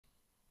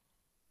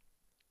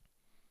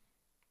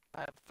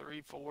have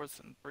 3/4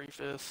 and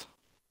 3/5.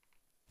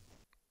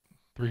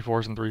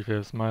 3/4 and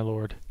 3/5, my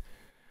lord.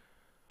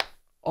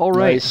 All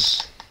right.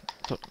 Nice.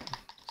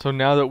 So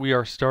now that we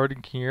are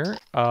starting here,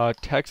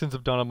 Texans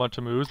have done a bunch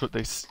of moves, but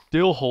they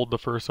still hold the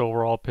first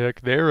overall pick.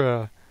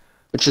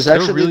 Which is They're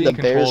actually really the in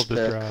control Bears of this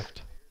pick.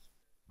 draft.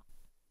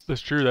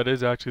 That's true. That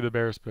is actually the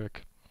Bears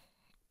pick.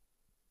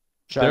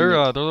 Which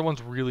They're the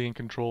ones really in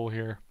control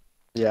here.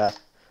 Yeah,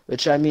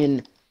 which I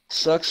mean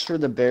sucks for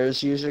the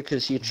Bears user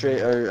because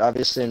or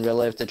obviously in real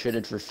life they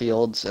traded for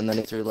Fields and then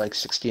he threw like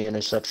 60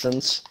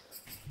 interceptions.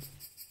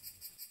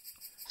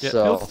 Yeah,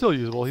 So, Fields still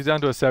usable. He's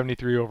down to a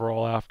 73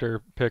 overall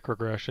after pick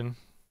regression.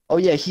 oh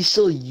yeah, he's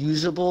still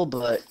usable,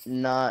 but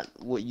not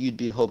what you'd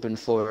be hoping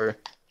for,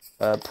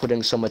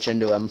 putting so much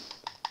into him.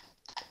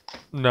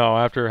 No,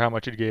 after how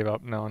much he gave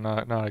up. No,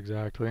 not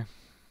exactly.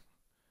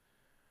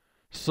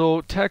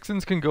 So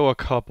Texans can go a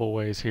couple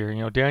ways here.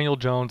 You know, Daniel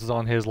Jones is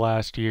on his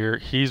last year.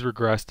 He's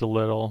regressed a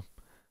little.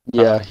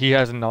 Yeah, He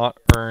has not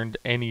earned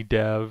any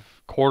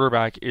dev.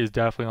 Quarterback is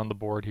definitely on the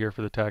board here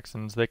for the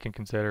Texans. They can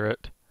consider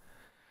it.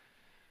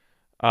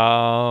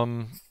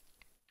 I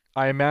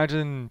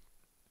imagine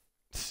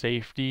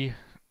safety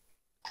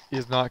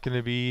is not going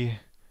to be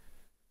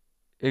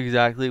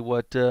exactly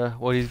what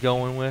he's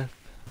going with.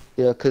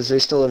 yeah, because they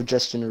still have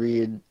Justin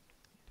Reed,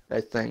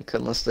 I think,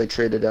 unless they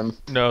traded him.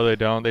 No, they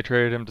don't. They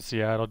traded him to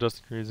Seattle.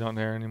 Justin Reed's not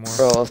there anymore.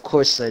 Oh, of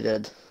course they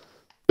did.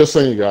 Just so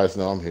you guys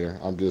know, I'm here.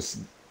 I'm just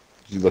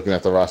looking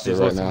at the roster He's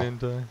right now. listening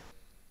to.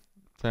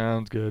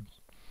 Sounds good.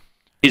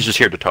 He's just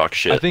here to talk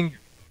shit. I think.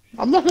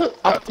 I'm not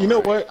gonna. You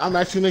know what? I'm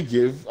actually gonna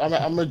give.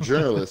 I'm a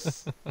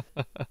journalist.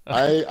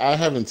 I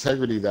have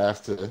integrity that I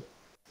have to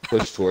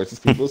push towards as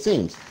people's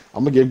teams.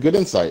 I'm gonna give good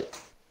insight.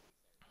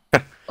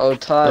 Oh,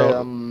 Ty,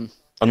 So-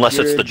 Unless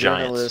you're it's a the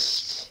Giants.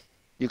 journalist.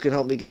 You can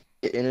help me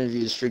get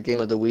interviews for Game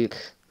of the Week.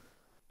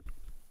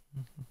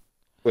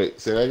 Wait,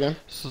 say that again.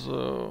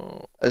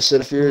 So I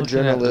said if you're a Looking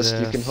at journalist,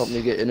 you can this. help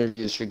me get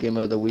interviews for Game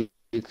of the Week.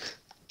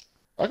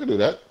 I can do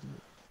that.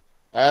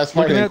 I asked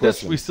looking hard at this,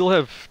 questions. we still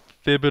have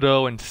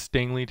Thibodeaux and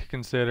Stingley to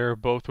consider.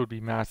 Both would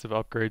be massive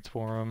upgrades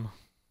for him.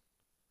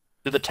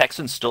 Do the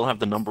Texans still have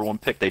the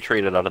 #1 pick? They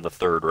traded out of the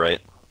third,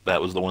 right?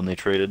 That was the one they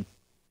traded.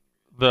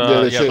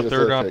 Yeah, they The traded the third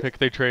third round pick. pick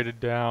they traded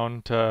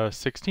down to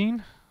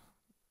 16.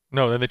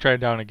 No, then they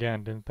traded down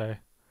again, didn't they?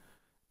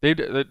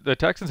 The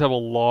Texans have a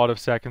lot of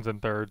seconds and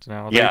thirds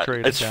now. They Yeah,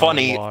 traded it's down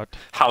funny a lot.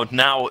 how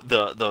now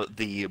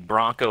the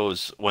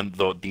Broncos, when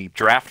the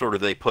draft order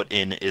they put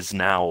in is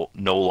now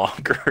no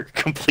longer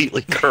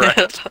completely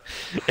correct,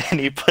 and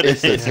he put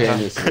it in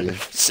Instantaneously.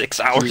 6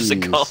 hours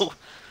Jeez. ago.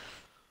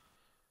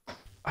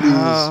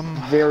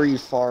 He's very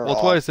far Well, that's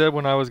off. why I said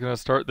when I was going to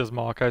start this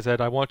mock, I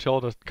said I want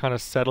y'all to kind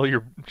of settle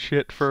your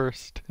shit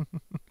first.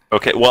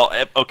 Okay, well,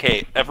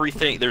 okay,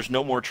 everything. There's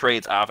no more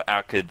trades.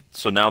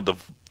 So now the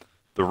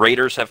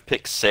Raiders have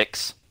pick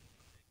 6.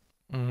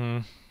 Mm-hmm.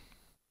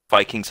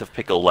 Vikings have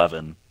pick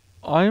 11.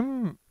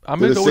 I'm Did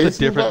gonna the go with a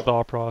Saints move different up?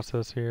 thought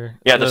process here.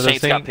 Yeah, the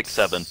Saints got pick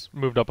 7.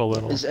 Moved up a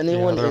little. Is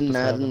anyone Yeah, they're up in to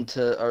Madden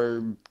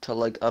 7. to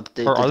like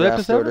update Or the are they up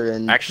to draft 7? order?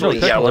 And Actually,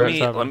 No, yeah.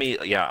 Texans are at Let me.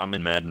 Yeah, I'm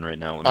in Madden right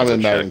now. Let me I'm go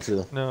in check. Madden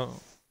too. No,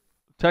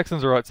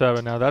 Texans are at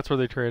 7 now. That's where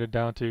they traded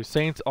down to.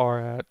 Saints are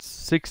at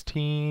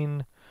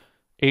 16,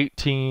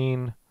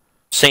 18.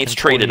 Saints and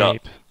traded up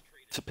 28.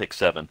 to pick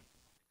 7.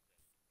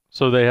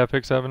 So they have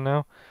pick 7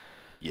 now.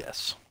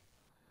 Yes.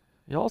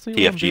 Y'all see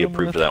TFG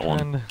approved that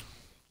one.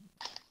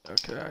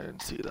 Okay, I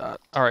didn't see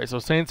that. All right, so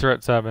Saints are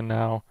at 7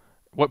 now.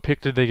 What pick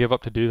did they give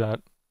up to do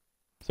that?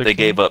 They 16?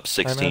 gave up I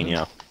 16. imagine?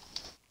 Yeah.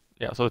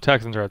 Yeah, so the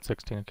Texans are at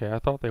 16. Okay, I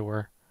thought they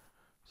were.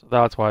 So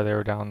that's why they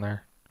were down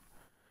there.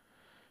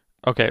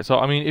 Okay, so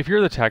I mean, if you're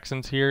the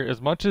Texans here,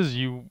 as much as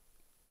you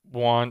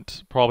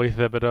want probably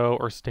Thibodeaux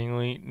or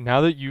Stingley,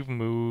 now that you've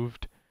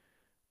moved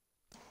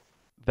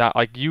that,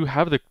 like, you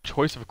have the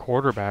choice of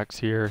quarterbacks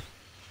here.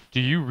 Do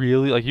you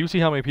really, like, you see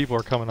how many people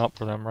are coming up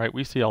for them, right?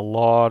 We see a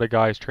lot of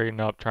guys trading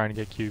up trying to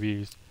get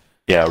QBs.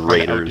 Yeah. Trying to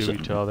Raiders outdo and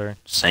each other.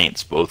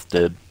 Saints both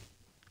did.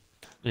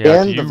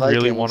 Yeah, And do you the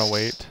really want to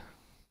Vikings. wait?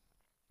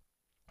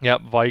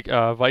 Yep,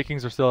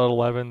 Vikings are still at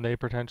 11. They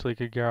potentially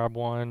could grab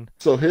one.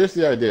 So here's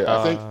the idea.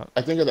 Uh,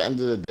 I think at the end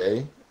of the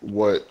day,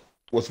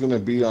 what's going to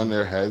be on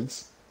their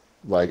heads,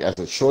 like as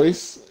a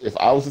choice, if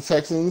I was the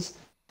Texans,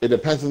 it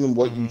depends on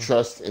what you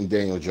trust in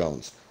Daniel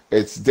Jones.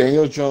 It's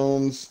Daniel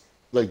Jones.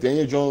 Like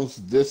Daniel Jones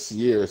this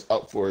year is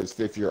up for his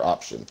 5th-year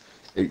option.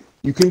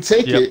 You can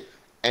take Yep. it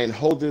and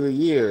hold it a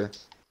year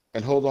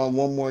and hold on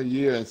one more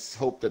year and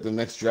hope that the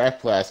next draft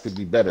class could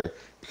be better.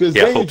 Because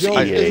Yeah, Daniel hopes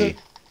Jones EA.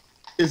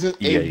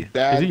 isn't a EA.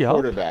 bad Is he up?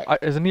 quarterback.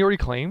 Isn't he already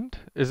claimed?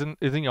 Isn't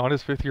he on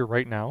his 5th year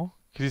right now?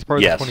 Because he's part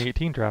of Yes. the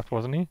 2018 draft,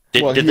 wasn't he?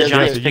 Did, Well, did he the has-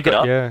 Giants yeah, pick it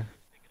up? Yeah.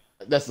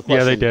 That's the question.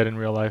 Yeah, they did in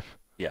real life.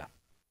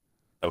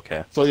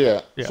 Okay. So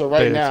yeah. Yeah, So they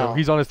right did. now, So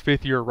he's on his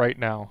 5th year right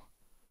now.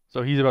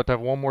 So he's about to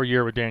have one more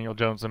year with Daniel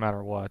Jones, no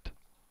matter what.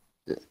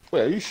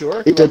 wait, are you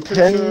sure? it 'Cause I'm pretty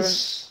sure-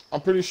 depends. I'm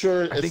pretty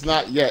sure I it's think-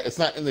 not yet. It's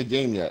not in the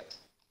game yet,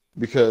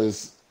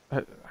 because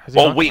Has he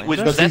Well, not wait, claimed was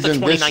it? that the He's in this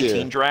 2019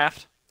 year.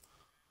 draft?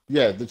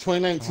 yeah, the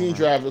 2019 Alright.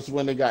 draft is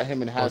when they got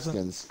him and Was it?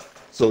 Haskins.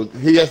 So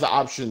he has the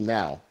option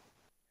now.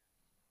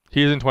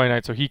 He is in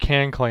 29, so he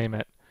can claim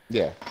it.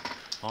 Yeah.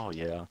 Oh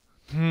yeah.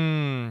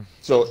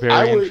 So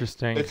Very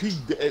interesting. If he,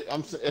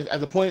 I'm at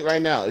the point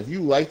right now. If you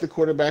like the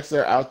quarterbacks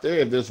that are out there,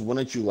 if there's one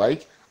that you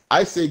like,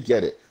 I say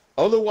get it.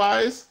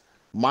 Otherwise,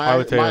 my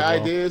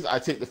idea is I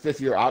take the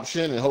 5th-year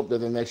option and hope that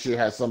the next year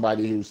has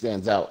somebody who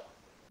stands out.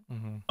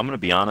 I'm going to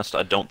be honest.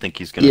 I don't think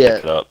he's going to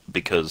pick it up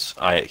because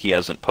he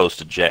hasn't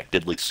posted Jack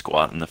Diddley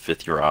squat in the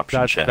 5th-year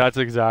option chat. That's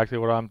exactly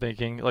what I'm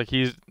thinking. Like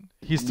he's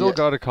still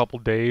got a couple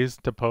days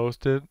to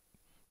post it,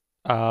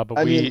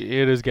 but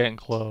it is getting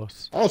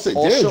close. I don't say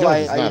Daniel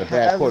Jones is not a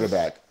bad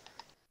quarterback.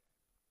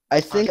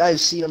 I think I've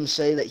seen him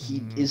say that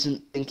he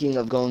isn't thinking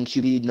of going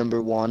QB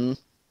number 1,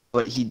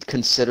 but he'd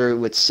consider it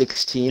with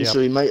 16. So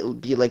he might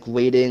be like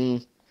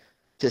waiting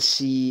to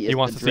see if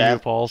the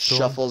draft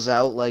shuffles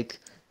out. Like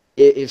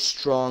if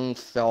Strong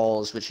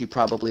falls, which he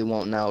probably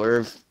won't now,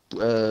 or if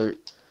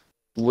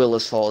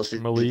Willis falls,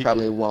 which he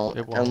probably won't.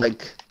 And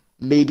like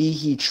maybe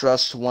he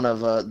trusts one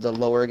of the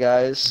lower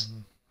guys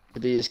to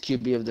be his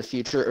QB of the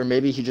future, or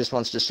maybe he just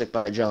wants to stick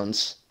by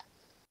Jones.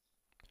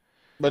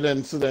 But then,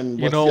 what's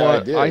the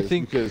idea? I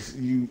think because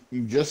you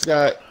just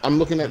got. I'm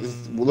looking at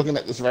this. We're looking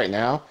at this right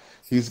now.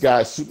 He's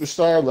got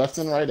superstar left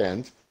and right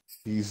end.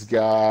 He's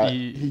got.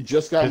 He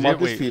just got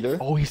Marcus Peters.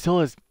 Oh, he still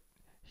has.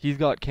 He's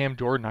got Cam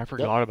Jordan. I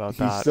forgot about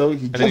that.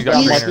 He just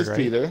got Marcus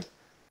Peters.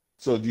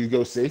 So do you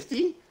go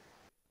safety?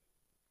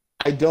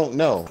 I don't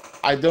know.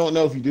 I don't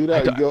know if you do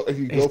that. If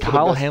you go is for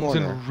Kyle the best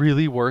Hamilton corner.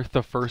 really worth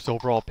the 1st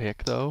overall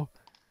pick though?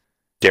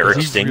 Derek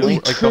Stingley.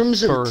 In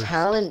terms of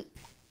talent,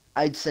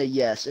 I'd say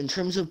yes. In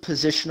terms of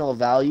positional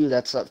value,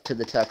 that's up to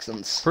the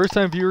Texans.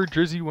 First-time viewer,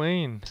 Drizzy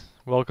Wayne.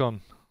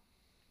 Welcome.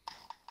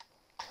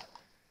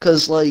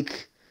 Because,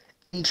 like,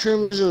 in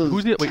terms of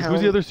who's the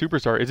other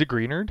superstar? Is it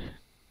Greenard?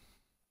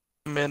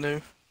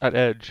 Menu. At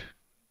edge.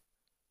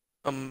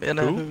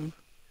 Menu.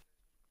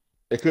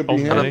 It could be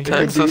him.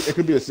 It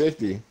could be a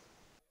safety.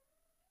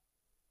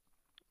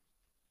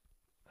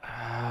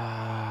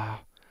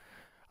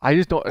 I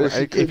just don't.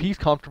 If he's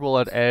comfortable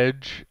at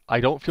edge,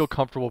 I don't feel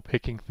comfortable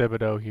picking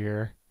Thibodeaux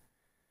here.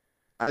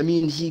 I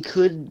mean, he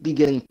could be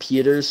getting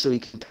Peters, so he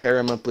can pair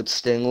him up with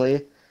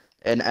Stingley,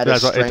 and add a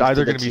strength It's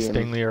either going to be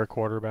Stingley or a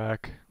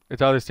quarterback.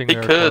 It's either Stingley or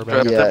a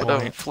quarterback. He could draft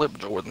Thibodeaux, flip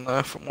Jordan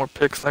though for more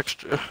picks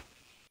next year.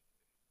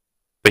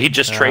 But he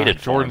just traded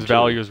for Jordan's him,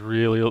 value is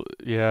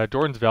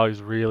Jordan's value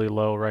is really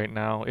low right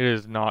now. It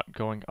is not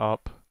going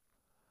up,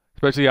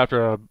 especially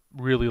after a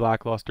really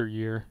lackluster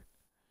year.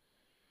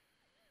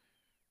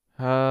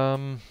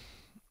 I'm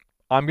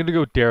gonna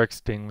go Derek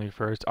Stingley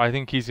first. I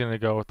think he's gonna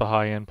go with the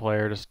high-end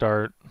player to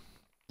start.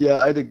 Yeah,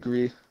 I'd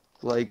agree.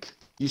 Like,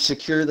 you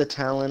secure the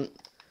talent,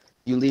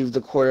 you leave the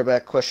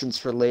quarterback questions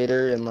for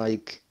later, and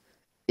like,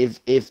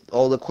 if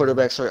all the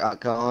quarterbacks are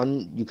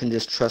gone, you can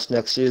just trust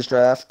next year's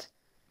draft.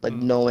 Like,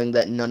 knowing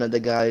that none of the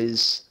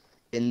guys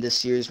in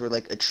this year's were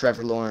like a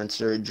Trevor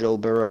Lawrence or a Joe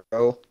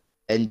Burrow,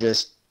 and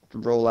just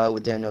roll out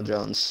with Daniel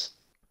Jones.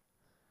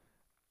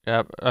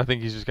 Yeah, I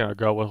think he's just gonna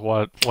go with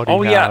what he has.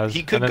 Oh yeah,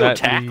 he could go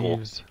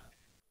tackle.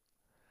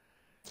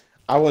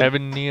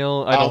 Evan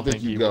Neal. I don't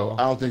think you go.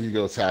 I don't think you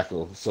go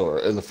tackle. So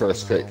in the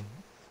first pick.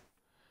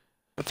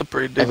 That's a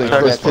pretty big pick.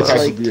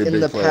 Like in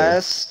the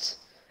past,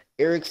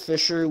 Eric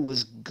Fisher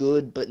was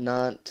good, but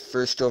not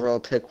first overall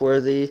pick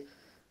worthy.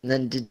 And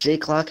then did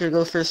Jake Locker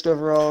go first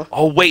overall?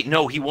 Oh wait,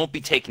 no, he won't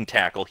be taking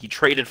tackle. He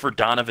traded for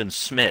Donovan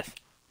Smith.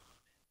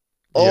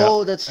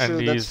 Oh, that's true.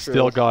 And he's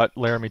still got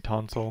Laramie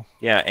Tunsil.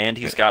 Yeah, and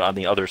he's got on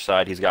the other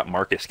side, he's got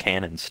Marcus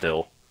Cannon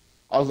still.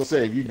 I was gonna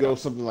say, if you go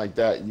something like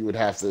that, you would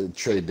have to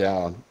trade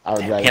down. I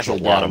would rather he has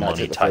trade a lot down of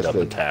money tied up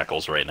in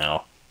tackles right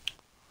now.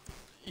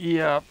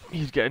 Yeah,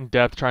 he's getting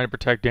depth trying to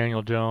protect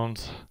Daniel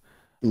Jones.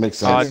 Makes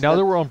sense. Now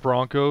that we're on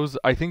Broncos,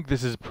 I think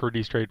this is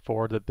pretty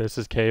straightforward that this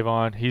is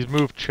Kayvon. He's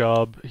moved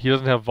Chubb. He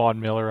doesn't have Von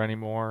Miller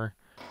anymore.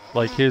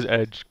 Like, his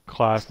edge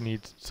class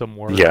needs some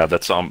work. Yeah,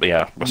 that's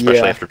especially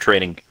after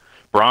trading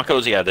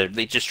Broncos. Yeah,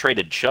 they just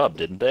traded Chubb,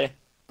 didn't they?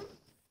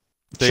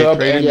 They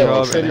traded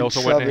Chubb, and they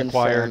also went and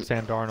acquired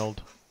Sam Darnold.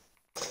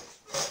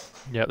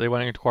 Yeah, they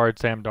went and acquired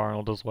Sam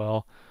Darnold as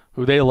well,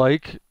 who they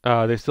like.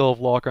 They still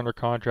have Locke under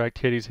contract.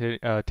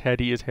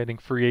 Teddy is hitting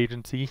free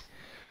agency.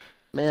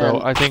 Man,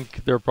 so I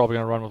think they're probably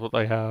going to run with what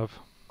they have.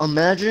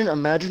 Imagine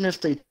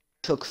if they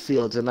took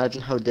Fields.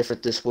 Imagine how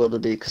different this world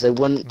would be, because they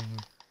wouldn't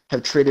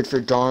have traded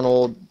for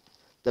Darnold.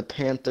 The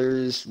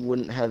Panthers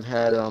wouldn't have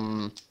had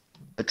a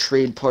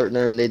trade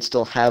partner. They'd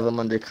still have him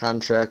under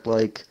contract.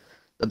 Like,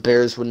 the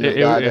Bears wouldn't have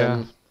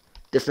gotten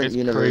different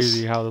universe. It's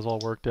crazy how this all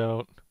worked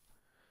out.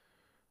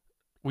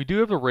 We do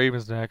have the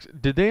Ravens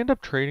next. Did they end up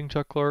trading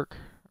Chuck Clark?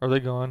 Are they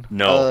gone?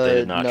 No, they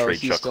did not trade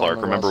Chuck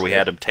Clark. Remember, we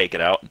had him take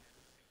it out?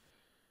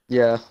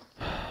 Yeah.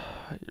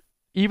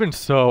 Even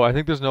so, I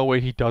think there's no way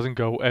he doesn't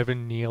go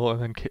Evan Neal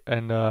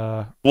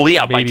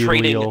by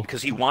trading,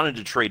 because he wanted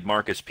to trade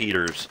Marcus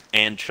Peters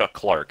and Chuck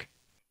Clark.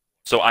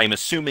 So I'm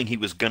assuming he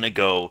was going to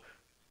go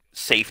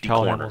safety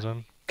corner,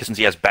 because since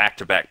he has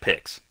back-to-back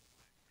picks.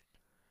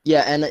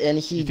 Yeah, and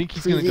he. You think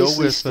he's going to go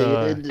with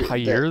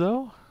Kaiir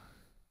though?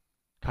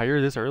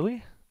 Kaiir this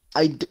early?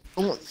 I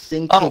don't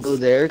think he'll go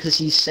there because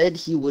he said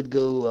he would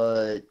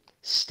go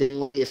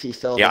Stingley if he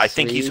fell. Yeah, to I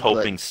think he's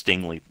hoping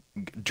Stingley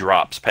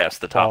drops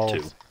past the top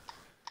two.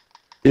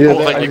 Yeah,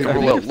 I think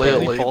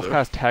if he falls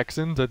past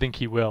Texans, I think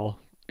he will.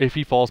 If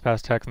he falls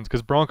past Texans,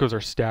 because Broncos are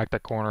stacked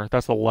at corner.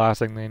 That's the last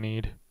thing they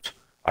need.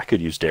 I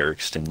could use Derek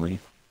Stingley.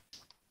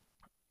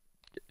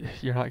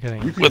 You're not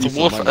getting... With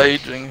Wolf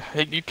aging,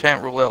 you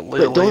can't rule out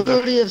Leal don't either. they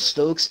already have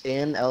Stokes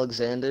and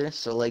Alexander?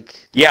 So,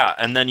 like... Yeah,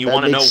 and then you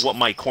want to know what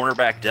my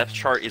cornerback depth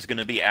chart is going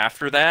to be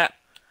after that?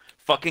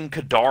 Fucking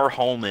Kadar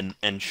Holman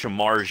and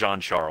Shamar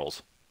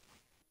Jean-Charles.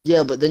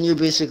 Yeah, but then you're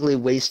basically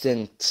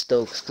wasting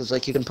Stokes, because,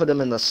 like, you can put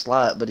him in the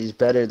slot, but he's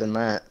better than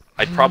that.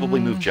 I'd probably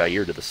move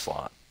Jair to the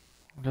slot.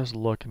 I'm just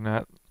looking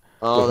at...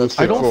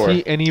 I don't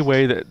see any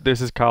way that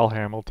this is Kyle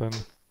Hamilton.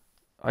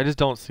 I just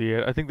don't see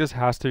it. I think this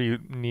has to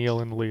be Neal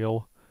and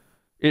Leal.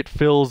 It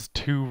fills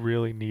two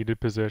really needed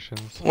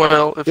positions.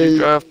 Well, if you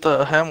draft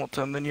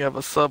Hamilton, then you have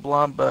a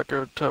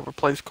sub-linebacker to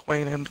replace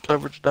Queen in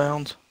coverage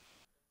downs.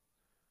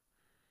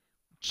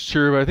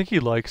 Sure, but I think he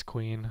likes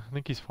Queen. I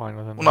think he's fine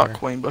with him. Well, not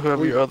Queen, but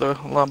whoever your other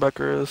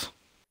linebacker is.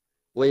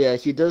 Well, yeah,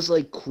 he does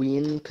like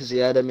Queen because he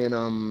had him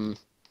in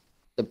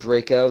the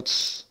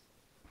breakouts,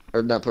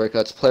 or not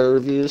breakouts, player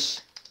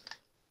reviews.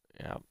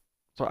 Yeah.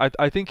 So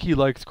I think he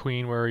likes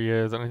Queen where he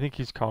is, and I think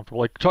he's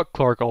comfortable. Like Chuck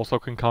Clark also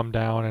can come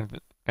down,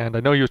 and I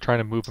know he was trying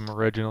to move him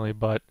originally,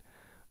 but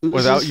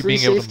without you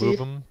being able to move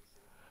him,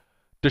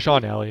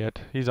 Deshaun Elliott,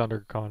 he's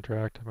under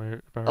contract.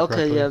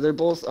 Okay, yeah, they're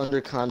both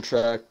under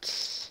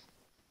contract.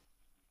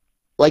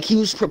 Like, he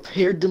was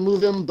prepared to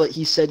move him, but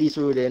he said he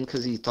threw it in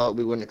because he thought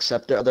we wouldn't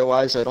accept it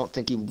otherwise. I don't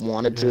think he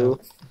wanted to.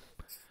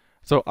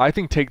 So I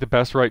think take the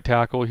best right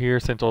tackle here,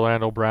 since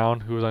Orlando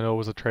Brown, who I know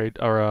was a trade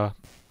or a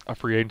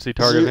free agency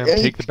target of him.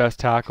 Take the best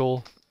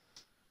tackle.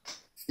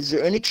 Is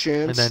there any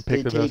chance and then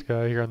pick the best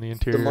guy here on the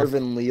interior?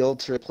 DeMarvin Leal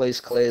to replace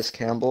Calais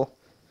Campbell?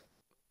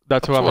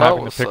 That's who I'm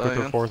having to pick with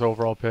their 4th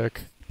overall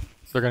pick.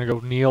 They're gonna go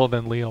Neal,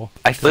 then Leal.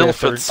 I feel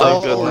fits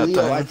so good in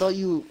that Leal. I thought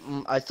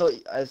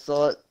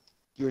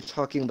you were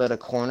talking about a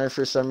corner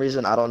for some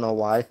reason. I don't know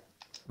why.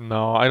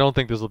 No, I don't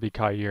think this will be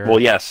Kaiir. Well,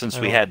 yeah, since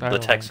we had the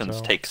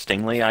Texans take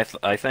Stingley,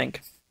 I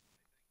think.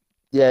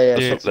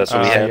 Yeah. That's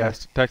what we had.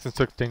 Yes, Texans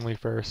took Stingley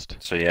first.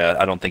 So yeah,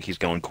 I don't think he's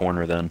going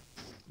corner then.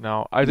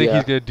 No, I think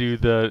he's gonna do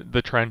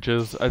the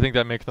trenches. I think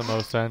that makes the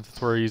most sense.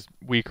 It's where he's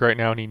weak right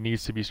now, and he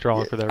needs to be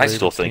strong for that. I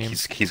still think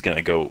he's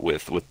gonna go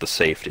with the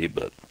safety,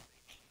 but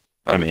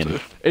I mean,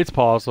 it's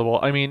possible.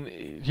 I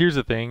mean, here's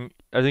the thing.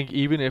 I think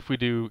even if we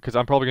do, because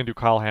I'm probably gonna do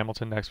Kyle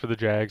Hamilton next for the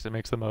Jags, it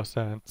makes the most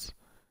sense.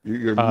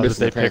 You're that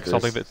they pick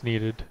something that's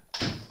needed.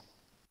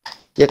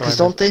 Yeah, because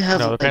don't they have?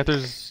 No, the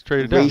Panthers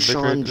traded down.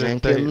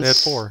 They had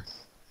 4.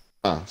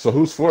 So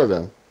who's 4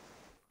 then?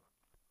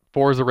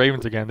 4 is the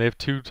Ravens again. They have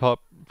 2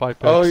 top 5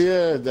 picks. Oh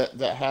yeah,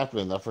 that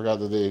happened. I forgot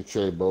that they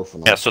traded both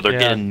of them. Yeah, so they're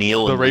getting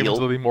Neal and Leal. The Ravens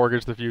will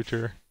mortgage the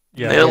future.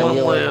 Yeah, Neal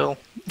and Leal.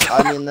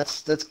 I mean,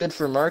 that's good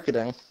for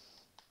marketing.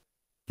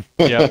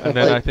 Yeah, and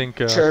then I think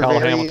Kyle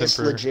Hamilton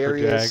for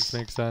Jags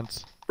makes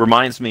sense.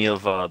 Reminds me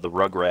of the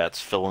Rugrats,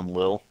 Phil and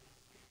Lil.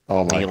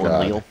 Oh my Neal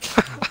god. And Leal.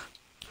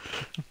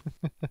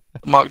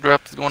 Mock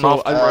draft is going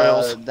off the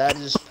rails. That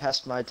is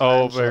past my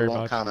time, so very I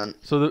won't much. comment.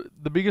 So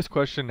the biggest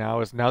question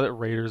now is, now that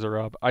Raiders are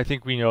up, I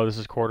think we know this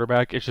is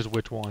quarterback. It's just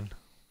which one.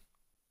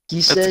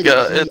 He said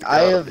it's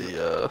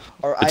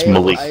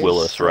Malik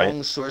Willis, right?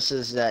 Strong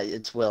sources that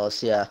it's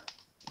Willis, yeah.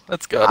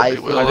 That's gotta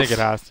be Willis. I think it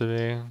has to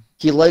be.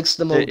 He likes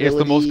the mobility. It's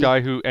the most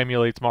guy who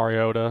emulates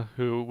Mariota,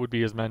 who would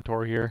be his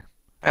mentor here.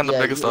 And the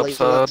biggest upside.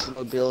 He likes the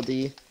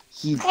mobility.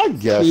 I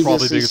guess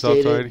probably biggest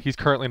upside. He's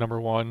currently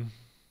number 1.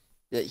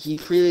 Yeah, he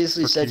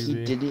previously said he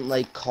didn't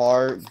like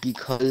Carr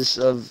because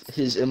of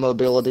his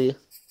immobility.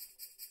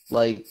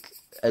 And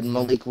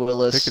Malik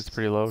Willis. I think it's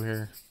pretty low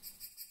here.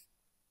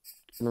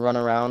 Can run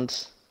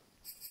around.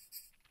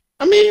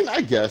 I mean, I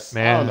guess.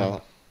 Man. I don't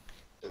know.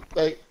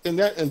 Like,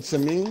 and to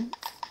me,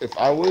 if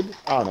I would,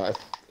 I don't know. If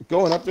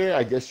going up there,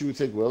 I guess you would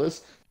take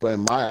Willis. But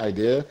my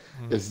idea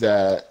is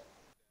that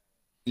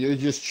you're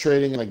just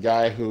trading a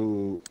guy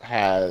who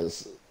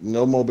has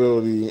no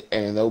mobility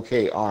and an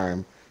okay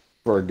arm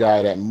for a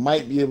guy that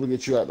might be able to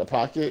get you out the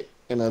pocket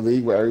in a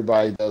league where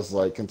everybody does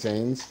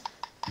contains,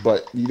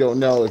 but you don't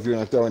know if you're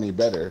going to throw any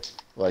better.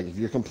 Like, if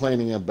you're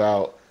complaining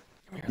about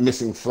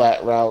missing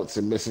flat routes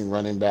and missing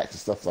running backs and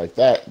stuff like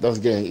that, that's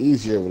getting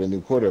easier with a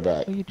new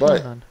quarterback.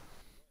 But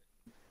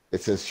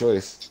it's his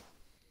choice.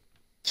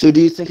 So do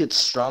you think it's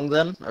Strong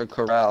then, or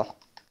Corral?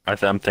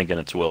 I'm thinking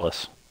it's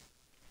Willis.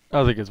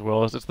 I think it's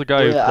Willis. It's the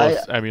guy who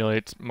close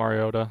emulates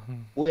Mariota.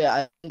 Well, yeah,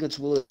 I think it's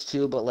Willis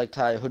too. But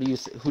Ty, who do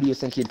you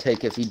think he'd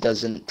take if he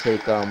doesn't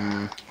take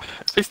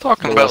If he's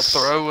talking about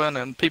throwing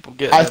and people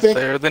getting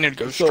there, then he'd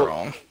go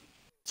Strong.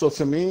 So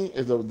to me,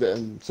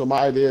 so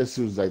my idea is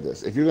like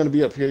this: if you're going to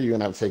be up here, you're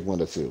going to have to take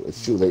 1 or 2.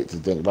 It's too late to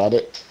think about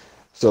it.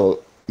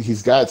 So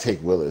he's got to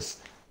take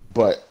Willis.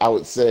 But I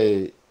would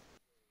say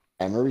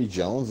Emory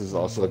Jones is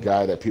also a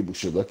guy that people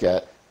should look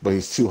at, but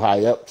he's too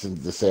high up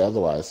to say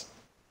otherwise.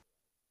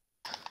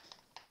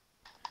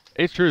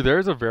 It's true.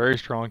 There's a very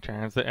strong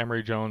chance that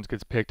Emory Jones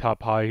gets picked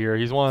up high here.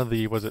 He's one of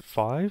the, was it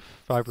five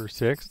or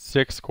six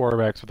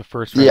quarterbacks with the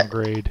first round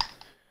grade.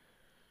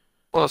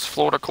 Plus,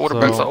 Florida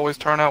quarterbacks always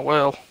turn out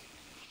well.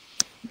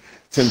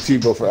 Tim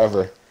Tebow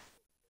forever.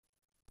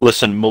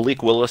 Listen,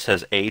 Malik Willis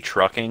has A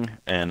trucking,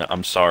 and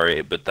I'm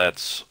sorry, but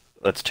that's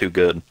too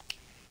good.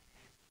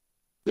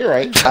 You're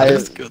right.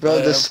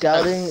 Bro, the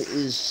scouting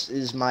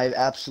is my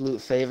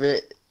absolute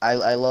favorite.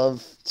 I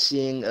love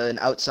seeing an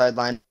outside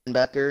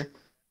linebacker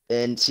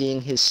and seeing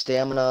his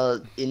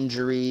stamina,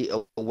 injury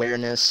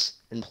awareness,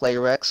 and play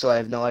rec. So I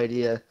have no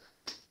idea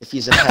if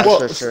he's a pass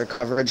rush or a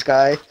coverage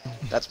guy.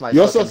 That's my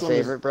fucking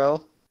favorite,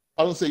 bro.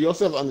 I would say you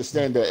also have to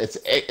understand that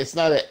it's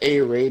not an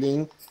A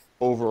rating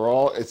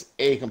overall. It's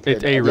A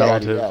compared to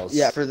everybody else.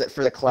 Yeah, for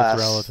the class.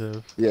 It's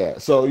relative. Yeah,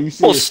 so you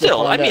see. Well,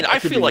 still, I mean, I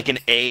feel like an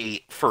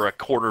A for a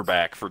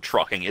quarterback for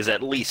trucking is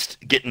at least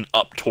getting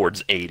up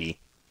towards 80.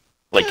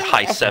 Like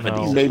high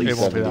 70s. Maybe it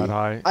won't be that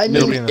high. I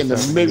mean, in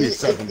the maybe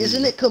 70s.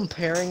 Isn't it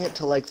comparing it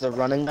to like the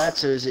running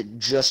backs, or is it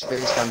just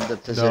based on the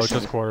position? No,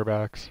 just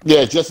quarterbacks.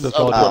 Yeah, just as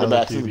other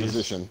quarterbacks in the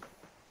position.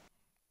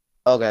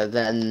 Okay,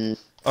 then.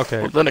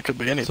 Okay. Well, then it could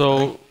be anything.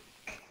 So,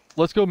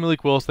 let's go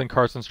Malik Willis, then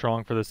Carson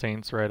Strong for the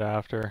Saints right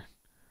after.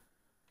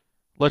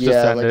 Let's just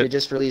send it.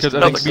 Because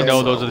I think we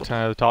know those are the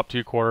kind of the top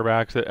two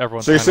quarterbacks that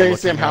everyone's. So you're saying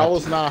Sam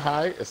Howell's not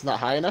high? It's not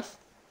high enough?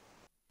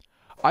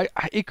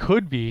 It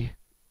could be.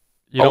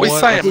 Are we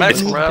saying Matt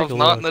Corral's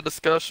not in the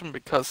discussion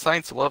because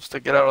Saints loves to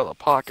get out of the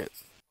pocket?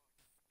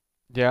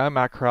 Yeah,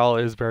 Matt Corral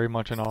is very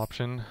much an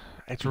option.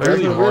 It's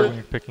really hard when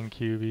you're picking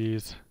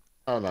QBs.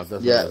 Oh no,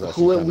 that's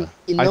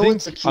I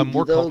think I'm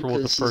more comfortable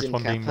with the first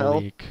one being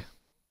Malik.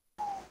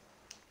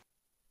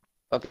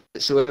 Okay,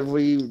 so if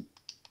we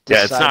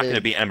Yeah, it's not going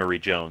to be Emory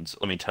Jones,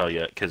 let me tell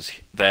you, because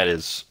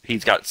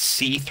he's got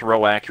C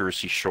throw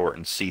accuracy short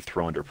and C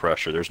throw under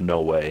pressure. There's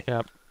no way.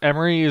 Yeah,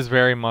 Emory is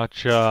very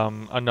much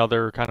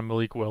another kind of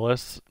Malik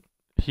Willis.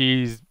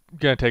 He's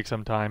going to take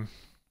some time.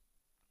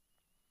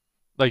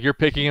 Like, you're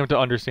picking him to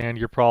understand,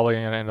 you're probably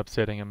going to end up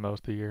sitting him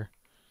most of the year.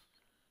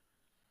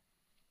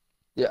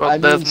 Yeah, I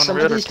mean, some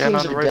of these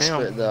teams are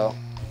desperate, though.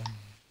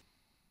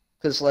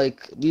 Because,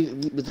 like,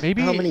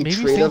 maybe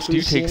Saints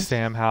do take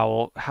Sam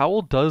Howell.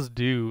 Howell does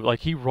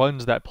he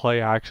runs that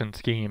play action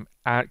scheme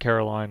at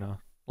Carolina.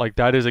 Like,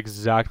 that is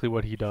exactly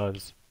what he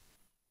does.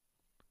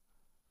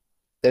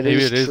 Maybe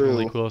it is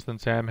Malik Willis than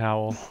Sam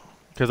Howell.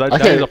 Because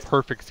that is a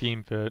perfect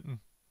scheme fit.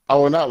 I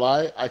will not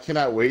lie. I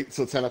cannot wait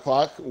till 10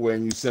 o'clock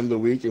when you sim the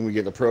week and we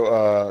get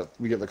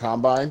the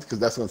combine, because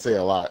that's going to say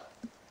a lot.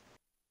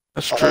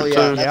 That's true,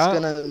 too. That's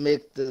going to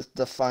make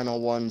the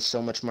final one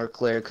so much more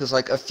clear. Because,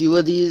 like, a few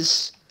of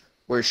these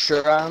we're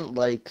sure on.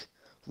 Like,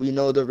 we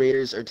know the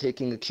Raiders are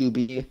taking a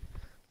QB.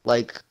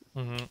 Like,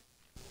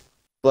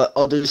 but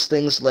there's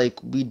things like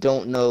we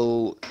don't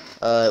know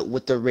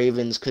what the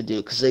Ravens could do,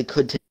 because they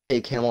could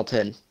take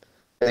Hamilton.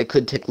 They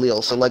could take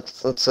Leal. So, like,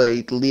 let's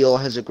say Leal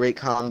has a great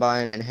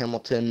combine and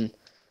Hamilton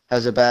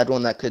has a bad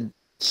one that could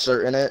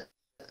certain it.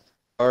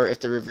 Or if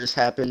the reverse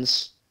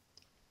happens,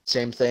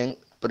 same thing.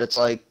 But it's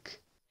like,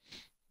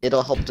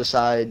 it'll help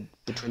decide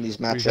between these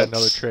matchups. We had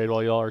another trade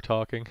while y'all are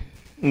talking.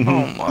 Oh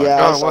my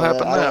God, what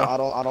happened now?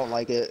 I don't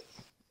like it.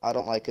 I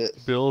don't like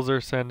it. Bills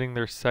are sending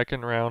their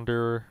second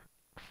rounder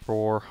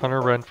for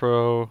Hunter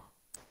Renfrow,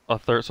 a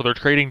third. So they're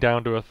trading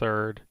down to a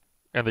third,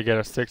 and they get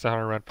a 6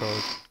 Hunter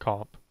Renfrow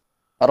comp.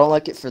 I don't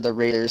like it for the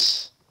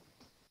Raiders.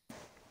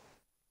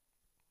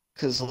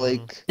 Because,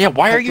 like... Yeah,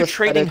 why are you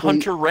trading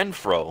Hunter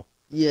Renfrow?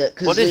 Yeah,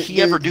 because... What did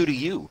he ever do to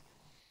you?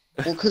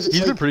 Well, cause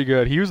he's been pretty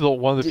good. He was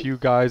one of the few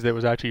guys that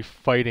was actually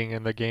fighting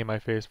in the game I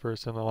faced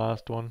first in the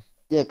last one.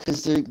 Yeah,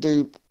 because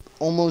they're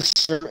almost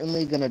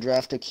certainly going to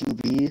draft a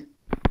QB.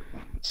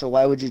 So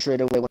why would you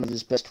trade away one of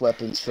his best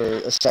weapons for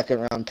a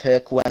second-round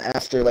pick when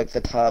after, like,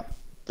 the top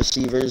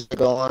receivers are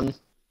gone,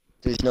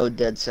 there's no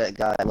dead-set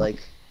guy, like...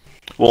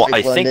 Well,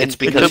 I think it's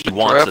because he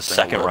wants a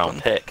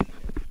second-round pick.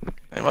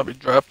 They might be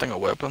drafting a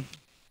weapon.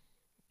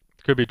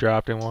 Could be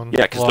drafting one.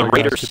 Yeah, because the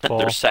Raiders sent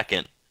their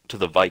second to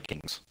the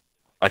Vikings.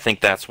 I think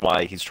that's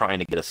why he's trying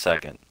to get a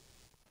second.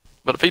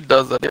 But if he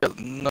does that, he has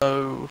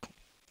no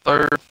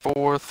third,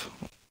 fourth.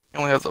 He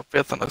only has a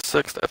fifth and a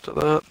sixth after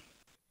that.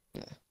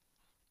 Yeah.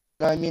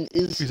 I mean,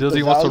 he says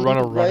he wants to run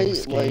a running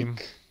scheme.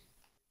 Like,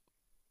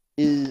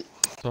 is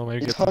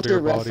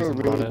Hunter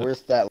Renfrow really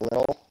worth that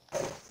little?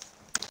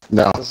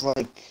 No.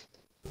 Like,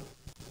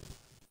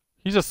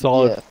 he's a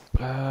solid.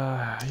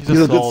 Yeah. He's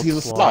a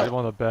solid slot. He's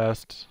one of the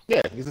best.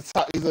 Yeah, he's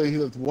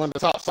one of the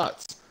top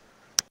slots.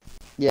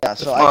 Yeah,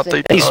 so I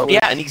think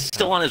and he's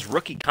still on his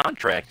rookie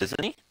contract,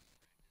 isn't he?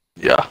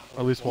 Yeah,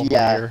 at least one more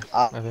year.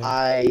 I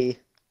think.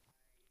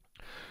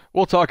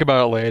 We'll talk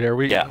about it later.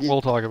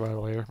 We'll talk about it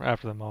later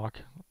after the mock.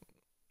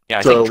 Yeah,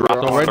 I think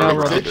right now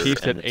we're on the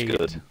Chiefs at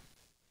 8.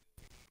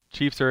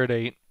 Chiefs are at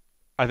 8.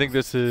 I think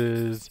this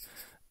is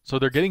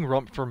they're getting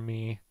rumped from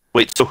me.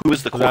 Wait, so who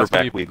is the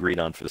quarterback we agreed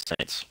on for the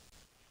Saints?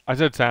 I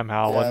said Sam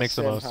Howell. It makes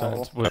the most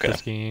Howell. sense with the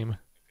scheme.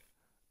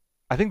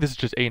 I think this is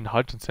just Aidan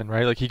Hutchinson,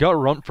 right? Like, he got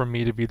rumped from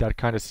me to be that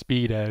kind of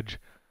speed edge,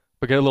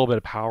 but get a little bit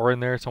of power in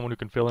there, someone who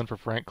can fill in for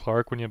Frank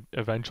Clark when you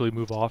eventually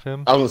move off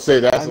him. I would say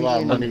that's a lot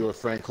of money with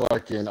Frank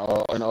Clark and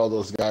all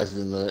those guys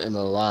in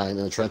the line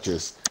in the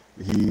trenches.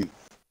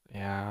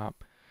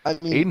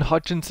 Aidan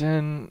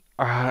Hutchinson.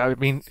 I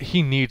mean,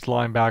 he needs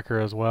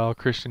linebacker as well.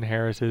 Christian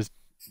Harris is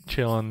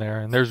chilling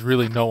there, and there's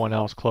really no one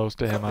else close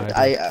to him.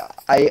 I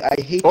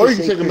hate or to you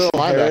say can take a middle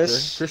Harris.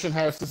 linebacker. Christian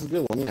Harris is a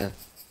good one, yeah.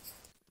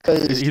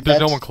 There's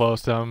no one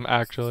close to him,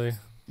 actually.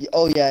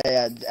 Oh,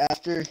 yeah.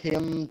 After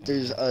him,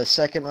 there's a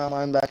second-round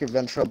linebacker,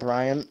 Ventrell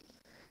Bryant,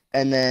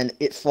 and then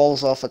it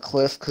falls off a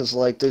cliff because,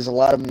 like, there's a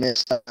lot of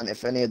miss on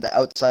if any of the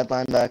outside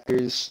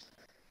linebackers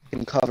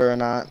can cover or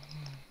not.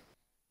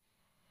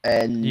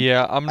 And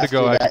yeah, I'm going to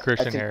go after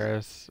Christian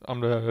Harris.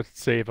 I'm going to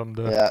save him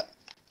the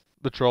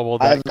trouble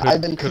that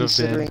I've been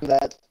considering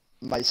that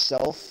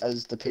myself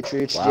as the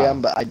Patriots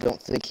GM, but I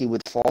don't think he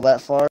would fall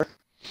that far.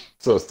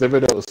 So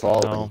Thibodeaux is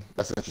falling. No.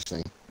 That's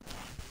interesting.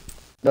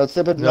 No,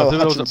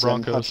 Thibodeau's at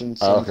Broncos.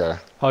 Hutchinson. Oh, okay.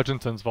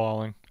 Hutchinson's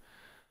falling.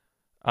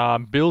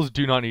 Bills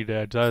do not need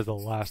edge. That is the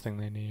last thing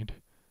they need.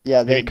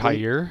 Yeah, maybe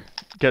Kaiir.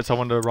 Get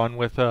someone to run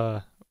with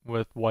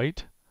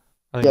White.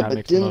 I think yeah, that but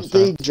makes the most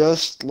didn't sense. they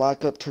just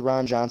lock up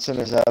Teron Johnson?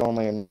 Or is that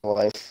only in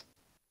life?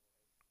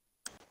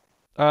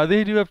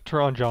 They do have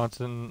Teron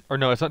Johnson. Or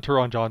no, it's not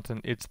Teron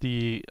Johnson. It's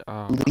the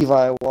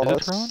Levi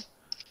Wallace. Is it Teron?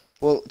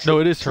 Well, no,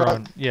 it is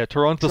Teron. Yeah,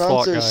 Teron's the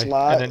slot guy.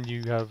 Slot. And then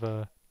you have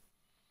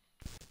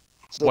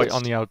White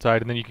on the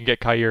outside, and then you can get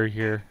Kaiir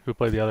here, who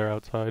play the other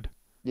outside.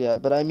 Yeah,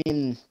 but I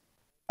mean,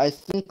 I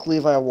think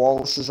Levi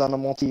Wallace is on a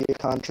multi-year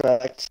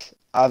contract.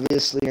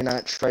 Obviously, you're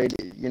not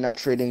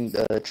trading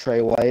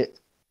Trey White,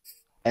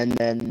 and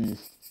then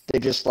they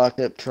just locked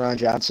up Teron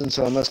Johnson.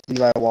 So unless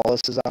Levi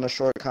Wallace is on a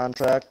short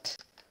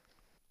contract,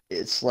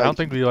 it's like I don't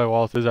think Levi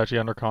Wallace is actually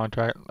under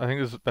contract. I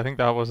think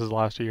that was his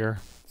last year.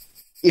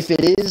 If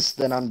it is,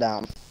 then I'm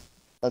down.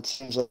 That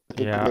seems like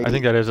I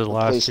think that is his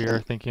last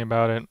year. Thinking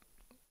about it.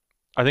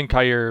 I think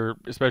Kaiir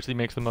especially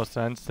makes the most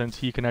sense since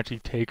he can actually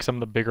take some of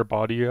the bigger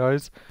body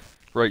guys.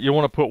 Right, you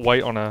want to put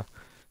White on a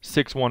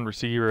 6'1"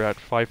 receiver at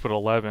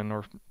 5'11",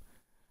 or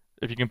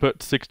if you can put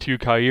 6'2"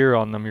 Kaiir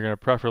on them, you're going to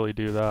preferably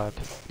do that.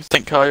 You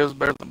think Kaiir's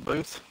better than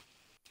Booth?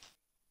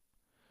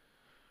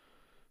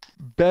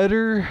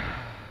 Better?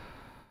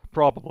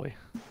 Probably.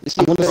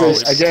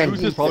 Again,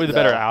 Booth is probably the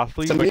better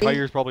athlete, but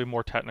Kaiir's probably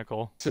more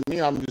technical. To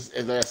me, I'm just,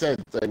 as I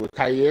said, like with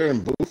Kaiir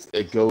and Booth,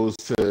 it goes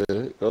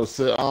to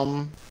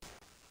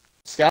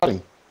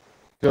scouting.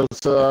 Goes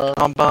to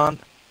combine.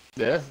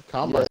 Yeah,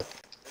 combine. Yeah.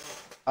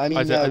 I mean,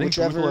 I think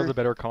Booth will have the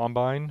better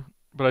combine,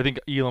 but I think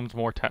Elam's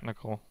more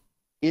technical.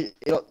 It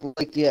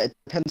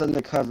depends on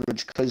the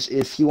coverage, because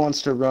if he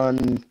wants to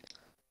run,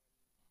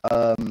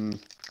 I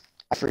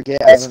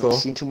forget, I haven't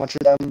seen too much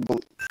of them,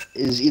 but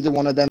is either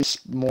one of them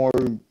more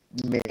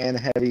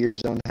man-heavy or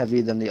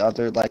zone-heavy than the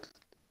other, like,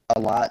 a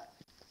lot?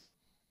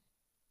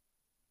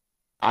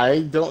 I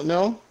don't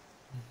know.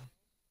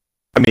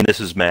 I mean, this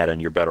is Madden.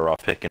 You're better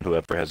off picking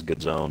whoever has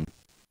good zone.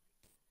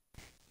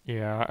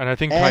 Yeah, and I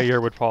think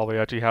Kaiir would probably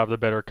actually have the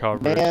better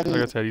coverage. Like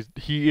I said,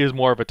 he is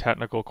more of a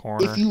technical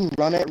corner. If you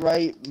run it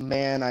right,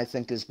 man, I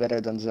think is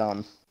better than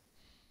zone.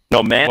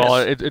 No, man. Well,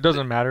 it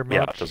doesn't matter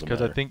much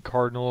because I think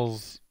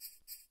Cardinals.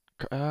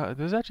 This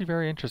is actually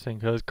very interesting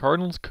because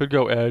Cardinals could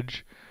go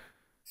edge.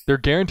 They're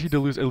guaranteed to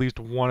lose at least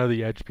one of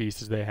the edge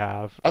pieces they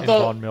have in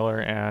Von Miller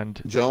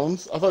and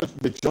Jones. I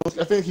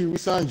think he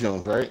re-signed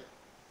Jones, right?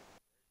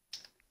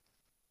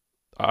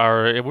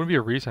 Or it wouldn't be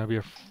a re-sign; it'd be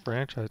a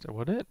franchise.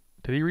 Would it?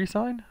 Did he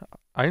re-sign?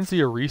 I didn't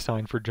see a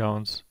re-sign for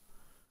Jones.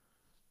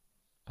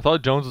 I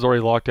thought Jones was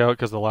already locked out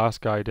because the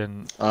last guy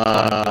didn't sign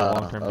a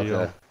long-term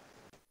deal.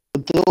 The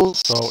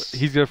Bills. So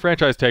he's gonna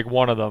franchise tag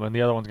one of them, and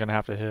the other one's gonna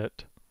have to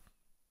hit.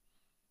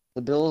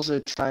 The Bills are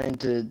trying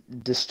to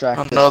distract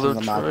us from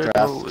the mock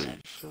draft.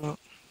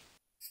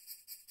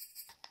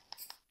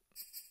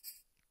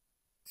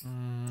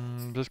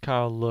 Just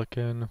kind of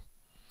looking.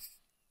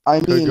 I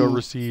mean, could go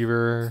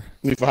receiver.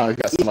 We finally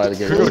got somebody to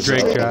get could go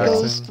Drake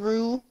Jackson. Goes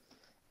through,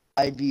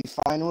 I'd be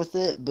fine with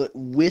it, but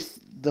with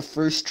the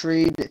first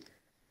trade,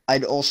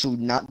 I'd also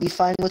not be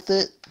fine with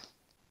it.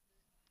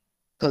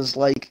 Because,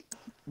 I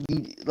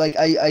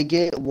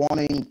get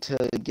wanting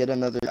to get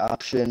another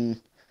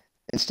option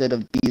instead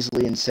of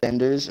Beasley and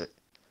Sanders.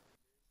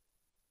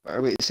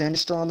 Or wait, is Sanders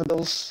still on the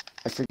Bills?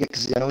 I forget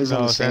because I know he's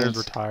on the Saints. Sanders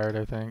retired,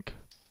 I think.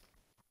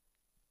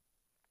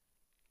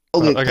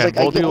 Okay, again,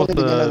 we'll deal with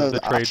the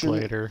trades option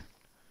later.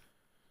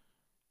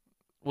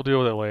 We'll deal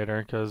with it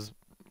later because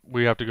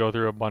we have to go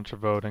through a bunch of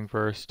voting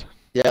first.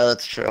 Yeah,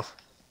 that's true.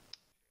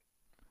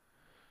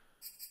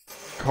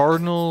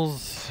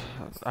 Cardinals,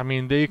 I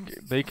mean,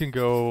 they can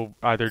go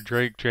either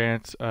Drake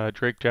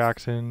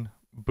Jackson,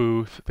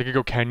 Booth. They could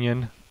go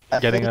Kenyon, I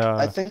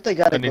think they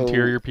gotta an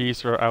interior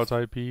piece or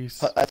outside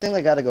piece. I think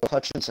they gotta go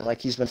Hutchinson. Like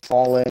he's been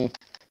falling.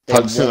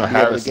 Hutchinson or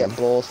Harrison. Get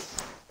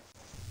both.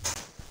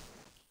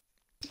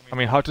 I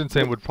mean,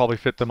 Hutchinson would probably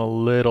fit them a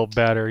little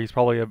better. He's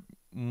probably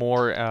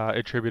more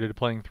attributed to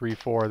playing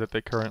 3-4 that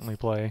they currently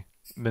play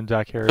than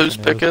Zach Harrison. Whose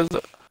pick is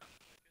it?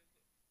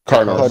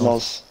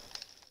 Cardinals.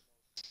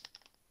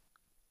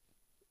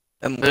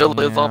 And Leal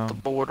is off the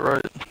board,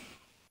 right?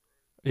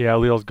 Yeah,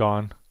 Leal's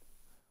gone.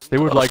 They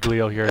would like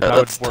Leal here. Yeah, that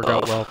would that's work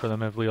out well for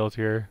them if Leal's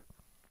here.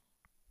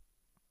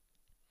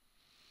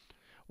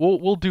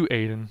 We'll do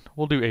Aidan.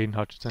 We'll do Aidan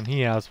Hutchinson.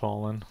 He has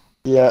fallen.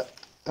 Yeah,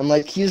 and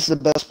like he's the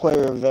best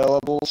player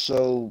available,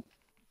 so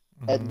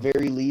at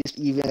very least,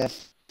 even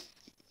if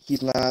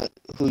he's not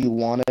who you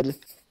wanted,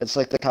 it's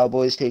like the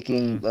Cowboys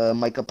taking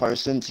Micah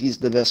Parsons. He's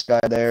the best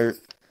guy there.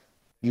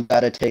 You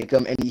gotta take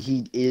him, and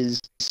he is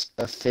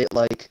a fit.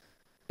 Like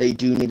they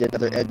do need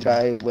another edge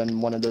guy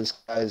when one of those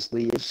guys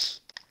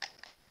leaves.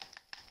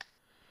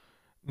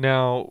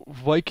 Now,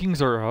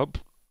 Vikings are up.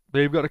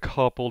 They've got a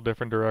couple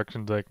different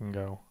directions they can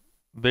go.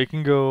 They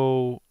can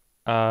go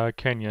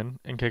Kenyon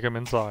and kick him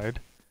inside.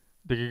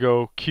 They could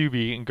go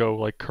QB and go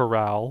like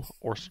Corral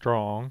or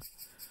Strong.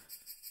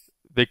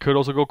 They could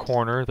also go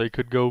corner. They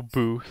could go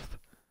Booth.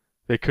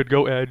 They could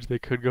go edge. They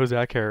could go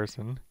Zach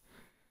Harrison.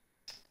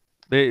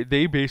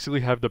 They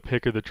basically have the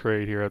pick of the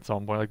trade here at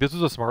some point. Like this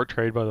is a smart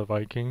trade by the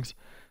Vikings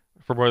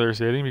from where they're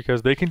sitting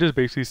because they can just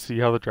basically see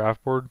how the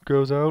draft board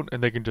goes out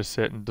and they can just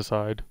sit and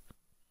decide.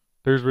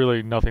 There's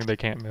really nothing they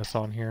can't miss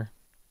on here.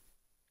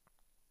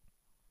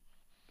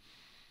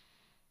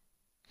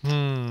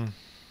 Who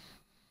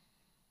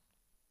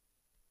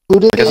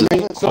do they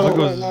have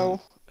right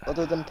now,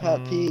 other than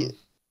Pat Pete?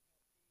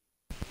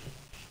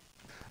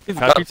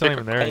 Pat Pete's not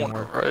even there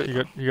anymore.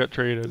 Right? He got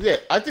traded. Yeah,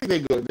 I think they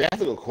have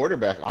to go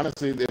quarterback.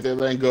 Honestly, if they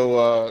let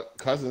go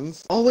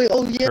Cousins. Oh wait,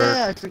 oh yeah, Kirk.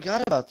 I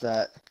forgot about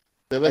that.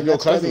 They let go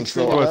Cousins,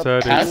 so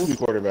it has to be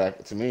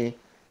quarterback to me.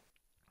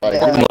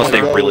 Like, unless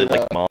they really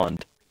like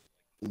Mond.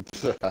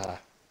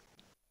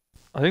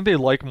 I think they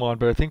like Mond,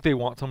 but I think they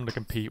want someone to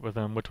compete with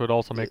him, which would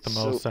also make the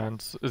most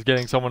sense. Is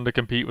getting someone to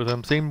compete with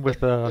him. Same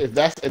with if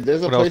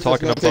there's a place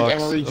that's going to take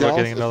Emory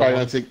Jones, it's probably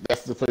going to take.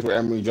 That's the place where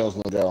Emory Jones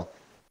will go.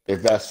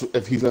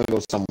 If he's going to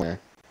go somewhere.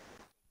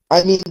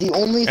 I mean, the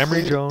only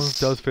Emory Jones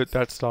does fit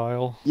that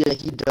style. Yeah,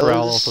 he does.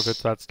 Corral also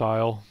fits that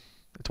style.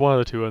 It's one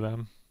of the two of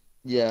them.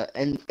 Yeah,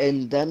 and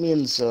that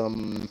means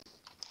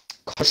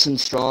Carson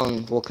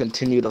Strong will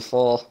continue to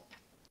fall.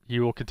 He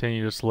will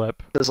continue to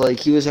slip. Because like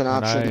he was an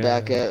option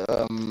back at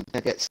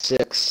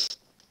 6.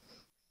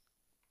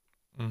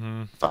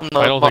 I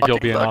don't think he'll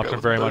be an option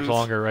very much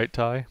longer, right,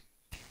 Ty?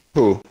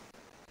 Who?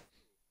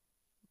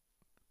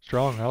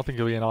 Strong. I don't think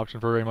he'll be an option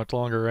for very much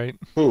longer, right?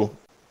 Who?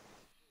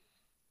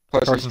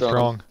 Carson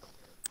Strong.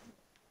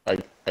 I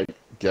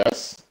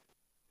guess.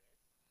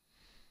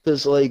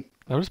 Because like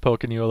I'm just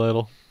poking you a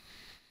little.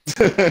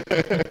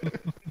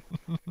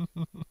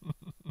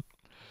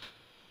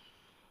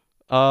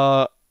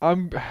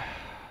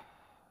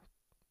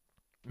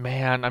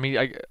 Man, I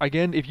mean,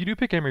 again, if you do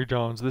pick Emory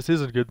Jones, this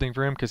is a good thing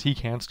for him because he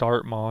can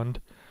start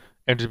Mond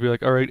and just be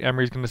like, all right,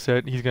 Emory's going to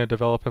sit, he's going to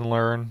develop and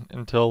learn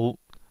until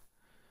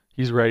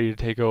he's ready to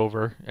take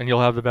over, and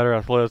you'll have the better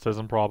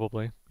athleticism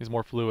probably. He's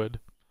more fluid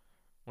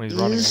when he's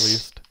running at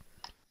least.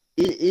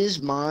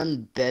 Is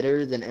Mond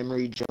better than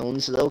Emory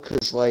Jones though?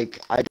 Because like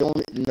I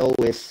don't know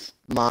if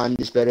Mond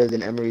is better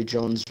than Emory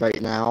Jones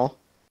right now.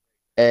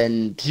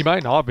 And he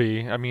might not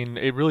be. I mean,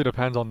 it really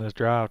depends on this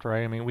draft,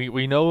 right? I mean,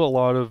 we know a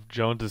lot of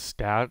Jones's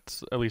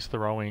stats, at least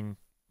throwing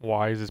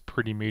wise, is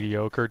pretty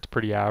mediocre. It's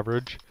pretty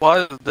average.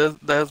 Why is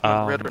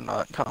Desmond Ridder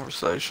not in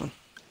conversation?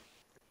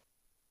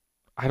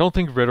 I don't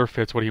think Ridder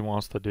fits what he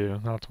wants to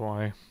do. That's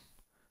why.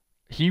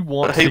 He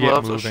wants to get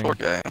loves moving. A short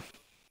game.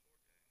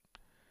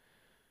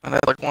 And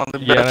that's like one of the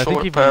and I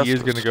think if passes. he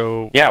is going to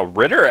go... Yeah,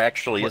 Ridder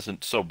actually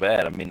isn't so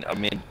bad. I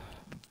mean,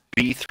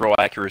 B, throw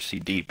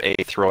accuracy deep, A,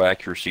 throw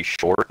accuracy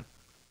short.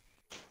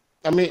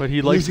 I mean, but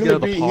he likes to get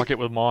out of the pocket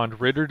with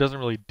Mond. Ridder doesn't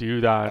really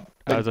do that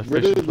as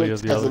efficiently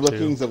as the other two. Has the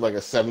lookings of like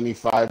a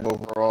 75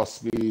 overall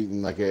speed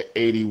and like an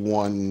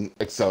 81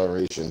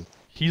 acceleration.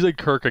 He's like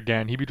Kirk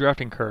again. He'd be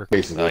drafting Kirk,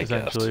 basically,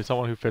 essentially.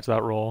 Someone who fits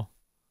that role.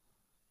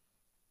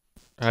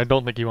 And I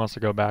don't think he wants to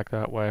go back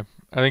that way.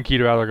 I think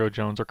he'd rather go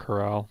Jones or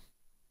Corral.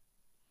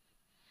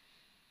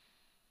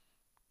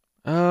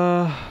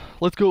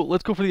 Let's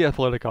go for the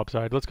athletic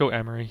upside. Let's go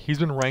Emory. He's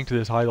been ranked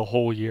this high the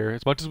whole year.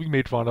 As much as we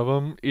made fun of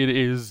him, it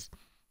is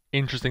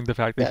interesting the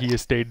fact that he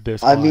has stayed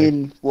this high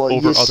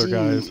over other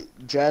guys.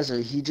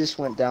 Jazzer, he just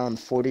went down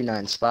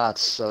 49 spots,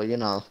 so you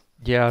know.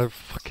 Yeah,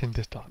 fucking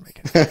this doesn't make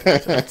any sense.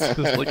 It's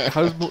just, like,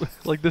 how's,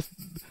 like this?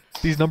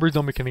 These numbers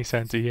don't make any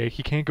sense.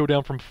 He can't go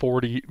down from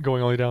 40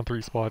 going only down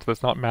 3 spots.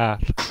 That's not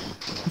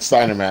math.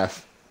 Sign of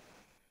math.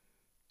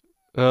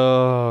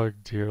 Oh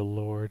dear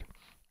lord.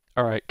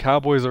 All right,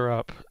 Cowboys are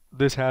up.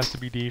 This has to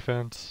be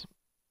defense.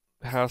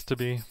 Has to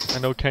be. I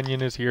know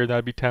Kenyon is here.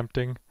 That'd be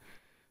tempting,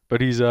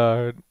 but he's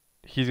gonna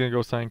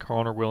go sign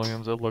Connor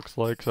Williams. It looks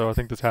like so. I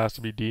think this has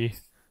to be D.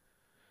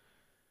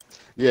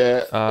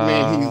 Yeah, I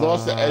mean he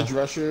lost the edge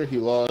rusher. He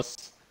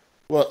lost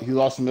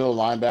middle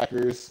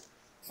linebackers.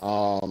 A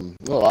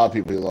lot of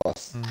people he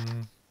lost.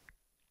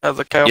 As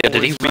a Cowboys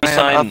did he fan,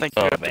 I resign think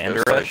Van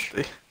Der?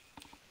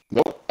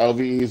 Nope,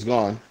 LVE's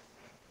gone.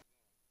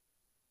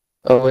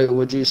 Oh wait,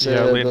 what'd you say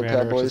about the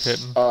Cowboys?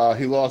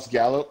 He lost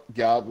Gallup.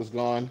 Gallup was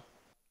gone.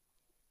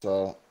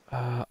 So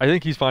I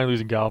think he's fine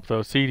losing Gallup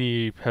though.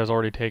 CD has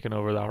already taken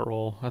over that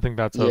role. I think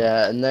that's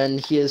and then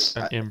he is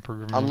an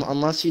improvement.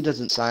 Unless he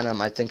doesn't sign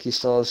him, I think he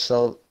still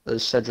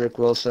has Cedric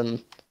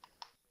Wilson.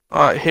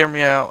 All right, hear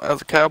me out.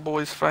 As a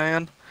Cowboys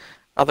fan,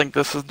 I think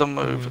this is the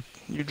move.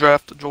 You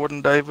draft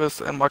Jordan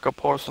Davis, and Micah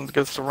Parsons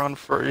gets to run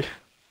free.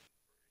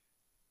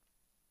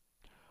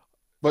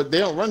 But they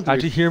don't run free.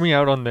 Actually, hear me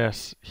out on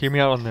this.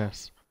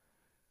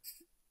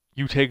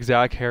 You take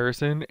Zach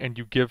Harrison and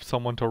you give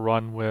someone to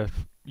run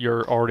with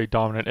your already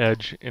dominant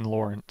edge in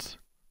Lawrence.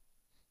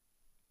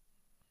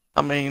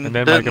 I mean,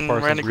 didn't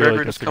Randy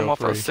Gregory just come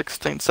off a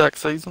 16-sack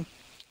season?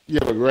 Yeah,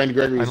 but Randy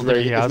Gregory is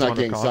not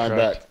getting signed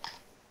back.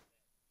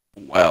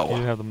 Wow. He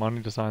didn't have the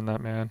money to sign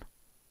that man.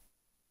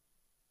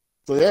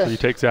 So yeah. So you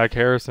take Zach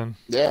Harrison.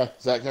 Yeah,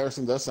 Zach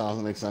Harrison does sound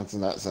to make sense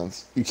in that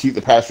sense. You keep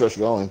the pass rush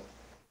going.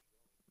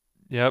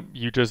 Yep,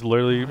 you just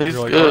literally He's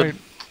you're like, good. all right.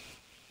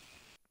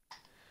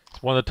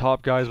 It's one of the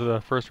top guys with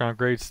a first-round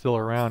grade still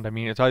around. I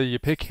mean, it's either you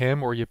pick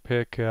him or you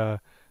pick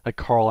like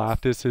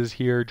Karlaftis is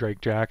here, Drake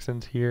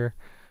Jackson's here.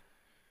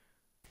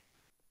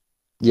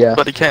 Yeah.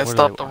 But he can't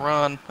stop the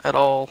run at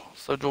all,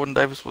 so Jordan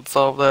Davis would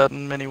solve that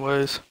in many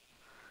ways.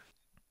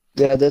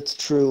 Yeah, that's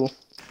true.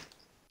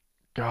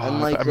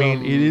 God, I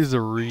mean, it is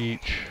a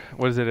reach.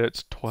 What is it?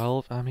 It's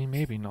 12? I mean,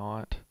 maybe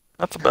not.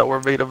 That's about where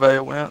Vita Vea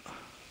went.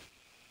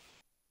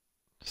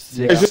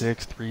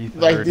 6'6",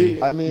 330.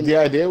 Like the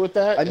idea with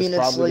that is like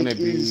probably going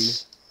to be...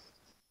 Is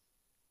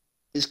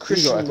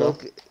Christian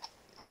Wilk...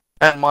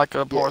 And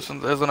Micah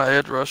Parsons isn't an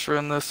edge rusher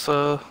in this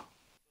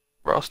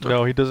roster.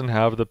 No, he doesn't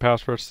have the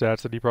pass rush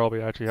stats that he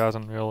probably actually has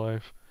in real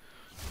life.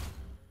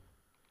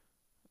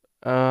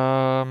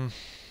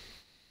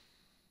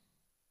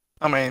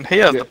 I mean, he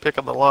has the pick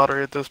of the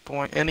lottery at this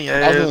point. Any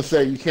edge. I was gonna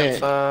say you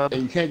can't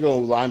go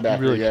linebacker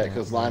really yet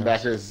because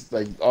linebackers,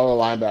 like all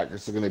the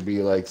linebackers, are gonna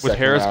be like. With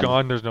Harris round.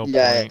 gone, there's no point.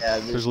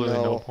 There's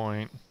literally no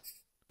point.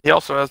 He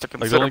also has to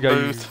consider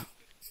Booth.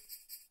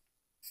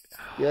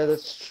 Yeah,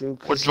 that's true.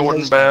 With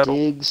Jordan Battle.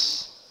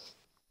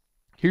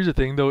 Here's the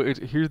thing, though.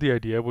 Here's the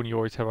idea: when you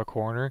always have a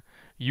corner,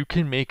 you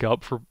can make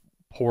up for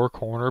poor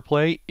corner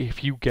play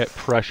if you get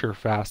pressure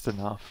fast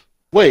enough.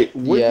 Wait,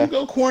 would you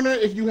go corner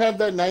if you have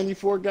that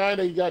 94 guy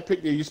that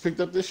you just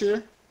picked up this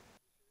year?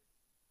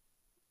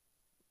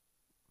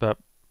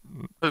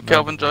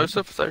 Kelvin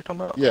Joseph, is that you're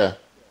talking about? Yeah.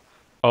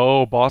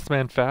 Oh, Boss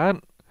Man Fat?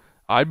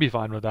 I'd be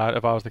fine with that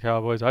if I was the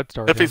Cowboys. I'd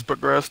start if him. he's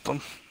progressed them.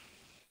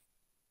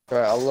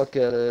 Alright, I'll look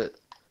at it.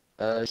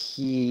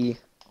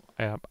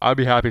 Yeah, I'd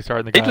be happy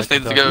starting the guy. He just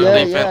needs to go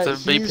defensive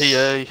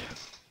BPA.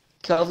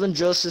 Kelvin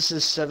Joseph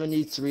is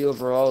 73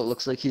 overall. It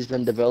looks like he's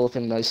been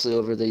developing nicely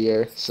over the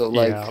year. So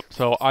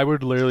so I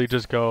would literally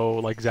just go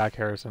like Zach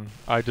Harrison.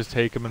 I'd just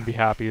take him and be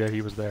happy that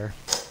he was there.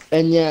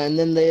 And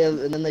then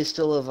they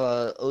still have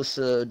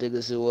Osa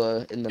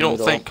Odigizua in the middle. You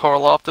don't think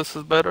Karlaftis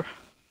is better?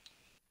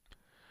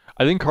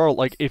 I think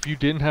if you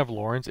didn't have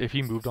Lawrence, if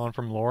he moved on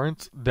from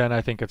Lawrence, then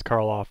I think it's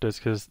Karlaftis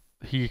because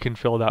he can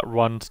fill that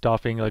run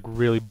stuffing, like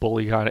really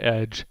bully kind of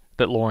edge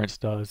that Lawrence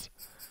does.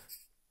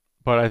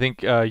 But I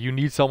think you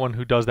need someone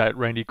who does that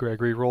Randy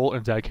Gregory role,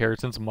 and Zach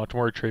Harrison's much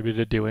more attributed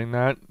to doing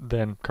that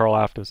than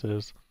Karlaftis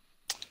is.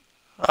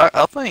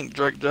 I think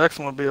Drake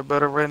Jackson would be a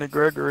better Randy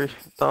Gregory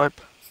type.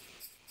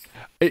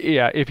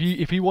 Yeah, if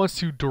he wants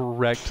to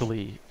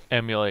directly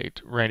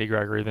emulate Randy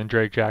Gregory, then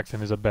Drake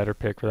Jackson is a better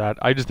pick for that.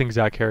 I just think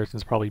Zach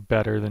Harrison's probably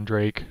better than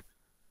Drake.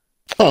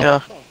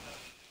 Yeah.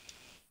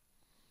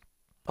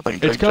 I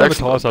think it's kind of a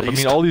toss-up. I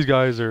mean, all these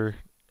guys are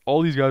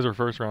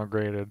first round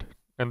graded,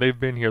 and they've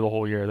been here the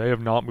whole year. They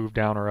have not moved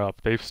down or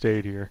up. They've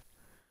stayed here.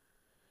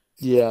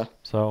 Yeah.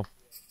 So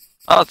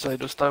I'd say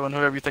just throw in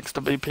whoever you think's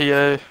the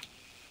BPA.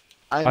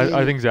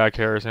 I think Zach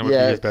Harrison would be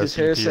his best BPA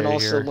here. Harrison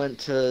also went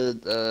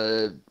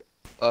to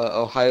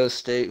Ohio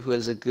State, who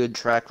has a good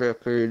track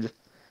record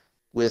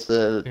with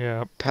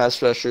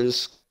pass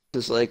rushers,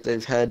 because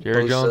they've had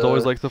Jerry Jones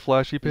always likes the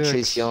flashy picks.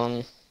 Chase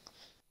Young.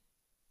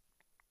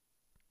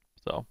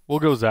 So we'll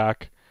go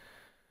Zach.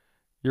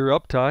 You're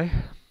up, Ty.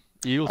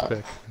 Eagles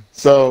pick.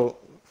 So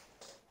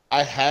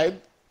I had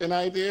an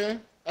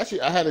idea.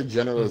 Actually, I had a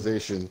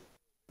generalization,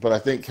 but I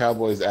think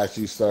Cowboys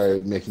actually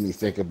started making me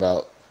think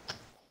about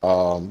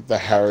the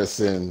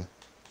Harrison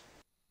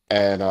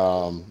and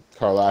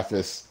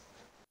Karlaftis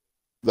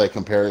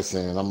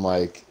comparison, and I'm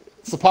like,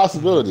 it's a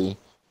possibility.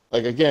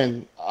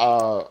 Again,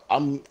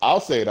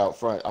 I'll say it out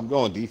front. I'm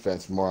going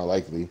defense more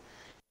likely.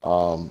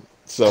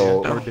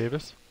 Howard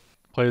Davis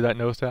play that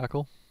nose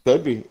tackle.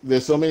 Could be.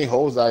 There's so many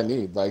holes I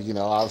need.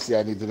 Obviously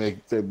I need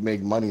to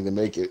make money to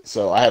make it.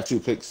 So I have 2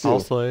 picks too. I'll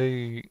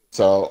say.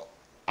 So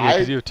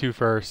because you have 2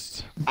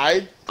 firsts.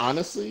 I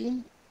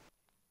honestly,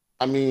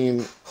 I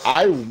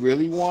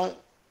really want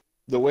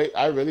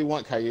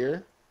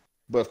Kaiir,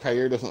 but if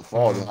Kaiir doesn't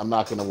fall, then I'm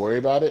not going to worry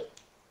about it.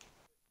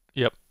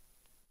 Yep.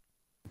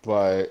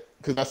 But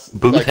because that's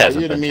Booth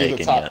hasn't been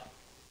taken yet.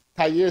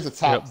 Kair's a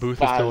top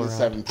 5 and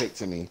 7 pick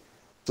to me.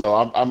 So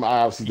I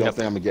obviously don't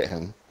think I'm gonna get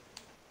him.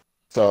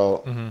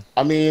 So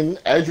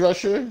edge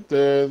rusher,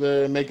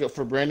 the makeup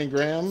for Brandon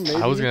Graham.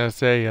 Maybe. I was gonna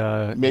say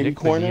maybe Nick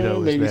corner, Benito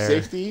maybe there.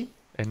 safety.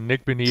 And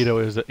Nick Bonito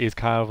is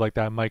kind of like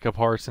that Micah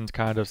Parsons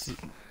kind of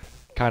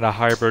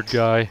hybrid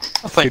guy.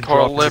 I think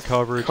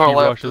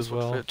Karlaftis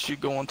will fit you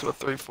going to a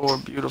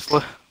 3-4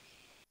 beautifully.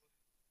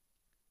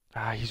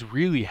 He's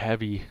really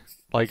heavy.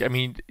 Like, I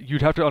mean,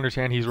 you'd have to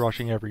understand he's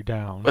rushing every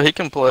down. But he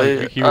can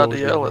play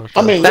IDL.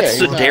 I mean, that's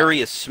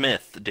Za'Darius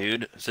Smith,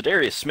 dude.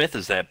 Za'Darius Smith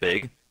is that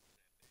big.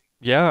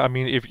 Yeah, I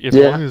mean, if as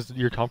long as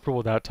you're comfortable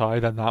with that tie,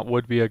 then that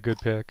would be a good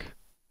pick.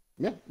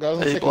 Yeah,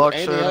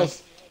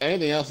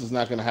 anything else is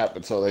not going to happen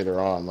until later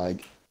on.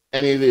 Like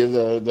any of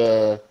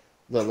the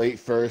late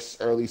first,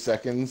 early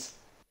seconds,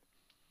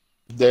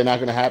 they're not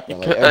going to happen.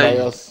 Like everybody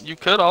else. You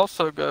could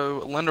also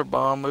go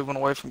Linderbaum moving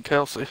away from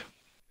Kelsey.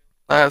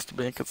 That has to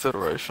be in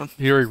consideration.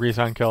 He already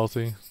re-signed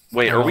Kelsey.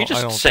 Wait, are we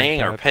just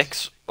saying our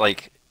picks?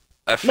 Like,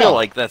 I feel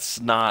like that's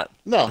not.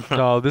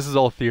 No, this is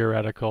all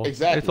theoretical.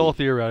 Exactly. It's all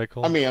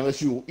theoretical. I mean,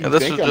 unless you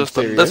this think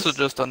this is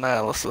just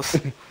analysis.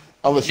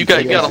 Unless you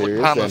got to look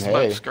behind the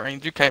smoke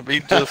screens. You can't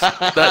be just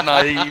that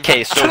naive.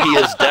 Okay, so he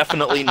is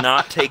definitely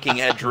not taking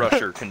edge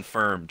rusher.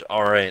 Confirmed.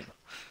 All right.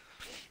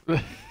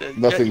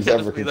 Nothing's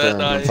ever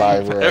confirmed in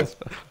Ty.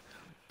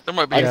 There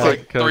might be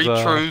like 3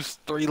 truths,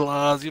 3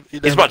 lies.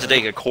 He's about to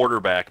take a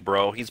quarterback,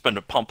 bro. He's been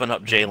pumping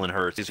up Jalen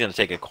Hurts. He's going to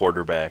take a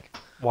quarterback.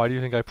 Why do you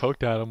think I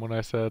poked at him when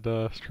I said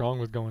Strong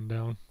was going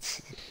down?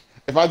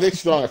 If I think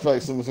Strong, I feel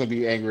like someone's going to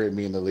be angry at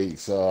me in the league.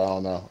 So I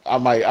don't know. I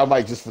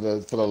might just for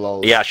the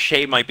lows. Yeah,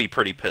 Shea might be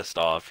pretty pissed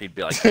off. He'd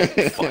be like,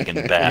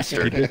 "Fucking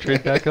bastard." He did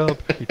trade back up.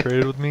 He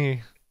traded with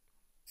me.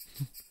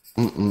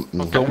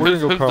 Okay, we're going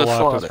to go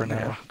Karlaftis for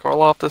now.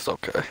 Karlaftis,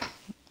 okay.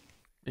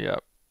 Yeah.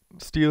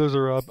 Steelers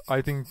are up.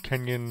 I think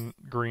Kenyon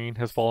Green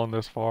has fallen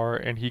this far,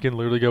 and he can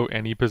literally go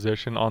any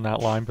position on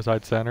that line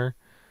besides center.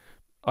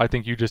 I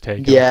think you just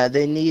take him. Yeah,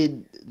 they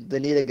need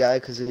a guy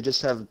because they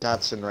just have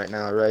Dotson right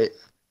now, right?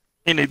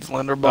 He needs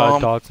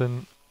Linderbaum.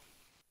 Dotson.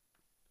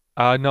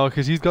 No,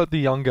 because he's got the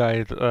young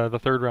guy, the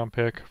 3rd-round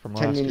pick from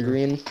last year. Kenyon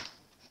Green.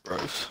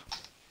 Gross.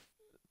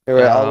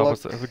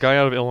 The guy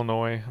out of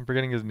Illinois. I'm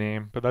forgetting his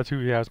name, but that's who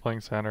he has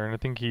playing center, and I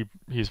think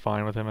he's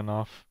fine with him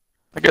enough.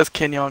 I guess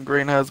Kenyon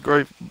Green has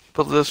great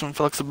position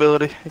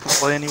flexibility. He can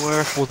play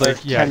anywhere. Well,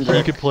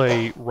 he could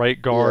play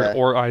right guard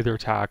or either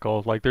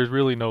tackle. Like, there's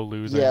really no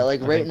losing. Yeah, like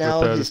right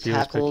now his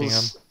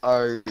tackles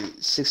are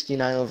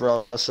 69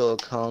 overall Russell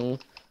Okung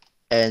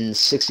and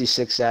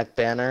 66 Zach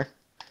Banner.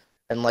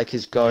 And like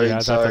his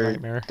guards are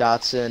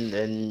Dotson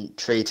and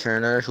Trey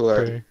Turner, who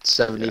are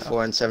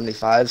 74 and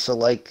 75. So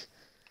like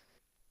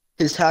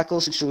his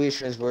tackle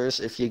situation is worse.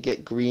 If you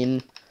get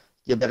Green,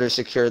 you better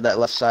secure that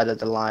left side of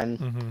the line.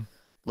 Mm-hmm.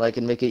 Like,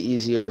 and make it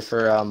easier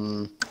for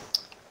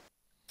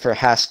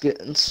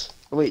Haskins.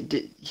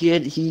 Wait,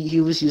 he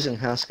was using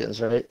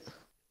Haskins, right?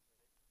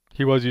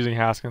 He was using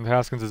Haskins.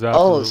 Haskins is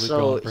absolutely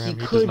going for him.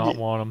 He does not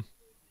want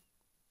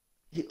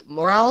him.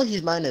 Morale,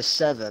 he's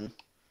 -7.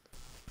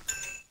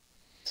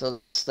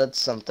 So that's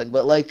something.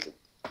 But like,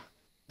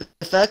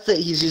 the fact that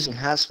he's using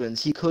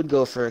Haskins, he could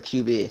go for a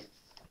QB.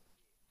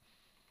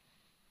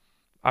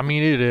 I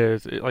mean, it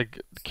is. Like,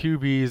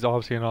 QB is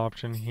obviously an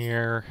option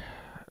here.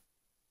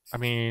 I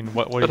mean,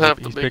 what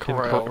he's picking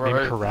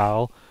maybe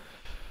Corral.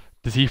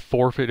 Does he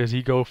forfeit? Does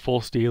he go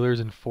full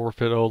Steelers and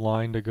forfeit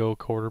O-line to go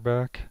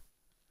quarterback?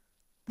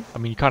 I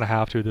mean, you kind of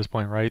have to at this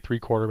point, right? 3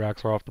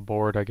 quarterbacks are off the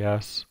board, I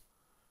guess.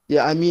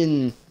 Yeah, I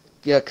mean,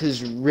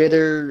 because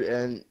Ritter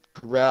and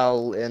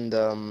Corral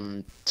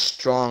and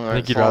Strong are. I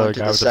think you'd rather a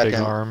guy with a big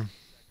arm.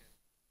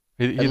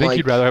 You think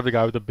you'd rather have the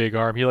guy with a big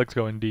arm? He likes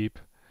going deep.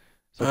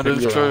 So that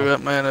is true.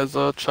 That man is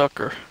a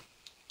chucker.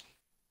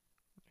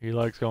 He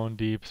likes going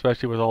deep,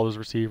 especially with all those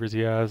receivers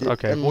he has.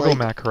 Okay, we'll go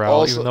Matt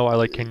Corral, even though I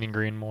like Kenyon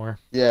Green more.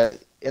 Yeah,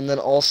 and then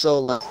also,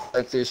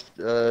 like there's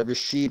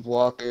Rasheed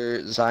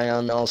Walker,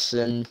 Zion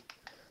Nelson,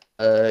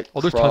 there's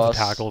tons of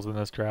tackles in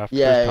this draft.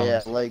 Yeah,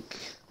 like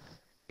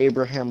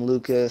Abraham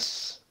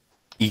Lucas.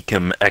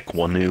 Ikem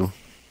Ekwonu.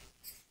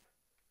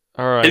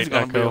 All right, he's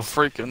going to be a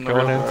freaking Go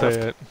ahead and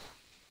say it.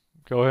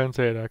 Go ahead and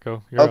say it,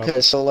 Echo. You're okay,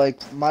 up. So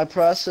like my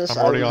process,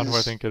 I'm already on who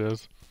I think it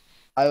is.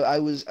 I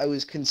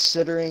was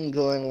considering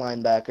going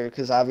linebacker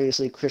because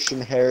obviously Christian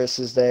Harris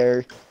is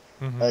there.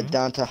 Mm-hmm.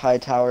 Donta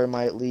Hightower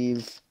might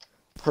leave.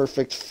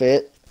 Perfect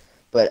fit,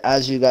 but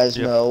as you guys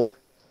know,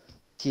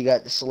 he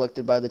got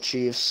selected by the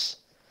Chiefs.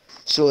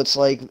 So it's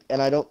like,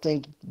 and I don't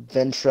think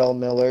Ventrell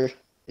Miller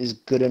is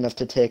good enough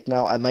to take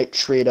now. I might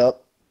trade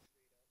up.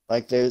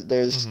 Like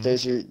there's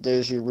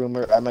your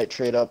rumor. I might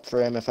trade up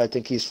for him if I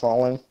think he's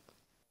falling.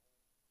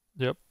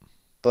 Yep.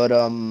 But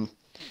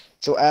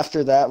so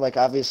after that, like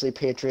obviously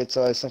Patriots,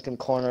 I was thinking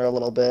corner a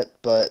little bit,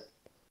 but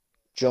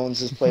Jones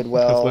has played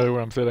well. That's literally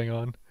what I'm sitting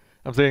on.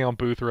 I'm sitting on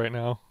Booth right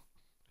now.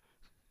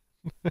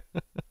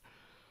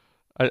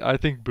 I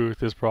think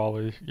Booth is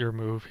probably your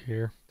move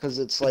here. Because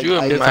it's like, could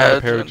you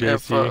imagine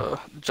if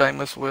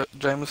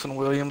Jameson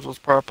Williams was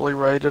properly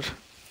rated?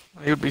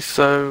 He would be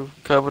so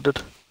coveted.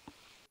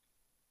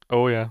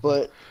 Oh yeah.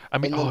 But I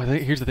mean,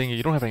 here's the thing: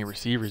 you don't have any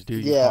receivers, do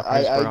you? Yeah,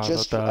 I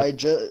just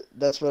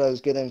that's what I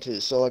was getting to.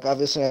 So like,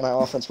 obviously, my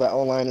offense, my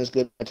O-line is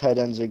good, my tight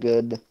ends are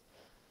good.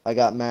 I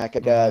got Mac. I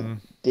got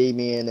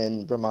Damian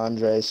and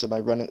Ramondre.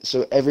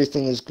 So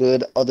everything is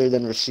good other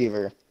than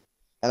receiver.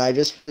 And I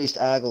just released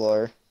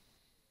Aguilar,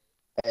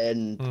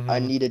 and I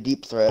need a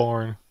deep threat.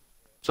 Born.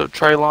 So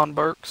Treylon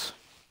Burks.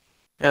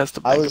 Yeah, that's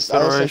the big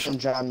consideration. I was thinking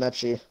John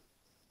Metchie.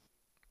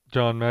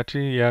 John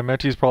Metchie? Yeah,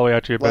 Metchie's probably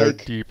actually a better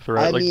deep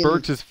threat.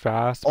 Burks is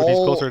fast, but he's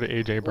closer to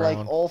A.J.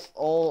 Brown.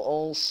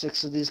 All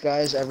 6 of these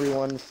guys,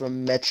 everyone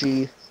from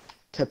Metchie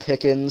to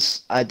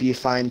Pickens, I'd be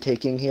fine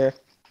taking here.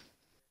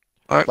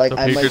 All right. The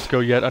Patriots go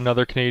yet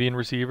another Canadian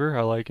receiver.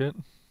 I like it.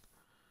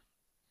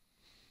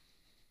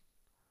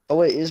 Oh,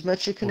 wait, is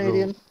Metchie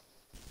Canadian?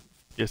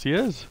 Yes, he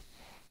is.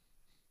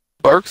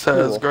 Burks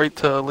has great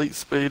to elite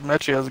speed.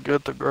 Metchie has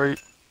good to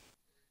great.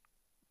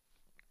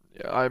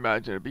 Yeah, I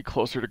imagine it'd be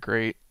closer to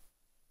great.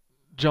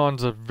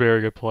 John's a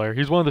very good player.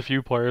 He's one of the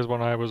few players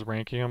when I was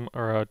ranking him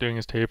or doing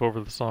his tape over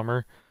the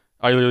summer,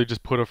 I literally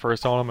just put a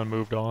first on him and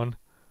moved on.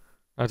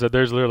 I said,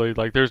 there's literally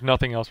there's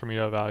nothing else for me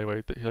to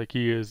evaluate.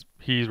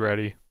 He's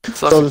ready.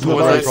 So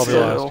probably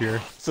last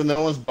year. So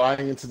no one's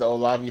buying into the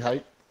Olave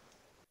hype.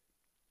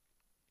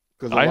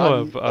 I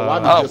have.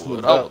 I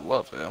would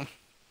love him.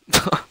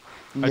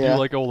 I do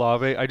like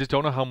Olave. I just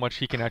don't know how much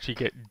he can actually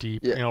get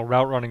deep. Yeah.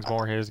 Route running's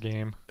more his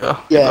game.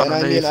 Yeah, and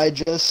I mean, I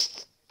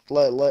just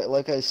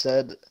like I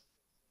said,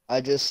 I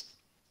just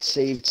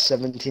saved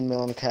 17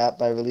 million cap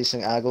by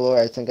releasing Aguilar.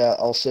 I think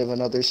I'll save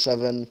another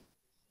 7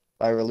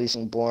 by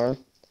releasing Bourne.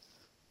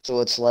 So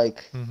it's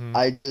like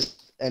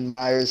and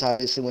Myers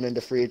obviously went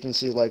into free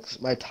agency.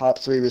 Like my top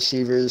 3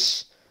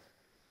 receivers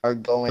are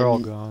going. They're all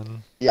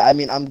gone. Yeah, I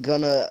mean,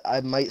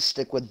 I might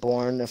stick with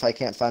Bourne if I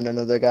can't find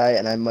another guy,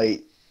 and I'm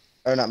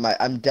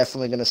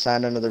definitely gonna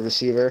sign another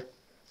receiver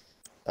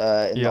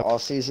in the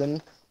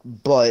offseason.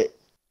 But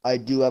I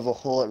do have a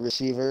hole at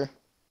receiver.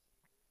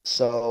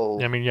 So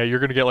I mean, you're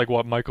gonna get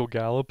Michael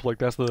Gallup.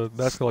 That's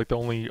the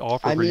only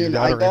offer for you.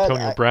 That or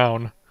Antonio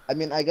Brown. I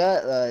mean, I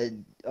got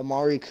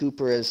Amari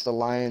Cooper as the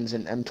Lions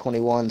in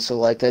M21,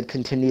 so that'd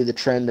continue the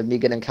trend of me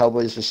getting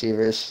Cowboys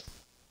receivers.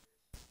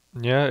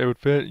 Yeah, it would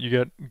fit. You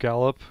get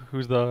Gallup,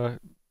 who's the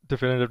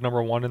definitive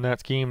number 1 in that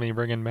scheme, and you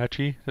bring in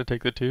Metchie to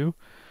take the 2.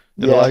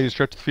 It allows you to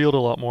stretch the field a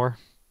lot more.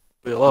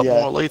 Be a lot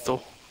more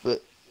lethal.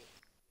 But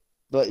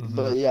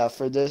yeah,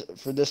 for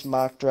this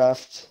mock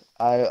draft,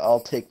 I'll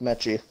take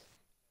Metchie.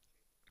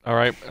 All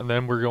right, and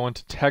then we're going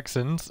to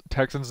Texans.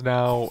 Texans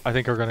now, I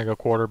think, are going to go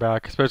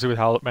quarterback, especially with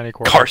how many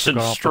quarterbacks Carson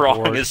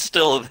Strong is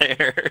still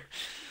there.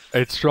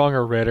 It's Strong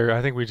or Ritter.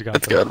 I think we just got.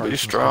 It's got to be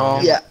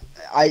Strong. Yeah,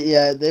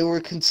 they were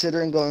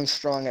considering going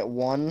Strong at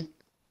 1.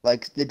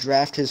 The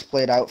draft has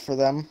played out for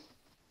them.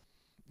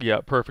 Yeah,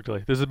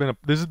 perfectly. This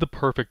is the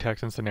perfect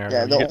Texan scenario.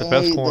 Yeah, you get the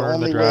best corner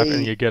in the draft,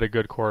 and you get a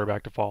good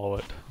quarterback to follow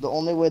it. The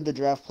only way the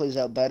draft plays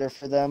out better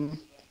for them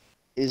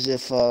is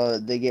if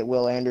they get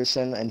Will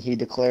Anderson and he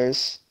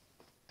declares.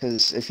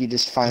 Because if he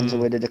just finds a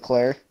way to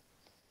declare.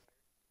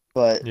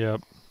 But yep.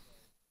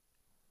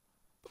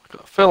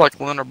 I feel like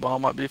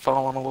Linderbaum might be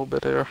falling a little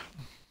bit here.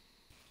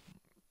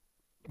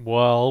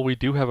 Well, we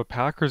do have a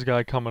Packers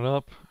guy coming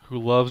up who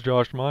loves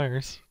Josh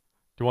Myers.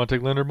 Do you want to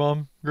take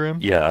Linderbaum, Grim?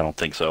 Yeah, I don't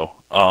think so.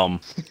 I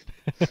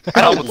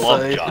don't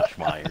love Josh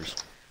Myers.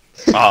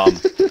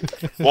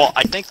 Well,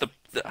 I think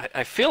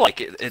I feel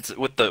like it's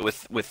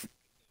with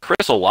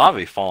Chris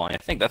Olave falling. I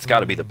think that's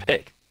got to be the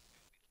pick.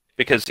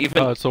 Because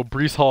even so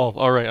Breece Hall.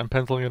 All right, I'm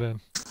penciling it in.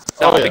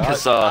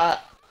 Because I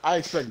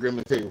expect Grim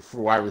to take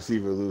for wide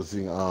receiver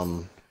losing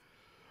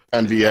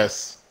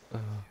MVS.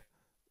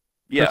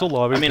 Yeah,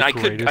 I mean, I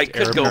could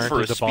go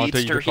for a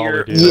speedster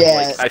here.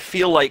 Yeah, I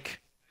feel like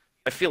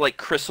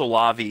Chris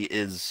Olave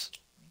is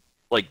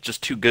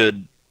just too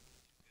good.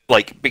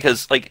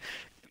 Because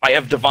I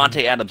have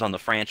Devontae Adams on the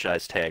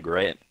franchise tag,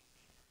 right?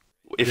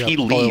 If he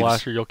leaves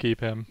last year, you'll keep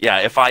him. Yeah,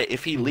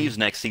 if he leaves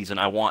next season,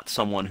 I want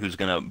someone who's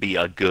gonna be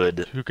a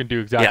good who can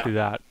do exactly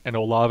that. And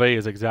Olave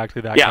is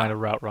exactly that kind of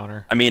route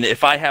runner. I mean,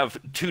 if I have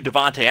 2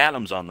 Devontae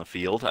Adams on the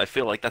field, I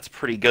feel like that's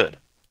pretty good,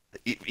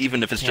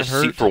 even if it's just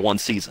for 1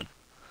 season.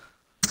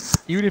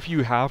 Even if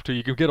you have to,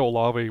 you can get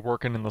Olave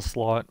working in the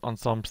slot on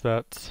some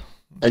sets.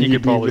 And you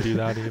could probably do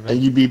that even.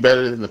 And you'd be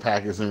better than the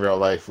Packers in real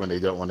life when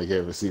they don't want to get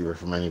a receiver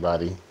from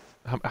anybody.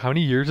 How many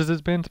years has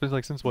it been? It's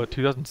been since what,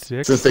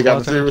 2006? Since they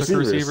got the 3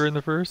 receivers. Receiver in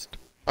the first?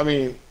 I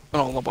mean,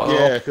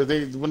 yeah,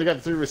 because when they got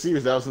the 3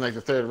 receivers, that was in the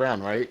 3rd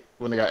round, right?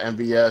 When they got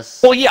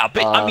MVS. Well, yeah,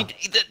 but I mean,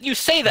 you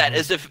say that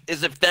as if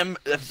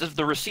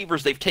the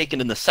receivers they've taken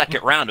in the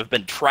 2nd round have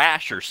been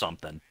trash or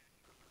something.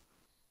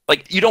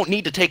 You don't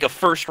need to take a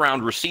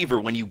 1st-round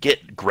receiver when you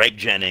get Greg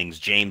Jennings,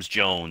 James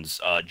Jones,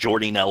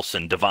 Jordy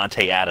Nelson,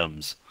 Devontae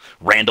Adams,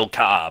 Randall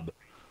Cobb.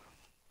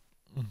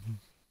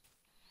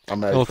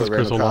 Well, if it's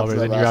Chris Olave,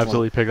 then you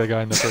absolutely pick that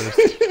guy in the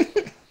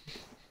 1st.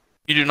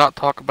 You do not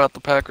talk about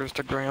the Packers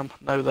to Graham.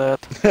 Know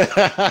that.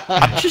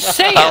 I'm just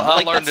saying.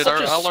 I learned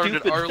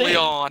it early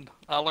on.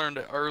 I learned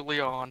it early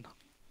on.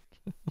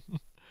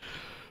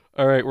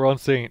 All right, we're on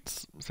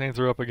Saints. Saints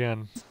are up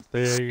again.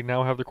 They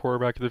now have the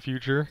quarterback of the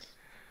future.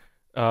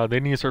 They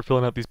need to start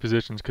filling out these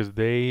positions because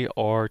they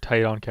are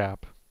tight on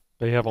cap.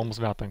 They have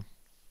almost nothing.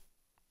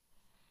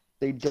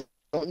 They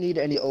don't need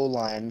any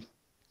O-line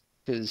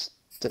because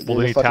well,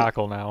 they need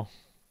tackle now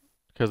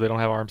because they don't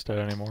have Armstead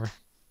anymore.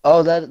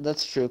 Oh,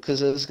 that's true.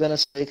 Because I was gonna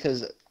say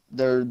because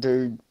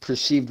their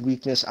perceived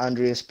weakness,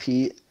 Andreas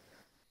Pete,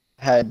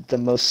 had the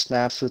most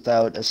snaps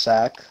without a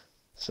sack.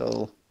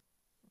 So.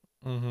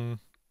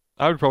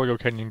 I would probably go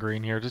Kenyon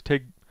Green here. Just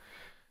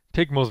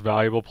take most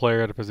valuable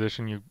player at a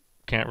position you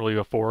can't really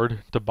afford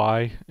to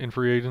buy in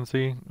free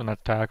agency, and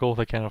that's tackle.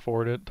 They can't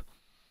afford it.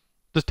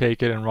 Just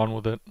take it and run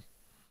with it.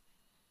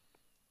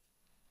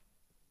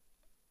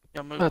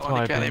 Yeah, move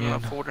on. He can't even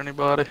afford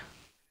anybody.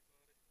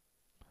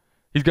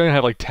 He's gonna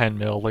have like 10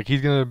 mil. Like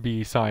he's gonna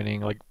be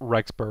signing like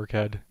Rex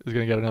Burkhead is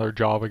gonna get another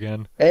job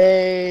again.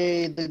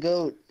 Hey, the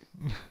GOAT.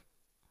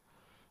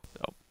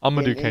 I'm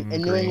gonna do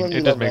Kenyon Green.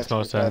 It just makes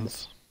no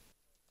sense.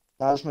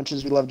 Not as much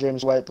as we love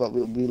James White, but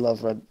we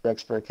love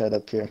Rex Burkhead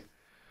up here.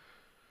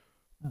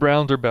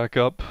 Browns are back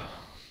up.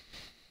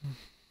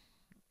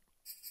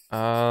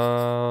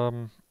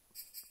 I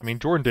mean,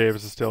 Jordan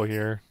Davis is still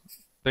here.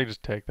 They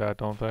just take that,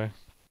 don't they?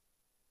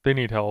 They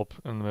need help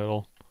in the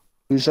middle.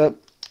 Who's up?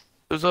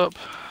 Who's up?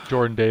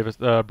 Jordan Davis,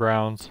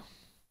 Browns.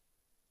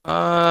 He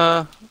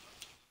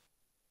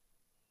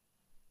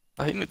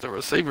needs a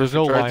receiver. There's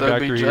no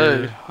linebacker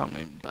here. I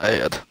mean,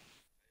 bad.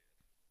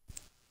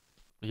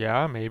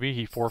 Yeah, maybe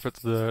he forfeits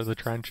the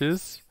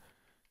trenches.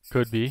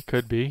 Could be.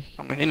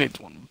 I mean, he needs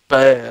one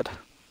bad.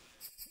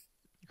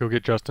 Go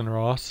get Justyn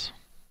Ross.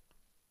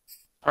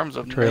 In terms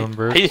of Treylon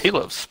Burks. He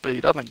loves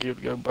speed. I think he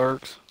would go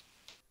Burks.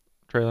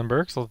 Treylon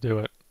Burks, let's do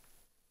it.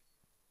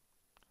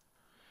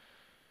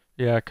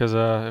 Yeah, because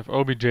if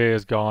OBJ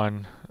is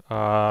gone,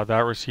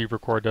 that receiver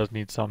core does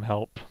need some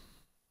help.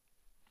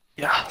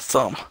 Yeah,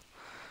 some.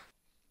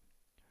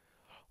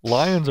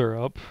 Lions are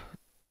up.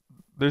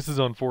 This is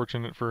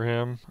unfortunate for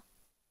him.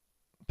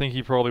 I think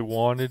he probably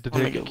wanted to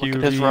take a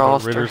QB,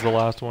 but Ritter's the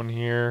last one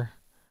here.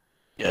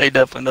 Yeah, he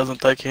definitely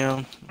doesn't take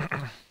him.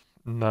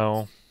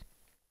 No.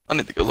 I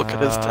need to go look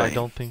at his team. I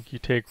don't think you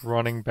take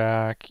running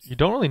back. You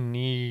don't really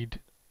need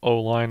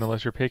O-line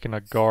unless you're picking a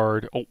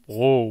guard. Oh,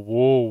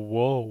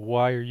 whoa.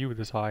 Why are you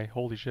this high?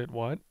 Holy shit,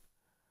 what?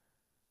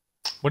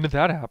 When did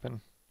that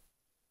happen?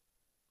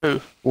 Who?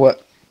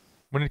 What?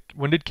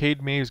 When did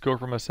Cade Mays go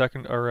from a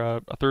second or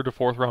a third to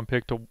fourth round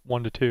pick to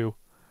 1 to 2?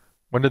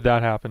 When did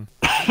that happen?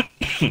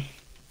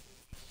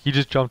 He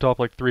just jumped up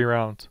like 3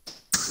 rounds.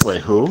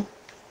 Wait, who?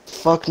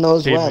 Fuck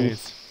knows Cade when.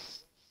 Mays.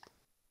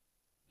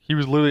 He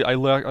was literally. I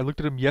looked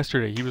at him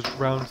yesterday. He was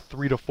rounds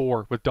 3 to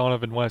 4 with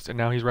Donovan West, and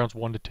now he's rounds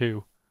 1 to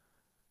 2.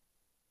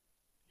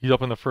 He's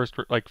up in the first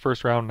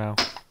round now.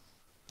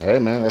 Hey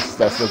man, that's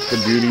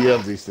the beauty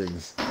of these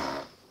things.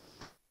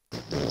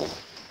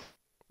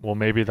 Well,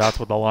 maybe that's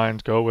what the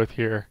Lions go with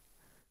here.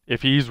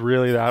 If he's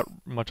really that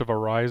much of a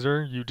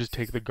riser, you just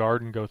take the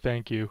guard and go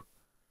thank you.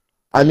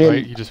 I mean,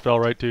 right? He just fell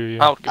right to you.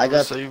 I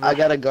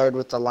got a guard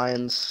with the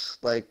Lions.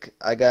 Like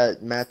I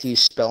got Matthew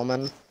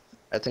Spellman,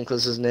 I think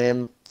was his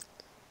name,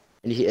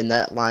 and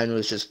that line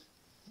was just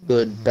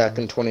good back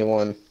in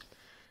 21.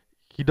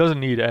 He doesn't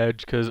need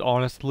edge because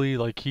honestly,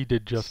 like he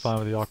did just fine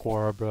with the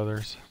Aquara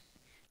brothers.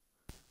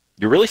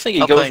 You really think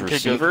he goes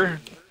receiver?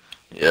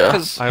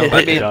 Yeah, I don't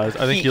think he does.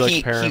 I think he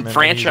likes Perriman. He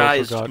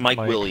franchised Mike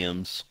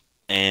Williams,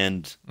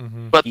 and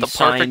but the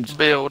perfect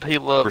build he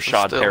loves is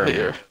still Perriman.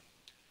 Here.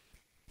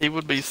 He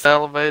would be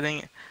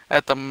salivating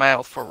at the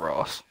mouth for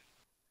Ross.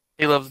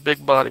 He loves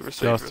big body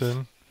receivers.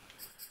 Justin,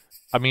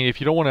 I mean,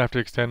 if you don't want to have to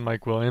extend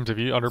Mike Williams, if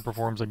he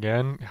underperforms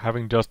again,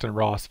 having Justyn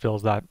Ross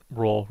fills that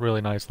role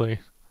really nicely.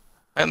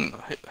 And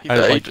he's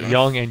like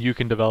young, and you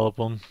can develop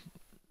him.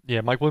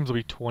 Yeah, Mike Williams will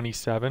be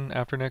 27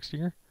 after next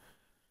year.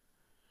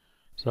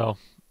 So,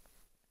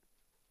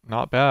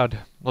 not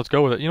bad. Let's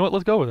go with it. You know what?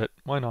 Let's go with it.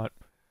 Why not?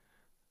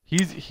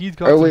 He's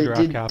got some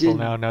draft capital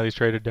now. Now he's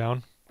traded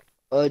down.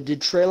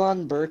 Did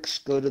Treylon Burks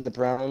go to the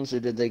Browns,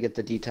 or did they get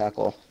the D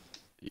tackle?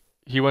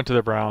 He went to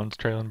the Browns.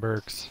 Treylon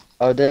Burks.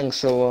 Oh dang!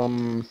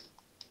 So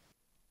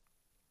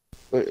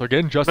So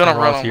getting Justyn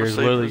Ross here is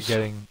literally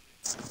getting.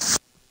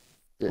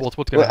 Well, it's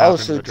what's going to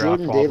happen in the draft,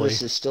 Jordan probably.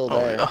 Davis is still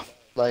there. Oh, yeah.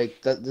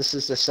 Like this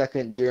is the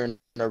second year in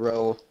a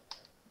row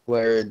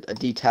where a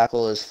D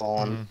tackle has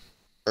fallen,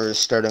 or is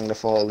starting to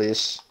fall at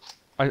least.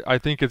 I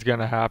think it's going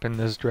to happen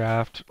this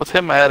draft. With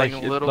him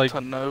adding little to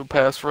no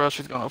pass rush,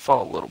 he's going to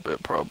fall a little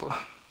bit probably.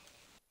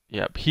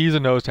 Yep, he's a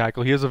nose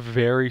tackle. He has a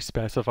very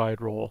specified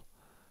role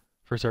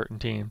for certain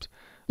teams.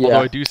 Yeah.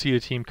 Although I do see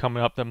a team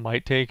coming up that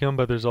might take him,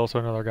 but there's also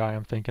another guy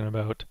I'm thinking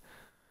about.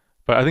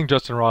 But I think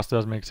Justyn Ross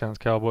does make sense,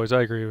 Cowboys.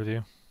 I agree with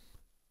you.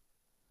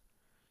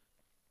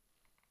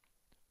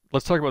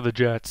 Let's talk about the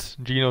Jets.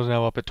 Geno's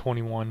now up at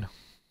 21.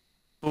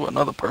 Ooh,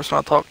 another person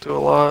I talk to a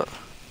lot.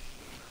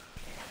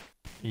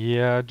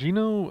 Yeah,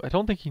 Geno, I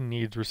don't think he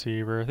needs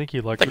receiver. I think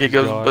he likes I think he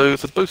goes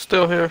Booth. Is Booth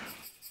still here?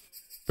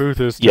 Booth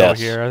is still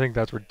here. I think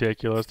that's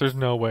ridiculous. There's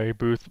no way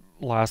Booth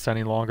lasts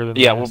any longer than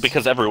this. Yeah, well,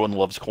 because everyone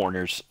loves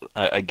corners.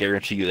 I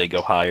guarantee you they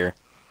go higher.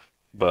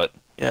 But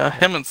yeah,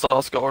 him and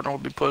Sauce Gardner will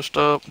be pushed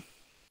up.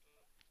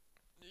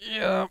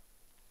 Yeah.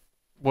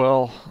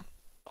 Well,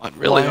 like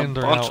really Lions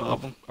a bunch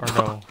of them. Or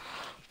no.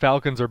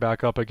 Falcons are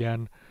back up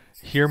again.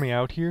 Hear me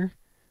out here.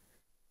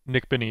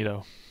 Nick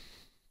Bonito.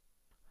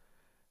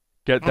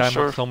 Get that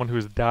much someone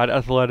who's that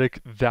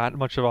athletic, that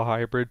much of a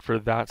hybrid for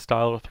that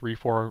style of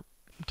 3-4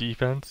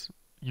 defense.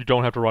 You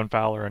don't have to run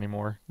Fowler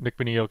anymore. Nick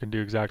Bonito can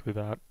do exactly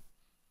that.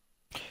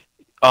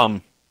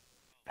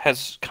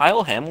 Has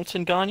Kyle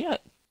Hamilton gone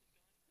yet?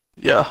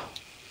 Yeah.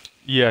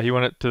 Yeah, he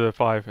went it to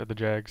 5 at the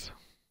Jags.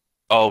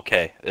 Oh,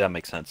 okay, that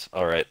makes sense.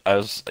 All right,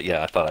 I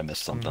thought I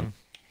missed something. Mm-hmm.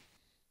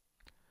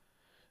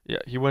 Yeah,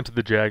 he went to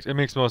the Jags. It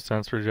makes most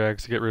sense for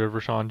Jags to get rid of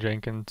Rashawn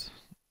Jenkins.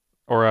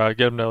 Or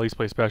get him to at least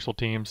play special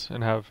teams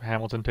and have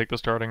Hamilton take the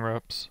starting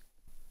reps.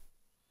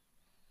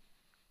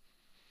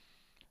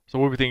 So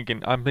what are we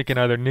thinking? I'm thinking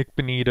either Nick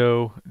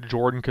Bonito,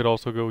 Jordan could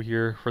also go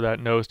here for that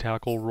nose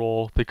tackle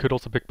role. They could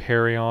also pick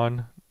Perry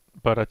on,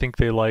 but I think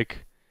they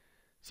like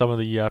some of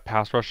the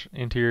pass rush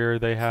interior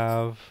they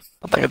have.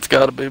 I think it's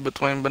got to be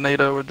between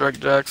Bonito or Drake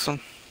Jackson.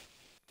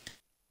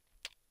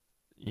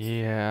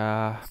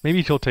 Yeah,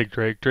 maybe he'll take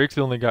Drake. Drake's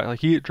the only guy.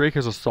 Like Drake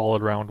has a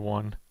solid round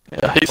 1.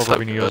 Yeah, he's so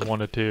good. 1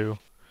 to 2.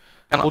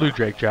 And we'll do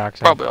Drake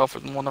Jackson. Probably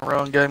offered him on the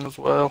run game as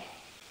well.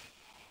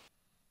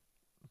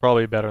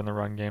 Probably better in the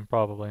run game,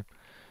 probably.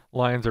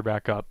 Lions are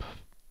back up.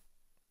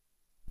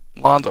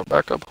 Lions are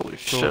back up, holy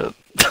shit.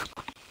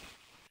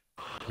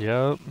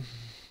 Yep.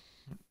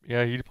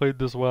 Yeah, he played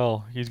this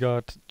well. He's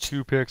got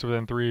 2 picks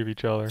within 3 of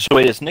each other. So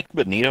wait, is Nick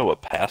Bonito a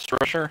pass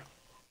rusher?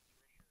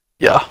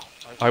 Yeah.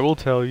 I will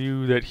tell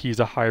you that he's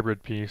a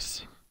hybrid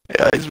piece.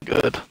 Yeah, he's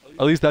good.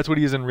 At least that's what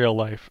he is in real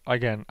life.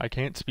 Again, I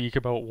can't speak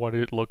about what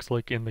it looks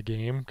like in the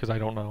game, because I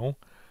don't know.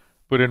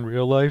 But in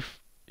real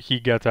life, he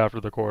gets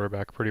after the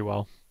quarterback pretty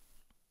well.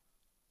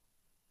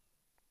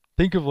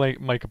 Think of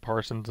like Micah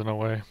Parsons in a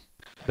way.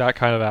 That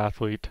kind of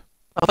athlete.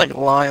 I think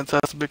Lions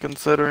has to be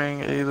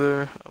considering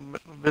either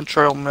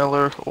Ventrell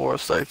Miller or a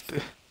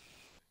safety.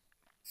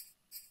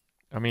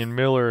 I mean,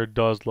 Miller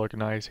does look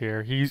nice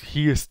here.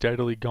 He has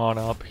steadily gone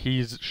up.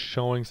 He's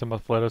showing some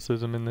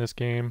athleticism in this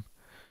game.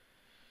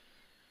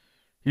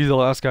 He's the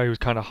last guy who's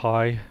kind of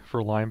high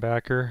for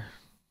linebacker.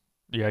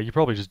 Yeah, you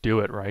probably just do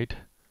it, right?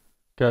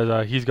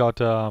 Because he's got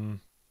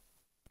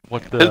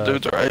His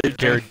dudes are aging.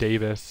 Jared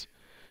Davis.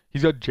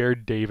 He's got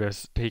Jared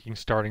Davis taking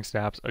starting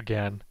snaps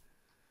again.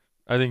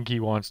 I think he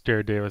wants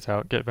Jared Davis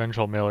out. Get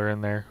Ventrell Miller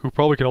in there, who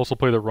probably can also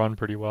play the run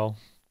pretty well.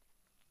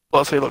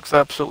 Plus, he looks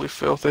absolutely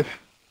filthy.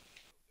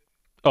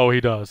 Oh,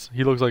 he does.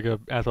 He looks like an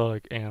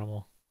athletic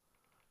animal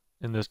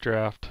in this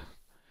draft.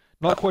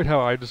 Not quite how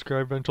I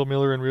describe Ventrell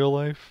Miller in real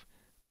life,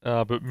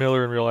 but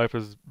Miller in real life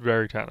is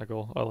very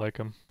technical. I like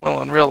him.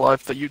 Well, in real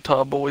life, the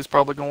Utah boy's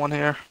probably going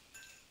here.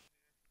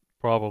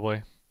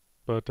 Probably.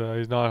 But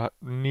he's not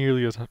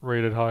nearly as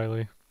rated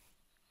highly.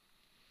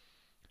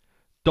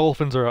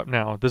 Dolphins are up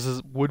now.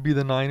 This would be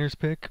the Niners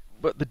pick,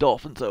 but the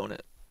Dolphins own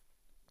it.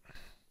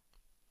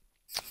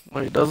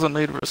 Well, he doesn't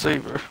need a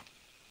receiver.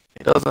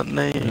 He doesn't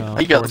need... No,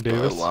 he got the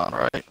Davis. O-line,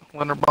 right?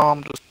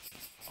 Linderbaum just...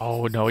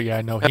 Oh, no,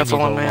 yeah, no, he That's needs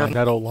all, O-line. man.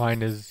 That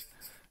O-line is...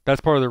 That's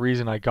part of the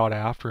reason I got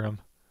after him.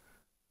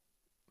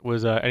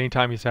 Was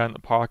anytime he sat in the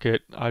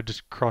pocket, I'd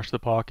just crush the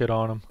pocket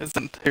on him. His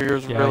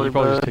interior's Yeah, really you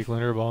probably bad. just take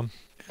Linderbaum.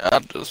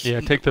 Yeah,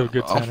 take the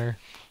good center.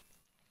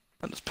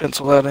 I just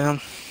pencil that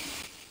in.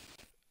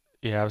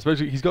 Yeah,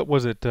 especially he's got,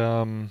 was it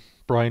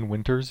Brian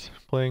Winters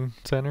playing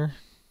center?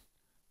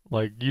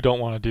 Like, you don't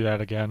want to do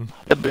that again.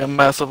 It'd be a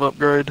massive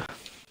upgrade.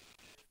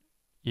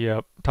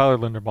 Yep, Tyler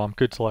Linderbaum,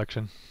 good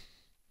selection.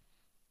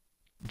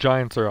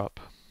 Giants are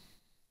up.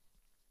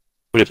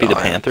 Would it be the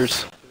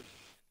Panthers?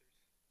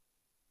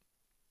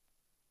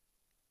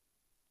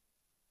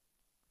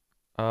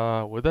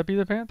 Would that be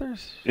the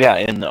Panthers? Yeah,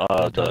 in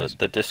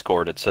the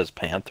Discord it says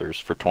Panthers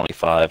for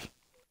 25.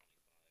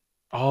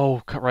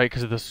 Oh, right,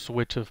 because of the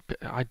switch of...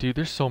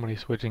 there's so many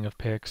switching of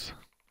picks.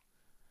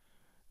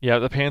 Yeah,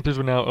 the Panthers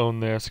would now own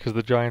this, because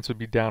the Giants would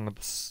be down at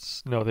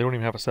the... No, they don't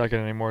even have a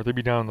second anymore. They'd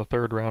be down in the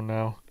 3rd round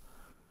now.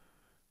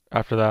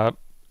 After that.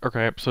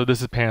 Okay, so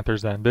this is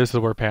Panthers then. This is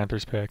where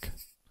Panthers pick.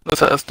 This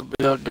has to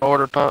be a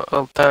guard or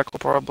a tackle,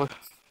 probably.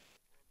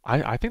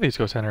 I think they just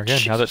go center again,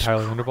 now that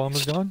Tyler Linderbaum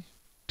is gone.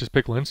 Just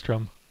pick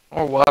Lindstrom.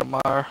 Or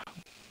Weidemeier.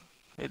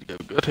 Need to go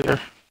good here.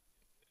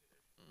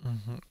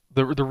 Mm-hmm.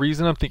 The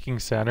reason I'm thinking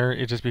center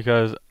is just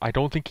because I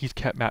don't think he's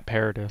kept Matt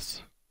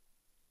Paradis.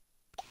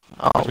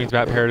 Which means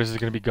Matt Paradis is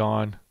going to be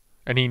gone.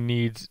 And he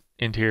needs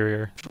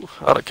interior.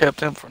 I'd have kept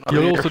him for another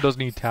year. He also does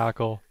need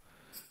tackle.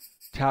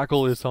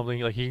 Tackle is something,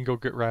 like, he can go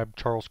grab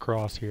Charles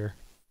Cross here.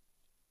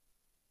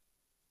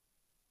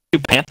 Do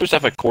Panthers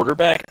have a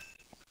quarterback?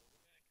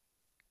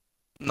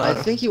 No. I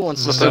think he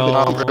wants to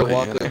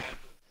Walker.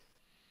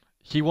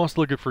 He wants to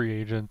look at free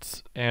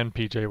agents and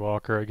PJ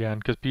Walker again,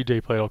 because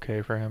PJ played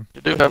okay for him.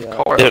 You do have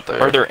Corral out there.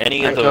 Are there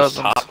any of those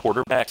top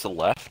quarterbacks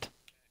left?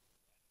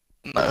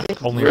 No.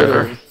 Only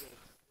Ritter.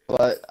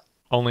 But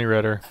only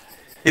Ritter.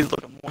 He's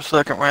looking more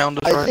second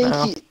rounders right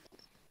now.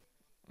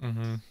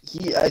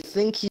 I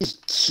think he's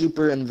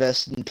super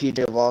invested in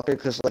PJ Walker,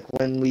 because like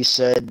when we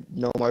said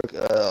no more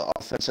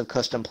offensive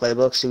custom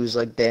playbooks, he was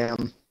like,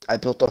 "Damn, I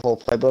built a whole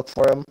playbook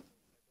for him."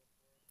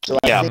 So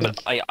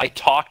I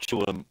talked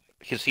to him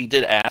because he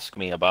did ask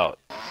me about,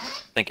 I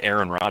think,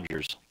 Aaron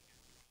Rodgers.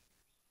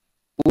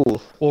 Ooh.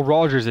 Well,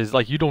 Rodgers is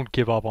like, you don't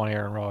give up on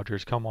Aaron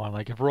Rodgers. Come on,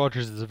 like if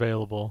Rodgers is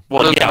available.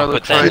 Well, yeah,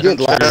 but then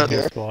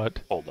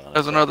hold on.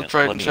 There's another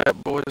trade in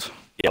chat, boys.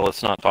 Yeah,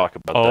 let's not talk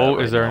about that. Oh,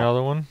 right is there now.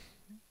 another one?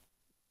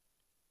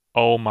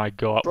 Oh my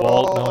God! Bro.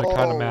 Well, no, it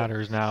kind of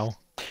matters now.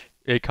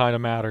 It kind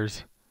of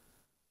matters.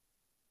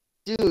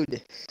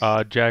 Dude.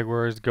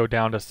 Jaguars go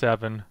down to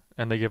 7,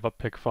 and they give up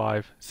pick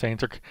 5.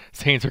 Saints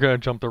are gonna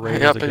jump the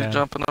Raiders yep, again. he's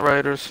jumping the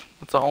Raiders.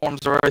 It's an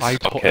arms race.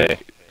 Okay.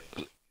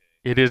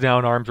 It is now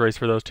an arms race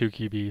for those two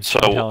QBs.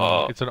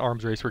 So it's an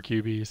arms race for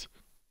QBs.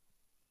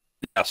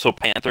 Yeah. So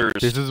Panthers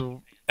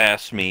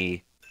asked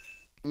me.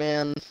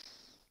 Man.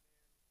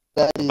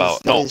 I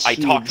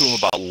talked to him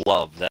about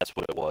Love. That's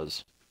what it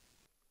was.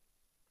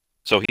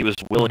 So he was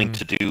willing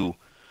to do,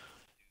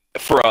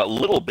 for a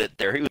little bit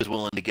there, he was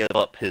willing to give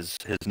up his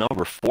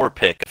number 4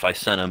 pick if I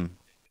sent him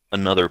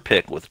another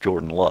pick with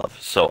Jordan Love.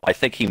 So I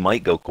think he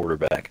might go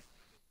quarterback.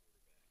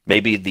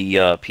 Maybe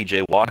the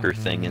P.J. Walker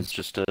thing is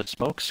just a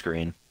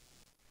smokescreen.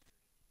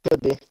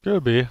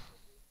 Could be.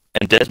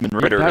 And Desmond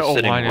Ridder is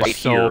sitting right is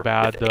so here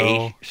bad, with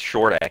though. A,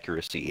 short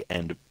accuracy,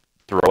 and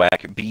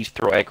B,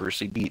 throw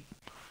accuracy beat.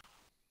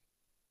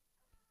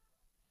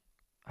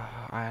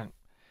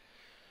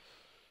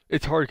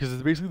 It's hard because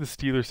it's basically the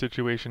Steelers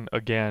situation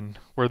again,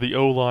 where the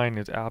O-line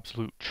is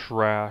absolute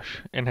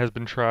trash and has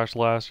been trash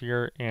last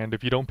year, and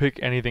if you don't pick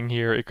anything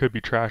here, it could be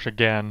trash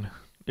again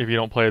if you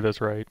don't play this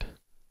right.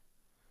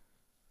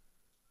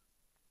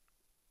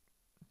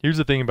 Here's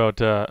the thing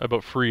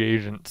about free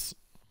agents,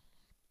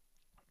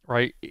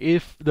 right?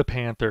 If the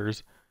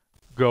Panthers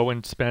go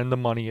and spend the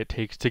money it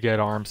takes to get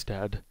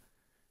Armstead,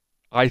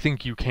 I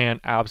think you can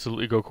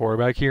absolutely go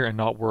quarterback here and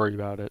not worry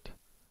about it.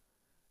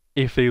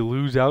 If they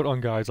lose out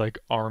on guys like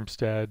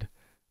Armstead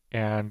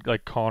and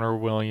like Connor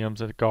Williams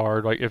at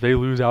guard, like if they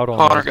lose out on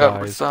Connor those got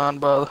guys,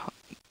 re-signed by the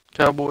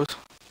Cowboys.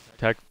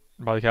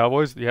 By the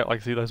Cowboys, yeah,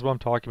 like see, that's what I'm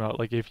talking about.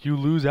 Like if you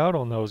lose out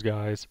on those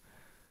guys,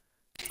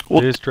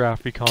 this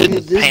draft becomes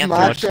Didn't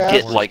Panthers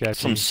get like sketchy.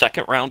 some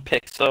second-round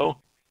picks though?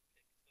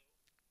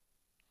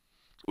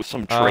 With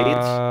some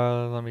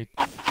trades? Let me.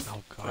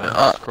 Oh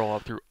God, scroll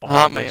up through all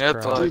I mean, this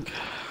it's crap. like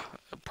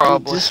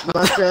probably This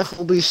mock draft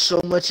will be so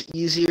much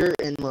easier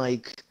in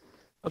like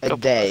a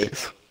day.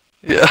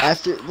 Yeah.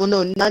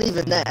 Not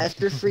even that.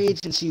 After free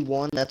agency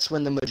 1, that's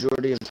when the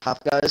majority of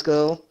top guys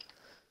go.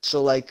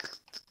 So like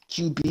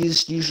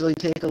QBs usually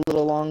take a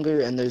little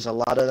longer, and there's a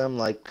lot of them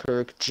like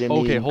Kirk,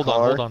 Jimmy. Okay, and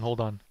hold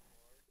on.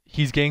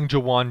 He's getting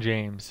Jawan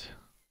James,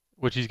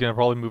 which he's gonna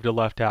probably move to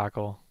left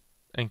tackle,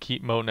 and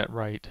keep Moten at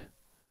right.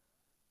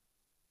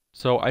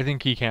 So I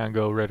think he can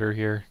go Ridder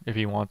here if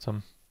he wants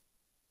him.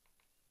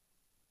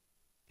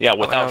 Yeah,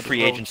 without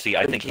free agency,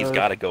 I think he's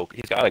got to go.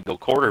 He's got to go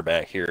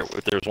quarterback here.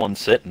 If there's one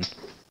sitting.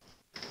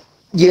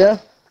 Yeah,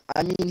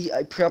 I mean,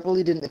 I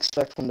probably didn't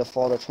expect him to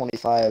fall to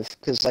 25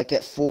 because, like,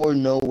 at 4,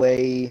 no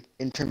way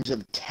in terms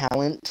of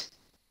talent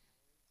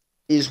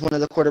is one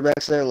of the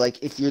quarterbacks there.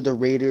 Like, if you're the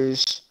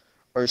Raiders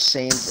or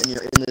Saints and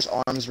you're in this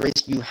arms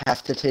race, you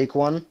have to take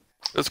one.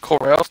 Is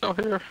Corral still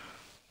here?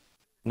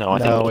 No,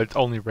 it's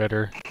only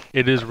Ridder.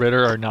 It is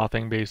Ridder or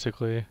nothing,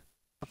 basically.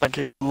 I think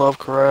he love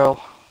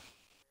Corral.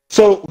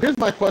 So here's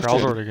my question.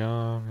 Corral's already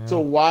gone. Yeah. So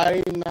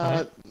why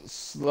not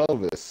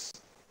Slovis?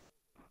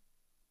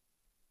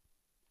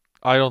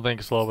 I don't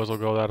think Slovis will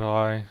go that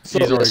high. So,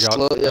 He's already got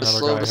another guy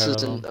Slovis ahead of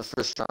isn't him. a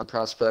first-round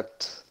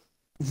prospect.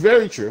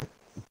 Very true.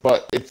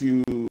 But if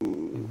you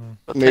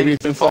maybe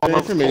it's inside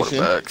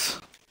information.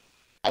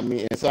 I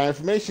mean, inside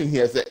information, he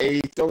has the A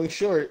throwing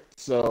short,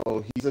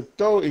 so he's a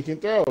throw. He can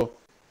throw.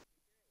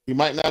 He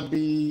might not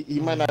be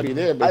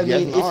there, but he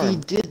has an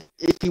arm.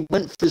 If he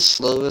went for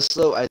Slovis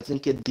though, I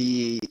think it'd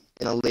be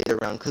in a later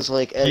round, because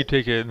like he'd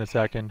take it in the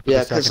second.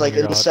 Yeah, because like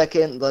in the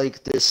second,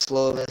 like there's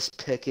Slovis,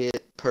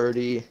 Pickett,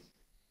 Purdy.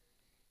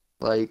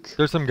 Like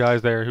there's some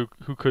guys there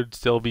who could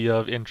still be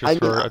of interest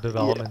for a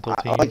developmental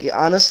team. Like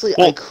honestly,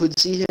 I could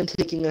see him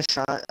taking a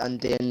shot on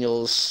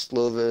Daniels,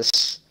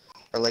 Slovis,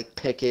 or like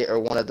Pickett or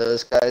one of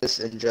those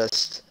guys, and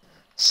just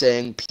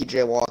saying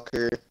PJ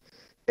Walker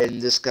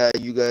and this guy,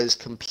 you guys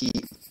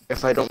compete.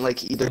 If I don't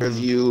like either of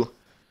you,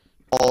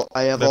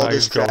 I have all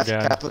this draft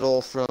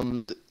capital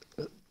from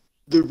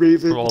the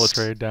Ravens. For all the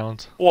trade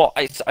downs. Well,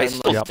 I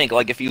still think,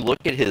 like, if you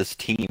look at his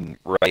team,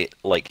 right,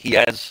 like, he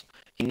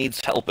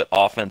needs help at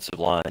offensive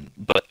line,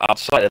 but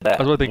outside of that,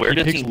 I was think where he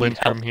does picks he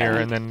Lindstrom here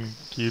and then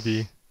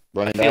QB.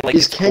 I feel like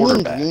is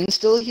Kenyon Green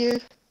still here?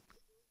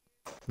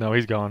 No,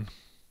 he's gone.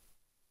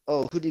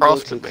 Oh, who did he go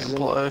Ross to? could be in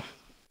play.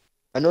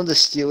 I know the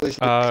Steelers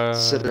were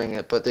considering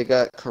it, but they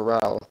got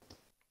Corral.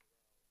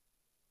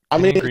 I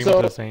mean,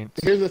 so the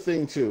here's the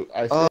thing too.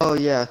 I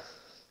think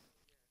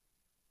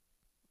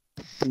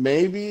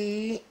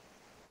maybe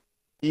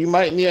you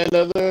might need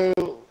another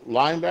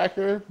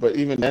linebacker, but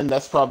even then,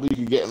 that's probably you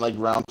could get in like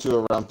round 2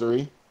 or round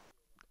 3.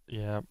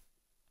 Yeah.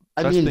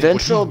 I mean,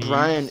 Ventrell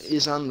Bryant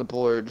is on the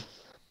board.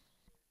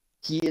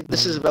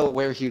 This is about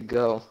where he'd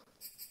go.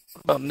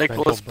 About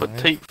Nicholas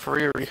Petit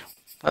Freary.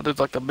 That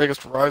dude's like the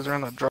biggest riser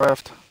in the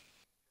draft.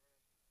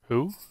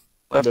 Who?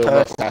 Left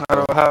tackle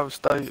at Ohio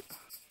State.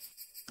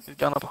 He's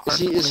gone up Is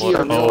he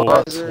a 120. real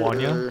riser?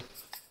 Wanya?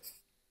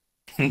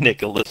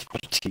 Nicholas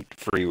Petit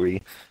Free.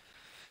 It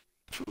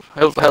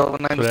was a hell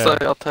of a name to say,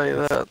 I'll tell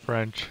you that.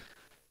 French.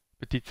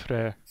 Petit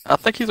frère. I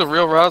think he's a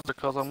real riser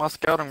because on my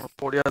scouting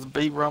report he has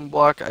B run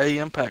block, A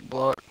impact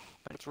block.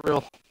 I think it's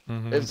real.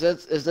 Mm-hmm. If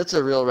that's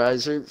a real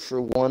riser,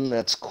 for one,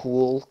 that's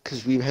cool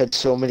because we've had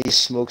so many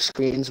smoke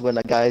screens when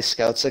a guy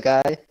scouts a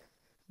guy,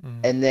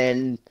 and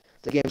then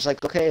the game's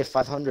like, okay,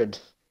 500.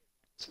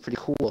 It's pretty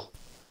cool.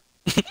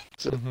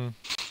 So,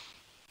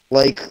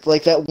 like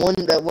that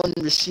one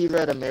receiver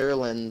out of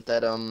Maryland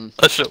that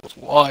That shit was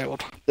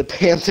wild. the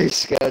Panthers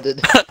scouted.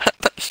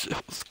 That shit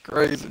was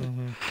crazy.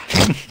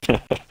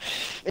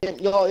 And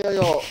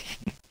y'all,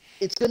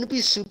 it's gonna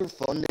be super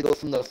fun to go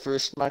from the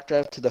first mock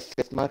draft to the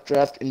fifth mock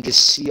draft and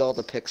just see all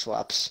the pick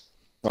swaps.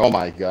 Oh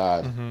my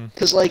god.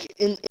 Because like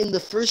in the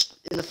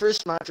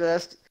first mock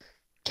draft,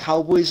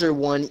 Cowboys are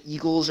 1,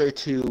 Eagles are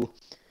 2,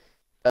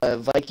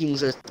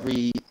 Vikings are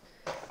 3,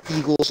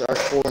 Eagles are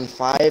 4 and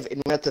 5,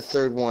 and we're at the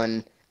third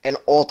one, and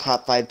all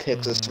top 5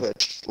 picks are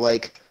switched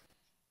like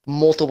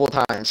multiple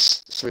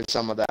times for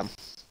some of them.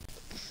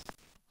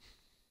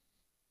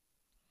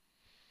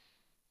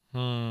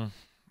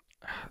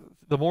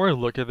 The more I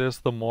look at this,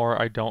 the more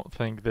I don't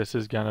think this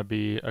is going to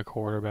be a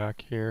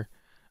quarterback here.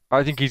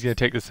 I think he's going to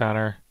take the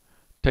center,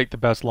 take the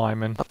best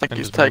lineman. I think and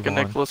he's just move taking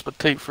on. Nicholas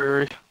Petit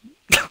Free.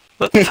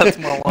 That's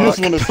my lock. You just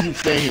want to keep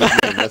saying his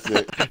name, that's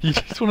it. You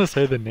just want to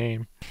say the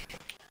name.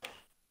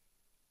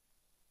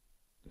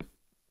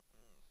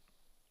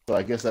 So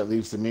I guess that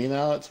leaves to me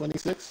now at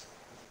 26.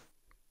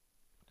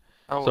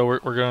 So we're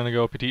going to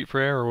go Petit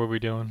Frere, or what are we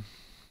doing?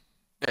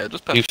 Yeah,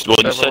 just You said you were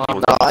No,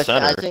 going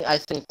center. I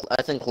think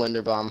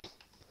Linderbaum.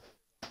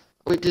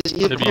 Wait, does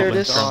he have It'd be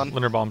Curtis? Gone.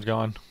 Linderbaum's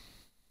gone.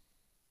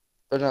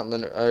 Or not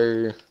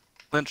Linder?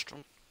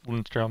 Lindstrom.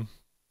 Lindstrom.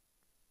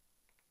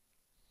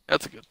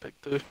 That's a good pick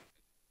too.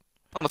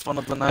 That's one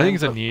of the names. I think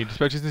it's a need,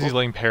 especially since he's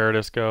letting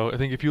Paradis go. I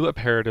think if you let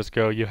Paradis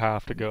go, you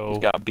have to go. He's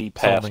got B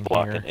pass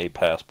block here. and A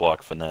pass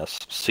block finesse,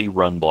 C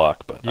run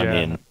block, but Yeah. I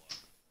mean,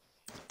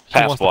 He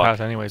pass wants block. to pass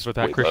anyways with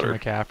that way Christian better.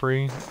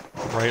 McCaffrey,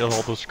 right?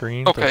 All those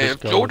screens. they'll Okay, just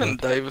if go Jordan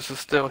with it. Davis is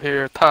still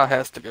here, Ty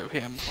has to go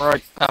him,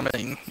 right? I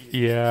mean,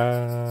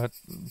 Yeah,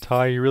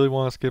 Ty, you really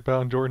want to skip out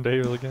on Jordan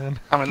Davis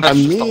again? that's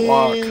just a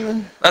lock.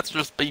 That's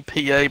just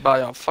BPA by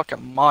a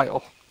fucking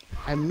mile.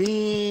 I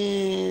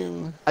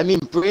mean,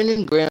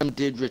 Brandon Graham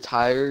did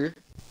retire,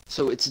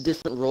 so it's a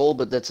different role,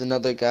 but that's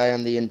another guy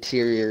on the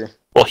interior.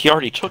 Well, he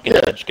already took an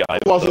edge guy.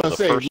 well, I was with gonna the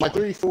say first my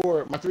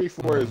one.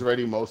 3-4 is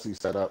already mostly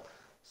set up.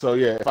 So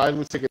yeah, if I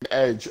would take an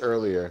edge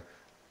earlier,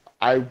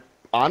 I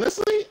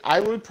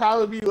would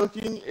probably be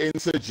looking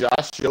into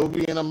Josh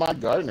Jobe and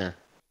Ahmad Gardner.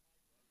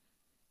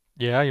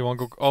 Yeah, you want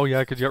to go? Oh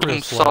yeah, because you got rid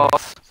of Slay.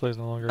 Soft. Slay's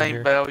no longer Same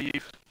here. value.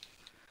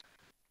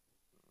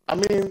 I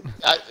mean,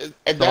 at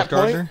Josh that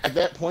Gardner?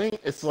 point,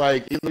 it's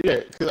like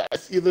either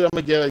I'm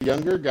gonna get a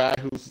younger guy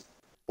who's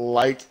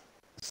like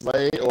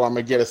Slay, or I'm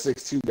gonna get a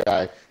 6'2"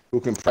 guy who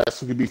can press,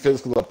 who can be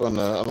physical up on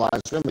the line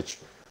of scrimmage.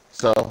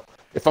 So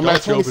if I'm Josh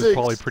at 26, Jobe is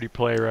probably pretty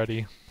play ready.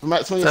 if I'm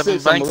at 26, Seven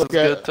I'm Banks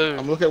gonna is good, too.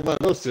 look at one of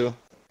those two.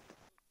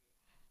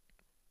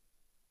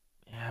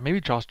 Yeah,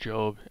 maybe Josh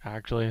Jobe.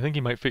 Actually, I think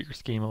he might fit your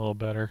scheme a little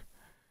better.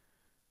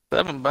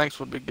 Seven Banks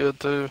would be good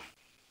too.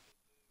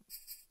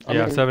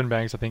 Yeah, Seven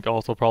Banks I think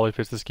also probably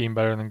fits the scheme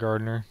better than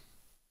Gardner.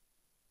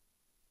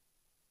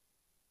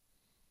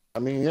 I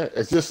mean, yeah,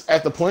 it's just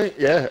at that point,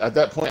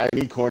 I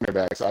need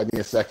cornerbacks. I need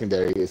a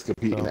secondary that's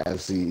competing in the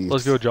NFC East.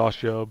 Let's go Josh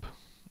Jobe.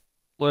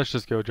 Let's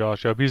just go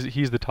Josh Jobe.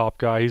 He's the top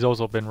guy. He's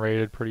also been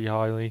rated pretty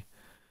highly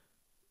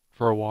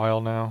for a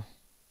while now.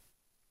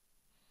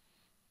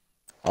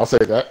 I'll say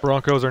that.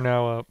 Broncos are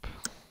now up.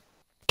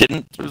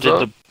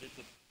 The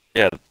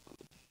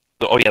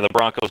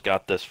Broncos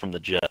got this from the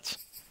Jets,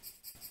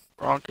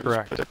 Broncos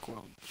Correct. pick.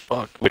 Well,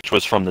 fuck. which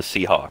was from the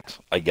Seahawks,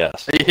 I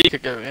guess. He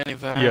could go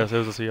anything. Yes, it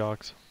was the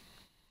Seahawks.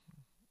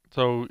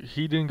 So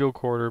he didn't go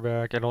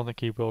quarterback. I don't think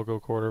he will go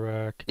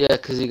quarterback. Yeah,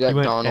 because he got He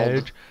went Donald.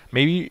 edge.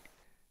 Maybe,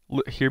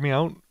 hear me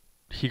out.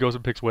 He goes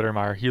and picks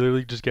Whittermeyer. He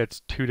literally just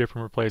gets two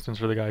different replacements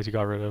for the guys he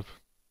got rid of.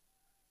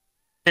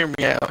 Hear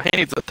me out. He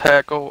needs a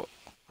tackle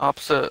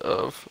opposite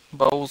of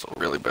Bowles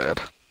really bad.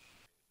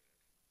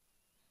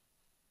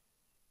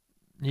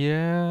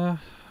 Yeah.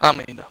 I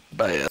mean,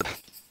 bad.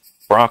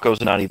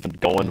 Broncos not even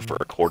going for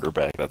a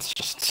quarterback. That's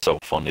just so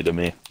funny to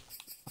me.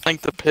 I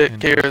think the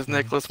pick here is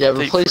Nicholas Yeah,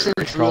 Petit replacing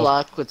Frere. Drew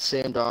Lock with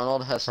Sam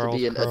Darnold has to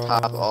be a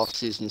top Charles.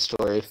 off-season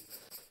story.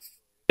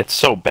 It's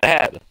so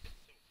bad.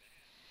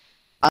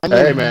 I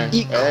mean, Hey man,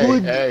 he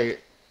could. hey,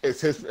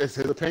 it's his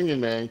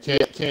opinion, man.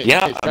 Can't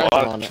Yeah, trash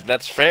on it.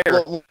 that's fair.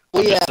 Well,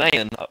 I'm yeah, just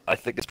saying, I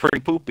think it's pretty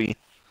poopy.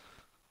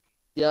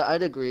 yeah,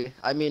 I'd agree.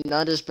 I mean,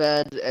 not as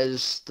bad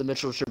as the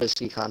Mitchell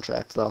Trubisky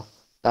contract, though.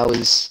 That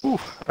was.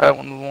 That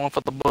one was one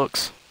for the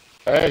books.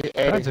 Hey,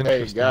 interesting.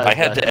 guys. I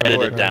had to guys, edit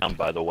don't it worry. down,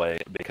 by the way,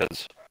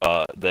 because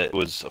that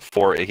was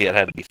it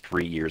had to be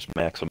 3 years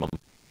maximum.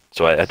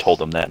 So I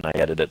told him that, and I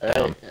edited it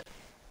down.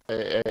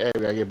 Hey,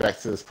 we gotta get back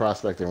to this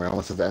prospecting round.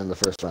 Once at the end of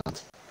the first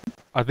round.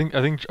 I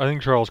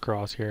think Charles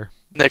Cross here.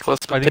 Nicholas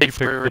I think he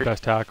Petitfrere. picked the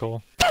best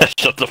tackle.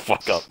 Shut the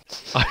fuck up.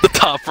 The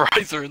top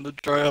riser in the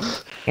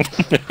draft.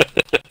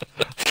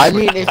 I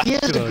mean, if he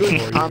has a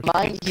good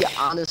combine, he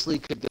honestly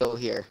could go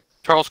here.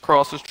 Charles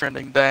Cross is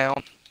trending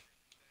down.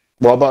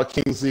 What about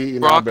Kingsley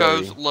Enagbare?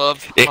 Broncos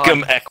love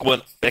Ikem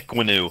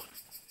Ekwonu.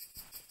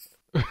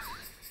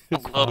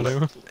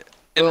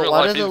 Well,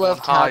 why do the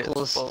left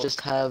tackles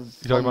just have?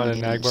 You talking about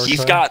Enagbare?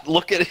 He's got.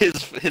 Look at his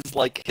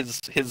physicals.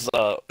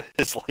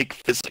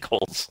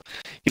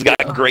 He's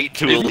got great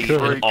to elite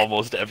in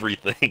almost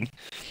everything.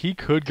 He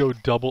could go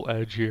double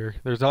edge here.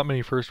 There's not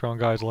many first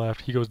round guys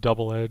left. He goes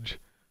double edge.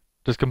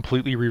 Just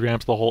completely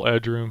revamps the whole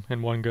edge room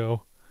in one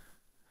go.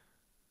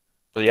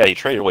 So yeah, he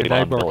traded away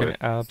Von Enagbare Miller. can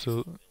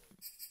absolutely.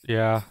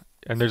 Yeah,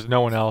 and there's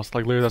no one else.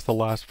 Like literally, that's the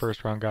last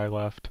first round guy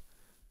left.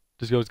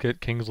 Just goes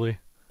get Kingsley.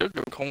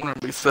 Good corner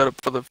and be set up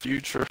for the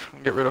future.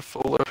 Get rid of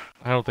Fuller.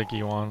 I don't think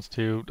he wants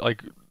to.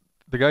 Like,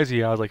 the guys he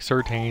has, like,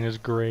 Surtain is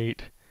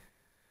great.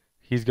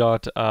 He's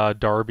got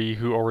Darby,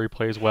 who already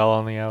plays well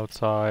on the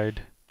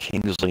outside.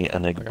 Kingsley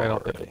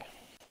Enagbare.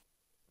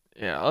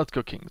 Yeah, let's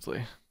go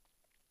Kingsley.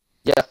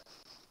 Yeah.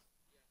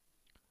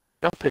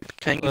 I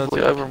picked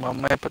Kingsley over my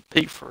man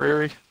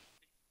Petitfrere.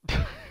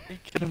 Are you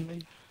kidding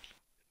me?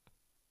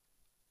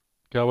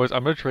 Cowboys,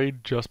 I'm going to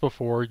trade just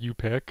before you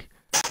pick,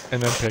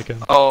 and then pick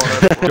him. Oh,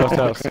 that's just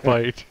out of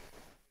spite.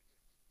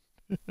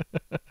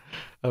 Out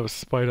of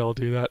spite, I'll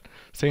do that.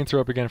 Saints are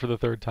up again for the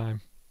third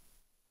time.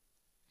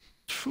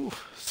 Whew,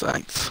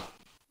 Saints.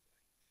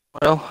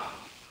 Well,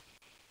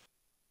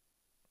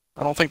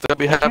 I don't think they'll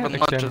be having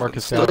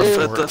lunches at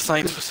the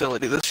Saints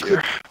facility this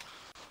year.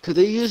 Could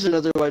they use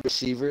another wide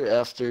receiver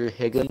after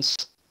Higgins?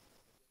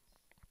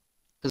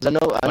 Because I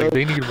know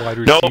they need wide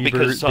receivers. No,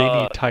 because they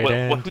need tight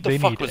ends. Who the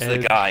fuck was the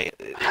guy?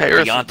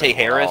 Deontay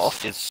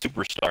Harris is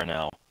superstar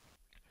now.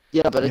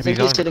 Yeah, but I think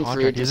he's hitting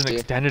free agency. He hasn't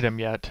extended him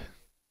yet.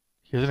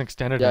 He hasn't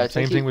extended him.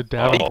 Same thing with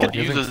Davenport.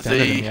 He hasn't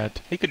extended him yet.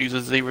 He could use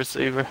a Z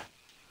receiver.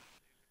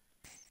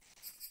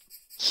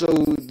 So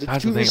the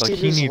two receivers like,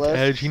 he needs left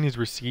edge. He needs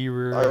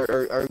receiver.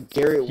 Are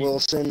Garrett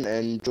Wilson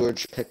and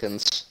George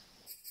Pickens.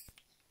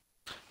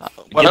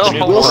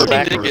 Well, Wilson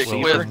did get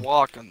Quez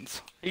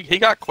Watkins. He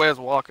got Quez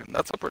Watkins.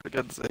 That's a pretty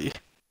good Z.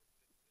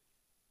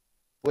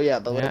 Well, yeah,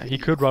 but he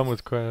could run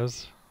with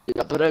Quez.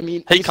 Yeah, but I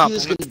mean, he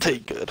complements T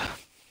good.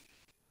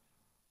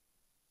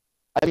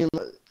 I mean,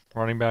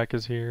 running back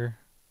is here.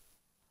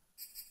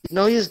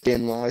 No, he is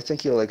Gainwell. I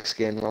think he likes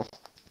Gainwell.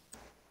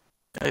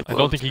 I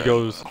don't think he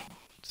goes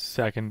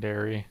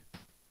secondary.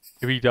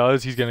 If he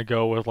does, he's gonna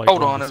go with like.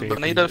 Hold on, is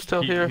Benito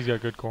still here? He's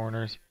got good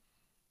corners.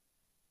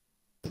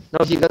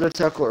 No, he got a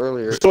tackle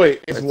earlier. So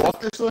wait, is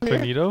Walker still here?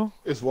 Benito?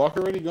 Is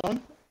Walker already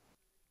gone?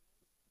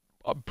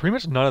 Pretty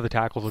much none of the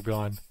tackles have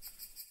gone.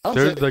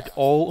 There's like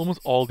almost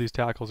all these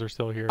tackles are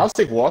still here. I'll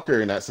take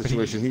Walker in that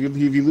situation. If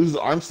he loses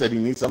Armstead, he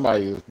needs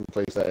somebody to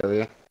replace that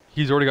area.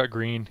 He's already got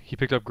Green. He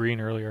picked up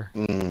Green earlier.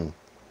 Mm.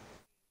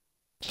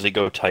 Does he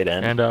go tight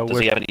end? And does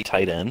he have any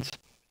tight ends?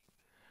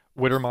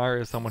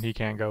 Whittermeyer is someone he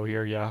can go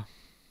here. Yeah.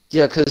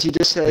 Yeah, because he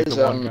just has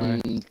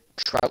Troutman,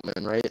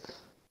 right?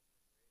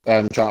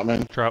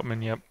 Troutman.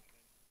 Troutman, yep.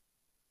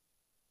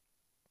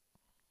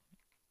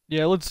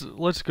 Yeah, let's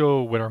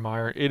go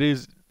Whittermeyer. It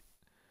is.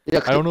 Yeah,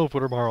 I don't know if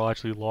Whittermeyer will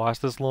actually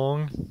last this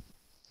long.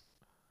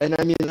 And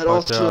I mean that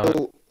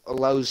also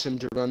allows him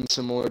to run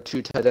some more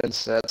two tight end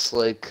sets,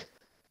 like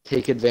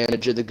take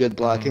advantage of the good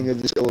blocking of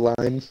his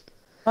O-line.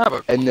 I have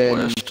a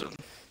question.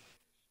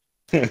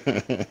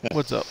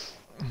 What's up?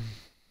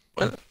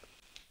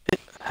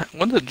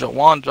 When did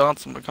Jawan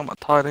Johnson become a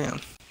tight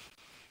end?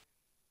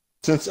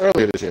 Since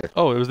earlier this year.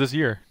 Oh, it was this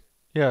year.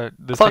 Yeah,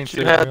 the Saints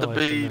had to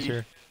be. This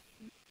year.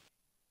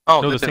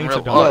 Oh, no, the Saints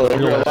have gone. In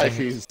real life,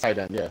 he's tight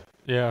end. Yeah.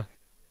 Yeah.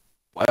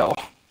 Wow.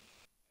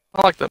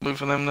 I like that move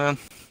for them then.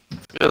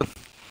 It's good.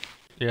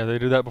 Yeah, they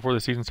did that before the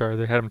season started.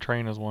 They had him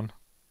train as one.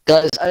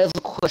 Guys, I have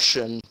a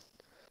question.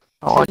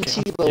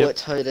 Tebow at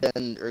tight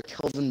end or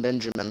Kelvin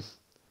Benjamin?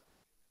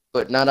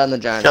 But not on the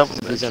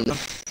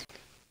Giants.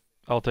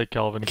 I'll take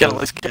Kelvin. Get at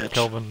least catch.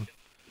 Kelvin.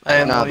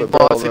 And he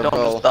don't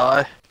just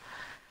die.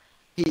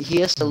 He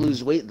has to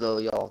lose weight though,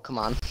 y'all. Come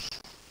on.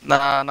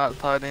 Nah, not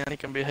tight end. He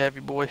can be a heavy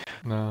boy.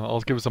 No,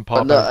 I'll give him some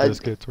Popeyes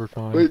biscuits. We're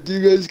fine. Wait, do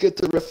you guys get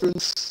the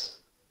reference?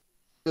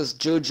 Because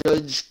Joe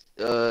Judge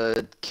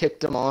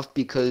kicked him off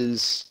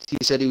because he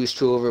said he was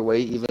too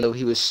overweight, even though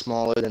he was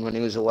smaller than when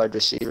he was a wide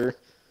receiver.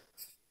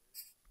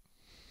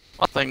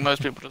 I think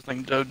most people just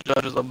think Joe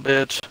Judge is a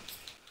bitch.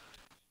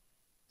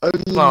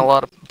 There's not a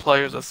lot of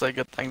players that say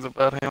good things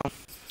about him.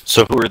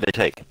 So who are they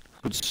taking?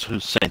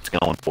 Who's Saints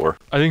going for?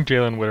 I think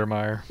Jalen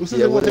Whittermeyer. Who's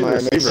the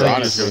receiver,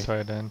 honestly?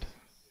 Tight end.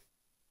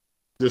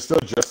 There's still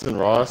Justyn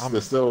Ross.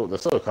 There's still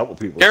a couple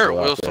people. Garrett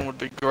Wilson would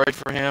be great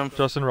for him.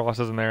 Justyn Ross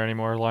isn't there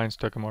anymore. Lions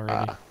took him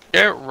already.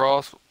 Garrett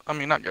Wilson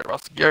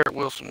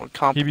would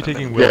complement. He'd be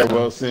taking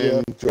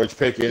Wilson, George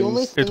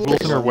Pickens. It's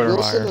Wilson or Whittermeyer.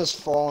 Wilson has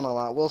fallen a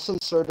lot.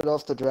 Wilson started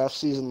off the draft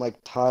season like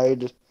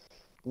tied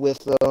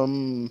with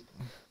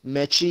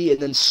Metchie, and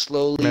then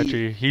slowly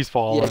Metchie, he's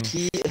fallen.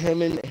 Yeah,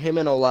 him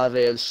and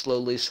Olave have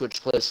slowly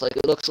switched places. Like,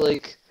 it looks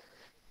like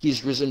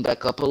he's risen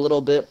back up a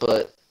little bit,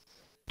 but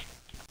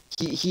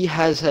he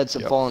has had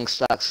some falling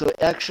stock. So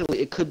actually,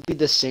 it could be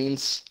the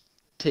Saints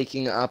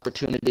taking an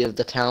opportunity of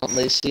the talent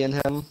they see in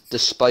him,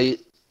 despite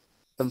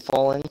them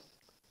falling.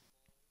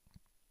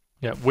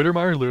 Yeah,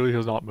 Wittermeyer literally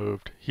has not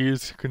moved. He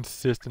is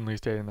consistently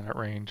stayed in that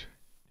range.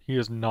 He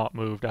has not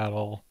moved at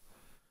all.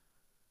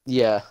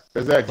 Yeah.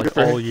 Is that good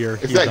for all him? year?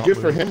 Is that good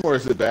for him, or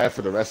is it bad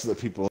for the rest of the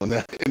people in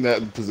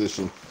that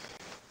position?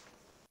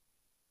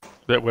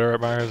 That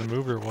Wittermeyer hasn't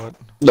moved, or what?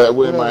 That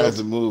Wittermeyer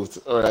hasn't moved,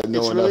 or that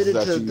no one else is It's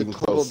actually related to even the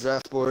total close.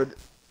 draft board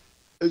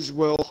as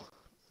well.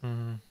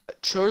 Mm-hmm.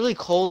 Charlie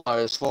Collar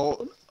has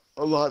fallen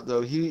a lot,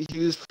 though. He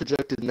was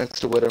projected next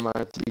to Wittermeyer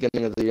at the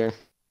beginning of the year.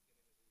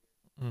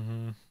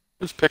 Mm-hmm.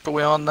 Whose pick are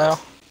we on now?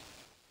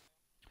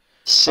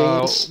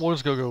 Saints. We'll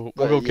just go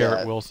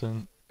Garrett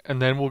Wilson,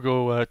 and then we'll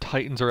go.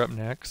 Titans are up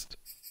next.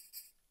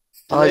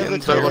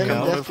 Titans are looking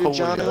to move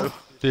Julio.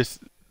 This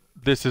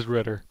is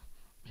Ritter.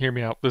 Hear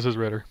me out. This is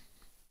Ritter.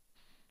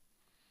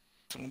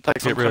 Take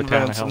Get rid of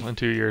Tannehill in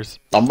 2 years.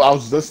 I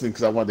was listening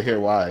because I wanted to hear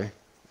why.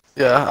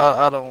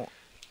 Yeah, I don't.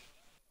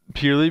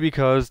 Purely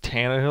because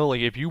Tannehill,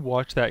 like, if you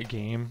watch that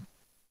game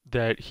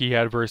that he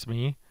had versus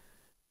me,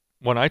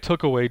 when I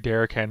took away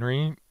Derrick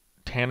Henry,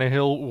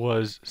 Tannehill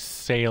was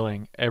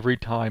sailing every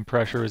time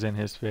pressure was in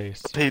his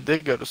face. He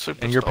did go to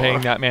Superstar. And you're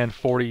paying that man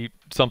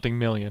 40-something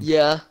million.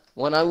 Yeah,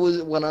 when I was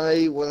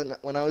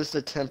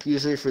the temp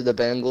user for the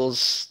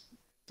Bengals,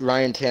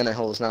 Ryan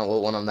Tannehill was not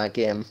what won on that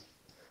game.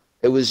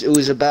 It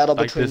was a battle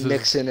between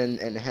Mixon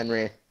and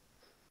Henry.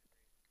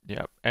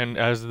 Yeah, and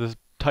as the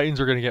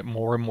Titans are going to get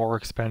more and more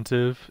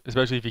expensive,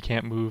 especially if you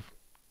can't move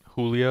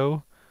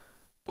Julio.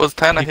 Was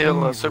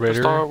Tannehill a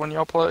superstar when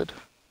y'all played?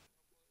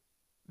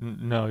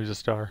 No, he's a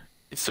star.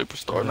 He's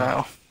superstar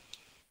now.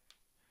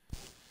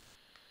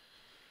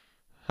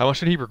 How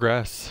much did he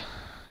progress?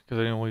 Because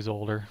I know he's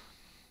older.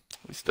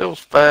 He's still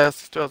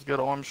fast. He still has good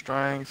arm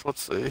strength.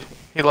 Let's see.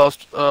 He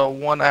lost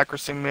one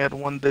accuracy mid,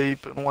 one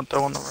deep, and one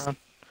throw on the run.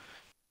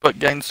 But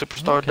gained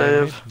superstar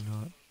Dave.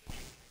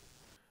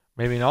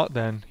 Maybe not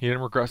then. He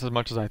didn't regress as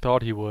much as I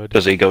thought he would.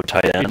 Does he go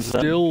tight end? It's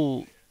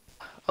still...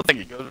 I think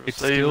he goes receiver. It's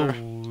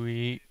still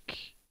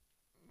weak.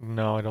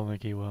 No, I don't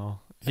think he will.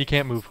 He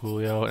can't move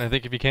Julio, and I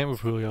think if he can't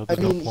move Julio, there's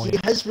no point. He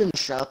has been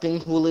shopping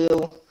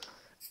Julio,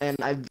 and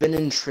I've been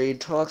in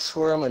trade talks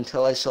for him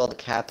until I saw the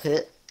cap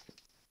hit.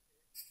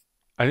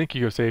 I think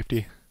you go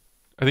safety.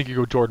 I think you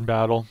go Jordan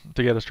Battle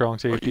to get a strong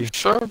safety.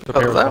 Sure,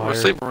 because that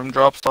receiver room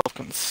drops off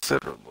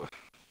considerably.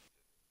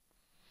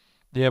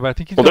 Yeah, but I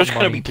think he's there's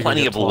going to be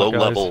plenty of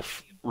low-level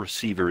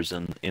receivers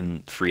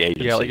in free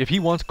agency. Yeah, like if he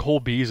wants Cole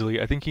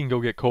Beasley, I think he can go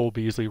get Cole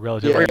Beasley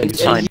relatively.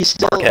 Yeah, and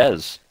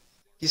Marquez.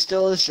 He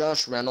still has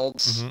Josh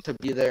Reynolds to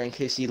be there in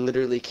case he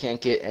literally can't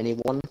get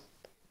anyone.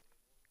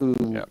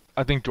 Yeah,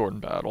 I think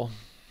Jordan Battle.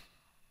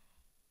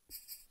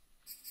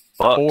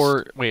 Bucks.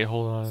 Or wait,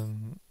 hold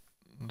on.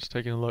 I'm just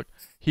taking a look.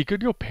 He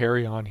could go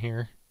Perry on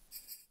here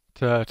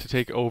to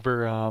take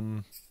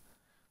over.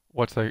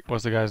 What's the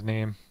guy's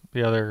name?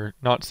 The other,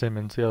 not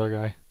Simmons, the other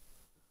guy.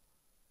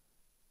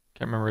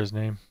 Can't remember his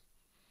name.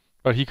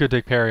 But he could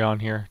take Perry on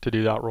here to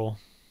do that role.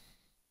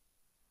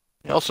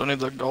 He also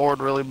needs a guard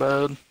really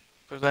bad. If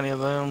there's any of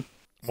them.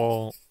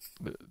 Well,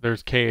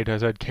 there's Cade. I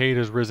said Cade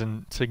has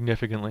risen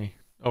significantly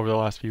over the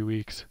last few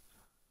weeks.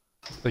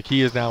 Like,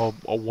 he is now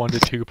a 1 to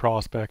 2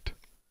 prospect.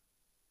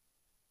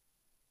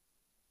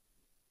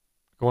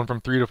 Going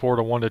from 3 to 4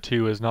 to 1 to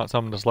 2 is not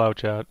something to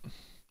slouch at.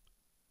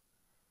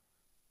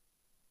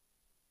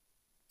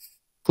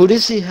 Who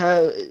does he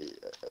have?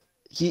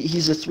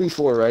 He's a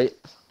 3-4, right?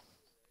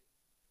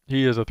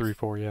 He is a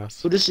 3-4, yes.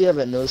 Who does he have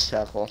at nose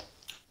tackle?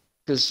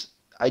 Because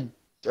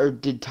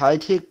did Ty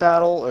take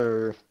Battle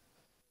or?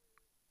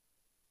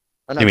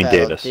 You mean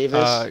Battle,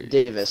 Davis?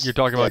 Davis. You're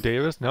talking about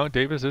Davis? No,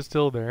 Davis is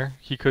still there.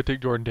 He could take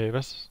Jordan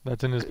Davis.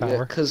 That's in his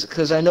power.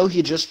 Because I know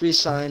he just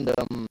re-signed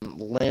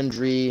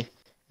Landry,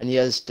 and he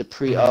has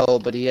Dupree.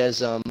 But he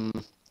has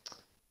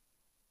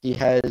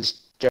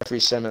Jeffrey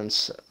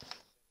Simmons.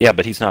 Yeah,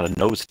 but he's not a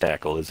nose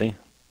tackle, is he?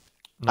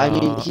 I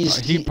mean,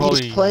 he's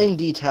playing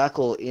D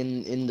tackle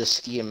in the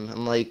scheme,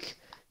 and like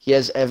he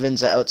has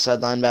Evans at outside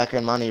linebacker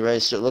and Monty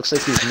Rice, so it looks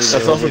like he's moving.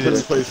 That's also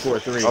because he plays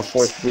 4-3. A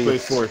 4-3. He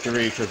plays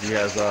 4-3 because he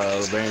has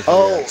Landry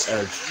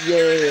edge.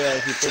 Yeah,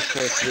 he plays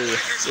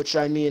 4-3. Which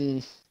I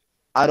mean,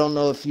 I don't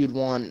know if you'd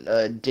want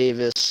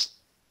Davis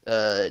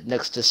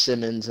next to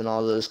Simmons and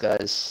all those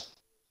guys.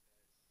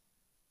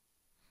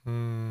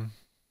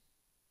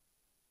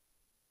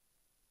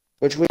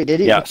 Which way did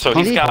he? Yeah, so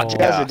he's got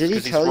gas. Did he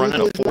he's tell running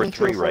you a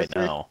 4-3 right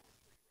now.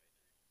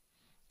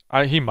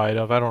 He might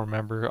have. I don't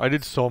remember. I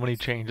did so many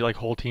changes, like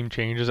whole team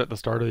changes at the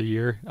start of the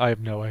year. I have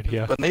no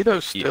idea.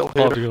 Benito's still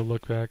I'll have here. to go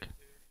look back.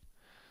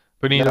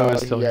 Benito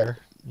is still here.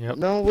 Yep.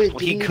 No, wait. Well,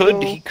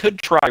 he could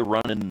try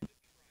running,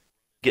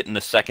 getting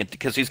a second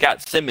because he's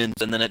got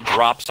Simmons, and then it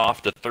drops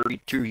off to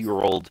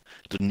 32-year-old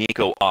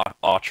Nico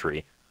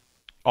Autry.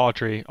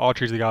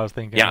 Autry's the guy I was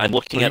thinking. Yeah, and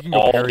looking so at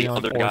all the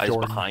other guys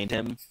behind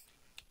him.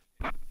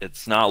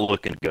 It's not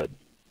looking good.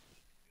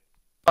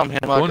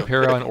 Going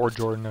Perrin or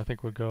Jordan, I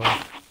think would go.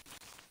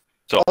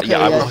 So okay,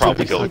 I would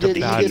probably go with he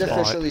the did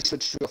officially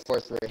switch to a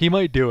 4-3. He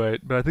might do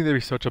it, but I think that'd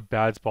be such a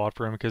bad spot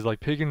for him because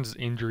like Pickens'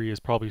 injury is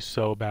probably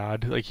so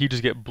bad. Like he'd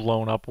just get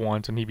blown up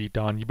once and he'd be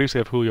done. You basically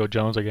have Julio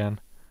Jones again.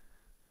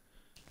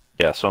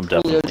 Yeah, so I'm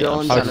definitely. Julio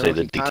Jones I on would a say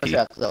the rookie DT.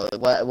 contract though.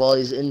 While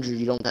he's injured,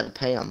 you don't got to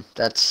pay him.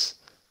 That's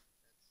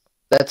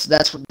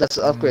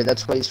the upgrade.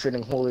 That's why he's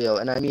trading Julio.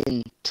 And I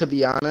mean, to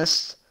be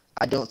honest,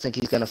 I don't think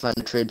he's gonna find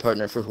a trade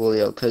partner for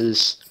Julio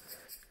because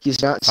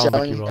he's not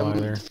selling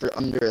him for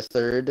under a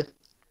third.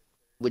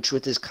 Which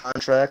with his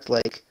contract,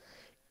 like,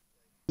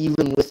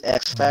 even with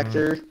X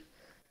Factor,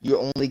 you're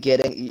only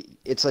getting,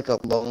 it's like a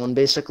loan,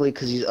 basically,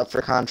 because he's up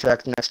for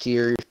contract next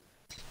year.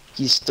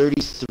 He's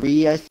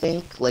 33, I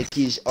think. Like,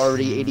 he's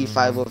already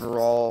 85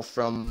 overall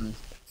from,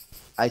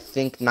 I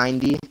think,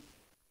 90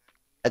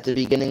 at the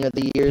beginning of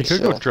the year. He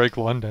could go Drake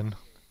London.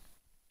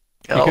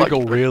 Yeah, he could like go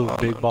Drake real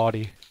London. big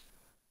body.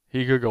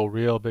 He could go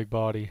real big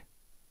body.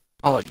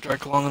 I like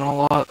Drake London a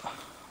lot.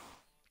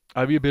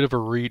 I'd be a bit of a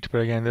reach, but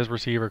again, this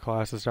receiver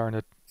class is starting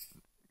to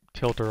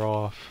tilt her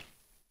off.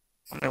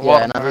 I mean,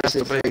 Yeah, and has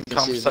obviously to be free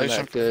agency isn't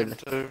conversation that good.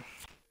 for him too.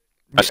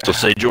 I still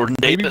say Jordan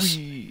Maybe Davis. I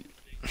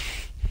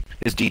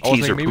His was DTs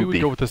thinking are maybe we poopy.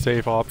 go with the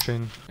safe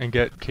option and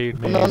get Cade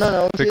Mays.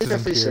 No. Fix He's his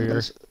Jeffrey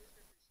interior. Simmons.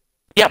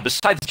 Yeah,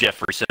 besides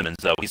Jeffrey Simmons,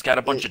 though, he's got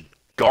a bunch of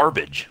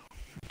garbage.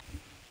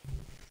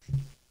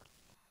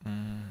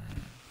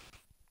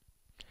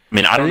 I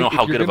mean, I don't know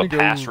how good of a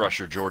pass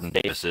rusher Jordan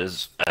Davis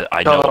is.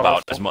 I know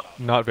about as much.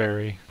 Not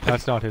very.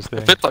 That's not his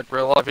thing. If it's like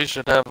real life, he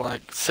should have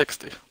like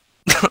 60.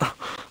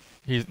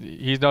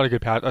 He's not a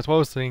good pass. That's why I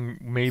was saying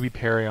maybe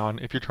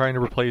Perrion. If you're trying to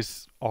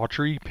replace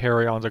Autry,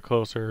 Perrion's a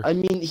closer. I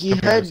mean, he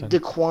comparison.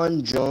 had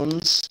Daquan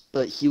Jones,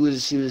 but he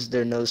was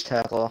their nose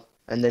tackle,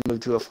 and they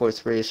moved to a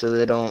 4-3, so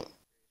they don't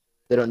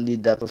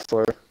need that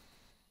before.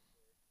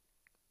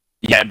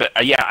 Yeah, but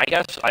I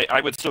guess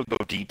I would still go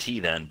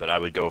DT then, but I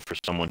would go for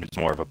someone who's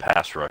more of a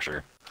pass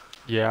rusher.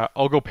 Yeah,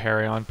 I'll go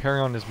Perrion.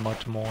 Perrion is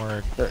much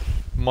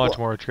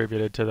more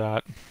attributed to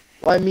that.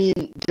 Well, I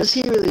mean, does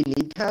he really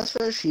need pass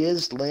rush? He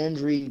is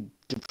Landry,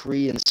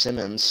 Dupree, and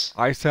Simmons.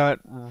 I sat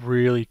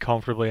really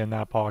comfortably in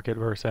that pocket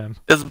versus him.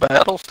 Is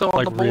Battle still on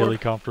Like the board? really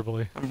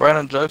comfortably. And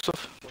Brandon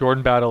Joseph?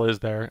 Jordan Battle is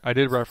there. I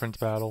did reference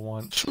Battle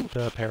once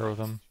to pair with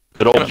him.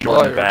 Good old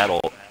Jordan Battle.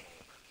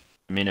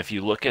 I mean, if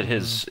you look at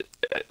his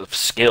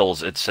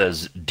skills, it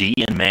says D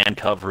in man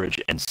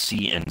coverage and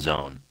C in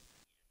zone.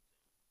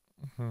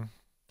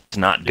 It's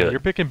not good. Yeah, you're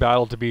picking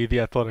Battle to be the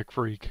athletic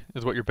freak,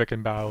 is what you're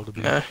picking Battle to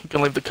be. Yeah, you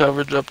can leave the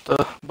coverage up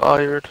to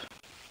Bayard.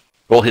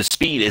 Well, his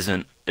speed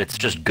isn't, it's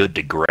just good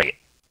to great.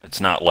 It's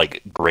not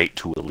like great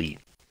to elite.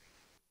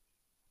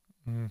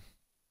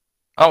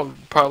 I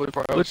would probably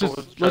Let's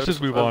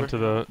just move on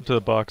to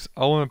the Bucks.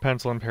 I want to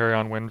pencil in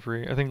Perrion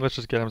Winfrey. I think let's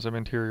just get him some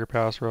interior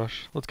pass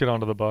rush. Let's get on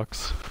to the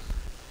Bucks.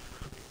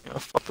 Yeah,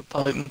 fuck the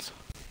Titans.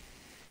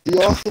 Do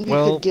you all think we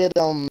could get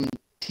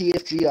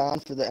TFG on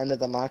for the end of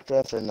the mock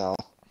draft or no?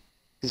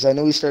 Because I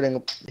know he's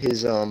starting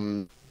his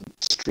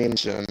stream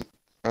soon,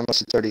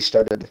 unless it's already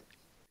started.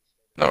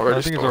 No,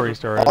 I think it's already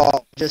started.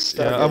 Oh, just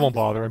started. Yeah, I won't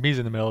bother him. He's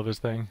in the middle of his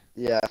thing.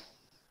 Yeah.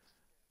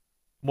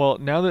 Well,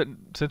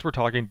 since we're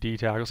talking D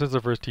tackle, since the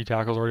first D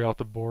tackle's already off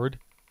the board,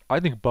 I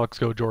think Bucks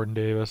go Jordan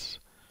Davis.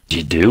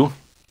 You do?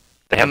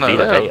 They have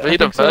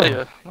Vita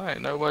Vea.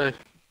 Ain't no way.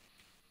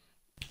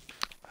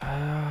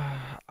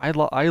 I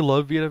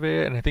love Vita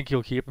Vea, and I think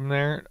he'll keep him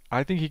there.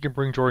 I think he can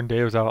bring Jordan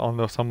Davis out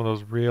on some of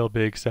those real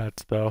big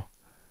sets, though,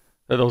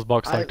 that those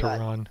Bucks like to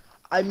run.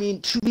 I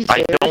mean, to be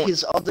fair,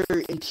 his other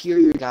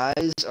interior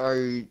guys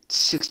are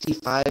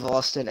 65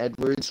 Austin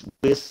Edwards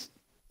with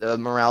the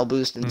morale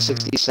boost and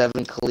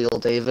 67 Khalil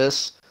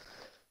Davis.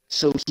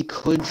 So he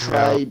could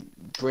try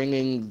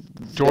bringing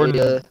Jordan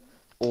Vea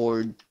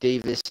or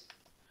Davis.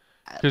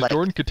 Because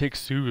Jordan could take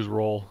Sue's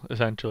role,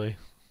 essentially.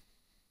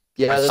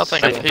 Yeah, I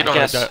think he don't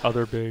have that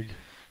other big.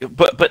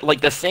 But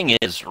like the thing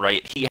is,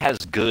 right? He has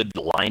good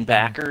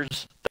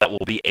linebackers that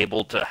will be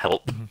able to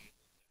help.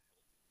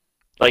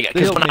 Like,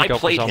 because when I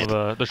played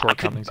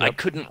him, I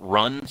couldn't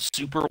run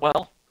super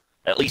well,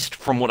 at least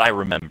from what I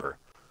remember.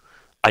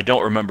 I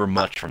don't remember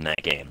much from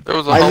that game. There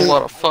was a whole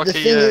lot of fuck The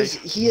thing is,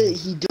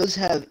 he does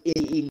have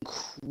an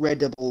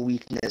incredible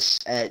weakness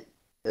at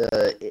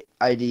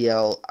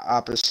IDL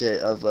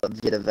opposite of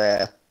Vita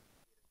Vea.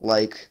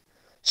 Like,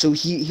 so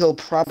he'll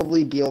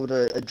probably be able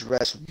to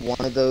address one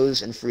of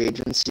those in free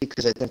agency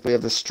because I think we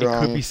have a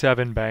strong. It could be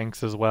Seven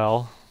Banks as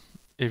well.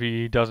 If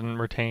he doesn't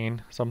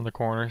retain some of the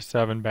corners,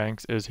 Seven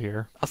Banks is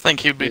here. I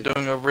think he'd be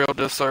doing a real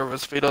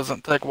disservice if he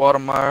doesn't take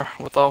Watermeyer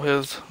with all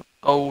his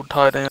old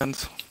tight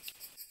ends.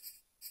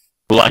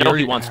 Well, I know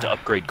he wants to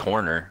upgrade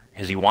corner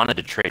because he wanted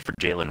to trade for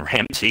Jalen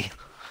Ramsey.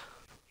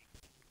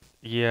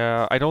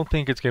 Yeah, I don't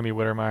think it's going to be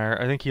Whittermeyer.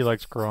 I think he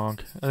likes Gronk.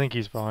 I think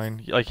he's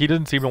fine. Like, he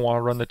doesn't seem to want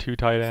to run the two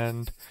tight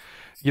end.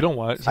 You know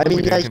what? I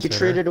mean, you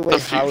traded away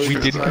Howard. We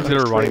didn't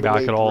consider running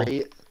back at all.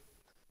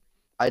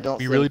 I don't.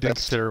 We really didn't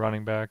consider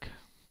running back.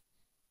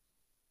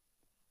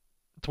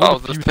 It's Oh, one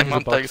of the few things the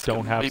Bucks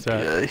don't have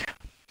set.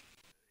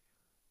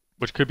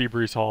 which could be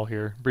Breece Hall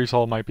here. Breece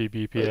Hall might be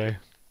BPA.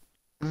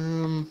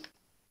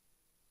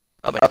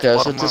 Okay,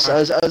 so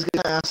I was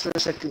gonna ask for a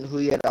second who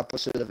he had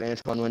opposite of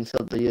Antoine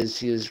Winfield, but he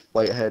is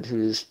Whitehead,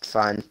 who's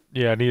fine.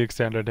 Yeah, and he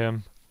extended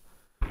him.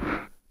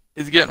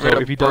 He's getting rid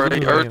of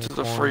Brady. Ertz is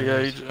a free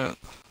agent.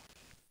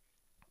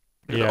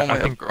 Yeah, I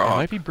think it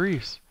might be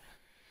Breece.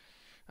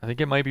 I think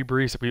it might be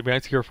Breece. We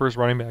might see our first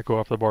running back go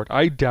off the board.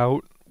 I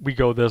doubt we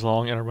go this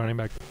long and a running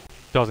back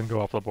doesn't go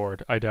off the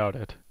board. I doubt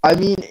it. I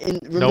mean,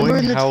 remember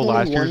in the how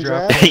last year's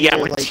draft? Yeah,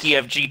 when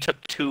TFG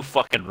took 2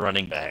 fucking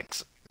running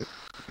backs.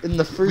 In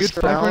the first round. We had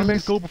 5 running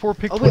backs go before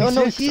pick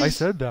 26. I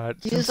said that.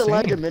 He is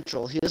Elijah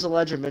Mitchell. He is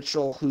Elijah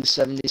Mitchell, who's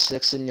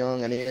 76 and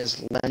young, and he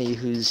is Lenny,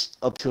 who's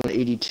up to an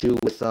 82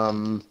 with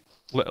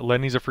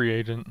Lenny's a free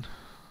agent.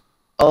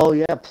 Oh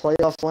yeah,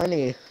 playoff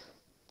Lenny.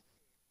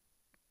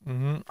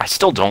 I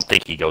still don't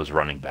think he goes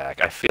running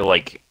back. I feel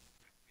like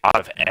out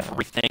of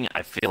everything,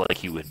 I feel like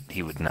he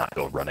would not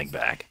go running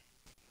back.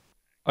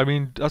 I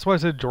mean, that's why I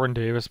said Jordan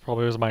Davis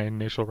probably was my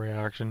initial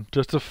reaction,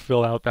 just to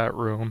fill out that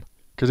room,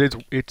 because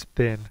it's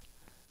thin.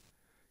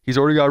 He's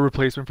already got a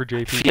replacement for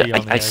JPP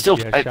on the edge.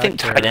 I think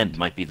tight end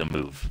might be the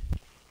move.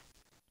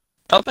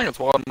 I don't think it's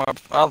Walmart.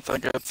 I don't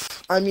think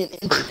it's. I mean,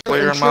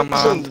 clear in my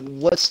mind.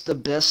 What's the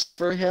best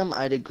for him?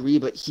 I'd agree,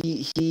 but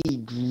he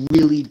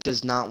really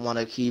does not want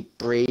to keep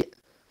Brady.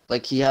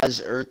 Like he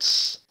has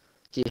Ertz,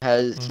 he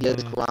has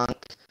Gronk.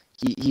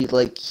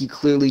 He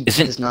clearly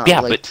does not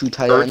like 2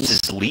 tight ends.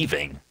 Ertz is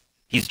leaving.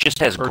 He just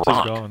has Ertz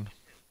Gronk. Is gone.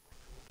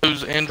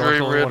 Who's injury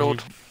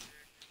riddled.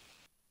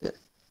 And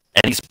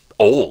he's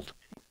old.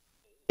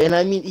 And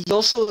I mean, he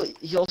also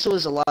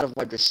has a lot of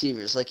wide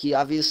receivers. Like he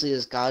obviously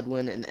has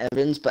Godwin and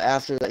Evans, but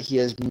after that he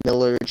has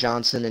Miller,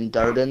 Johnson, and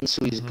Darden.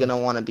 So he's gonna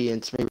want to be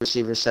in 3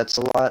 receiver sets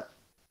a lot.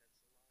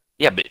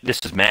 Yeah, but this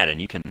is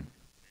Madden. You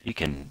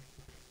can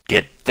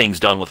get things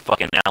done with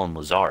fucking Alan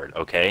Lazard,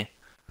 okay?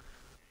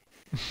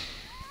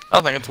 I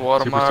think it's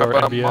Watermeyer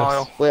about a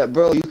mile. Wait,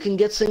 bro, you can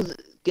get things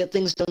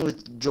done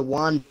with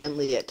Jawan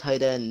Bentley at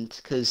tight end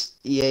because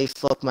EA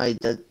fucked my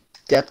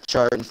depth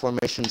chart and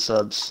formation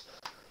subs.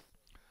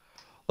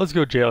 Let's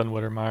go Jalen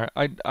Whittemire.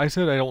 I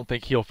said I don't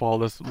think he'll fall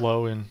this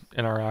low in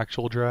our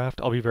actual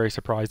draft. I'll be very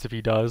surprised if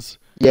he does.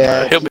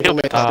 Yeah, he'll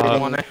be top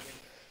 20.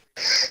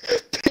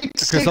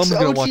 Because someone's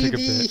going to want to take a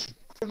bit.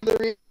 From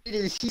the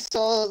Raiders, he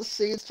saw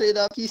Saints trade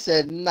up, he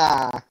said,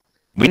 nah.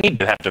 We need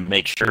to have to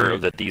make sure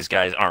that these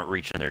guys aren't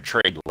reaching their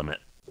trade limit.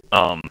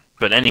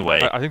 But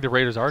anyway. I think the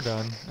Raiders are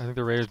done. I think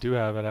the Raiders do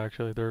have it,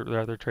 actually. They're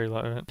at their trade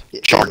limit.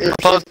 If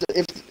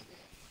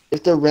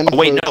the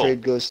Renfro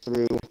trade goes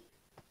through.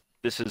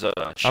 This is a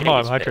I'm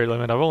not on my trade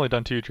limit. I've only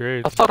done 2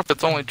 trades. I thought if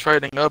it's only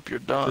trading up, you're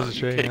done.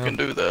 You can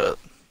do that.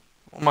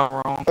 Am I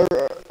wrong?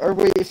 Or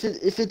wait, if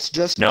it's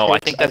just No, picks, I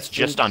think that's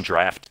just on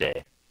draft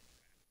day.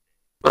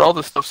 But all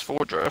this stuff's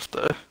for draft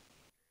day.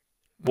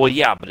 Well,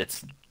 yeah, but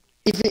it's...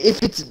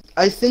 If it's...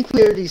 I think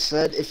we already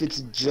said if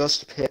it's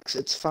just picks,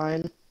 it's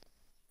fine.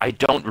 I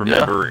don't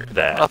remember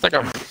that. I think I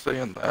remember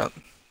seeing that.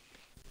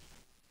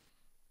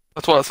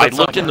 That's what I said. I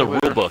looked in the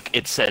rule book.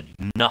 It said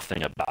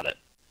nothing about it.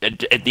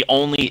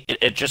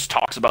 It just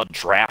talks about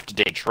draft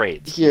day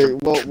trades. Here,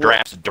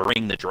 drafts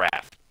during the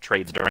draft.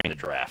 Trades during the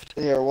draft.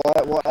 Here,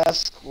 we'll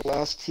ask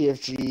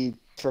TFG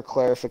for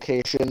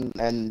clarification,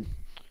 and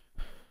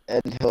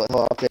he'll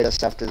update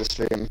us after the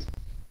stream.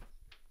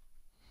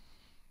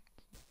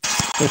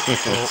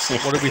 So,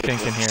 what are we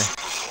thinking here?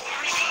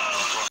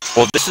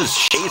 Well, this is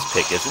Shay's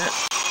pick, isn't it?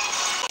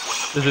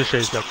 This is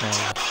Shay's pick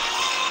now.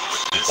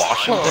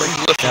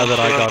 Washington? Now that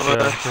I got the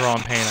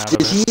Deron Payne out of it.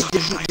 Did Shay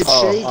get,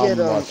 oh wait,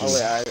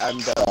 I'm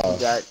done. He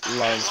got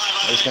Love.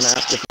 I was gonna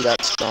ask if he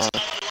got Strong.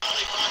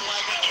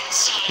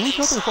 Who's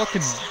got their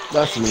fucking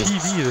That's me.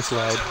 TV this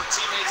loud?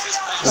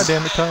 God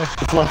damn it, Ty.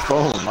 It's my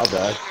phone, my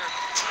bad.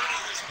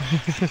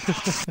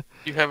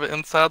 You have it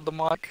inside the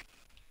mic?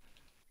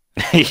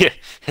 Yeah,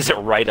 is it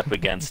right up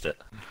against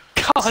it?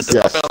 God, yes.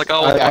 I felt like I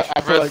was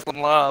watching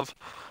wrestling live.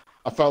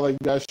 I felt like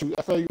you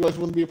guys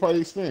wouldn't be a part of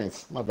the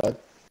experience. My bad.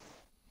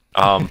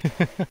 What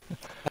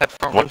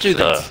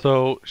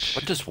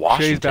does Washington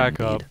Shay's back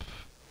need? up.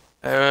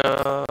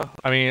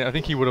 I mean, I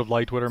think he would have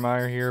liked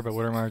Whittemire here, but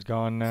Whittemeyer's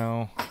gone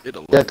now.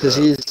 Yeah, because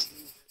he's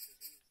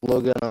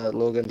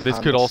Logan. This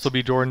could also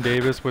be Jordan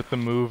Davis with the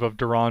move of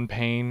Deron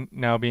Payne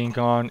now being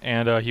gone,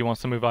 and he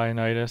wants to move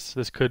Ioannidis.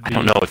 This could be. I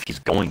don't know if he's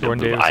going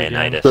Jordan to move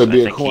Ioannidis. Could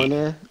be a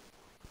corner.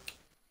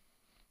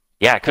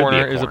 Yeah, it could corner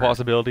be a corner. Is a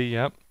possibility.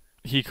 Yep.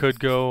 He could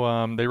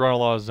go. They run a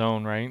lot of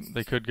zone, right?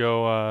 They could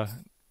go.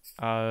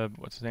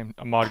 What's his name?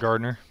 Ahmad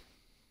Gardner.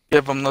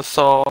 Give him the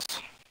sauce.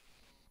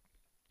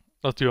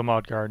 Let's do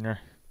Ahmad Gardner.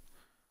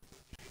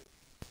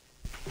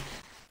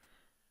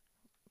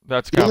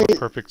 That's kind of a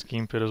perfect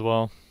scheme fit as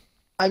well.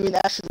 I mean,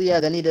 actually, yeah,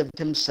 they need a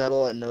Tim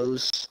Settle at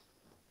nose.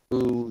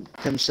 Who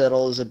Tim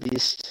Settle is a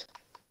beast.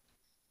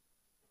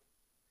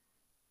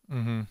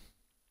 Mm-hmm.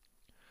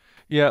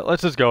 Yeah,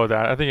 let's just go with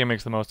that. I think it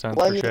makes the most sense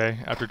for Shay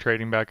after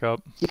trading back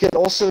up. You could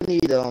also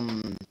need a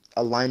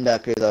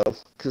linebacker though,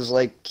 because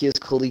like he has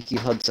Kaliki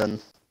Hudson.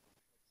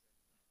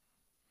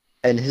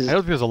 And his. I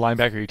don't think there's a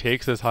linebacker he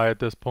takes this high at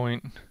this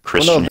point.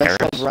 Christian Ventrell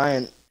Harris.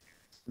 Bryant.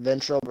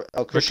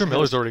 Victor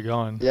Miller's already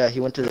gone. Yeah, he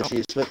went to the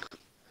Chiefs. But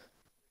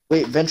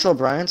wait, Ventrell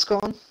Bryant's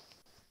gone?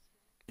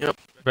 Yep.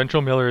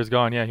 Ventrell Miller is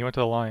gone. Yeah, he went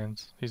to the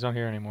Lions. He's not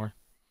here anymore.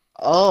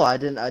 Oh, I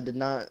did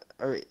not.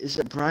 Or is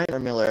it Bryant or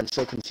Miller? I'm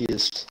so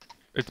confused.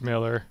 It's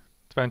Miller.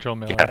 It's Ventrell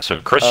Miller. Yeah, so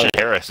Christian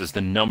Harris is the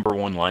 #1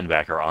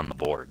 linebacker on the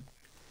board.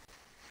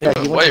 Yeah,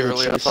 he went way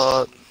early, I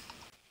thought.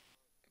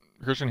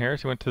 Christian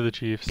Harris, he went to the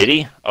Chiefs. Did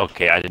he?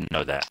 Okay, I didn't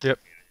know that. Yep.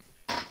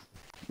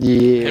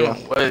 Yeah. He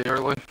went way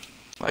early,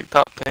 like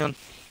top 10.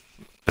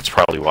 That's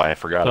probably why I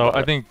forgot about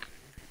I think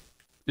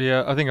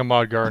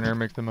Ahmad Gardner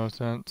makes the most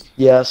sense.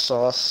 Yeah,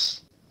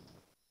 Sauce.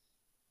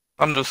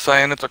 I'm just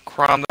saying it's a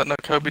crime that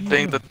Nakobe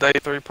Dean's a day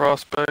 3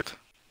 prospect.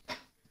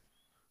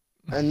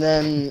 And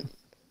then,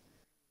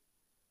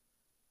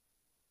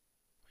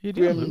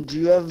 Grim, do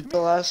you have the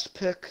last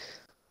pick?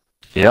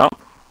 Yeah.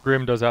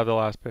 Grim does have the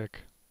last pick.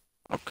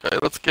 Okay,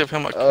 let's give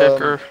him a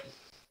kicker.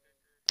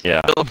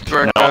 Yeah.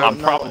 No, I'm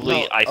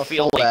probably. I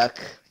feel fullback.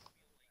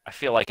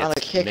 like Not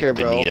it's a kicker, Nick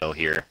Benito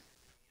here.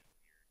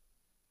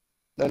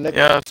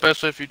 Yeah,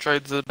 especially if you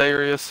trade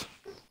Za'Darius.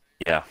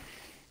 Yeah.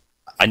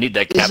 I need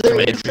that Is there captain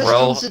interest in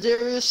bro.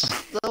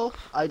 Za'Darius, though?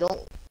 I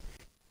don't.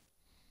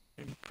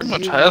 He pretty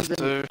much has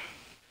to.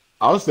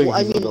 I was thinking Well,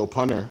 I he's mean- a no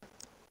punter.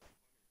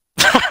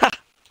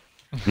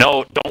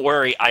 No, don't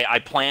worry. I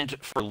planned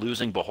for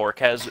losing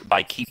Bajorquez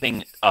by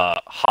keeping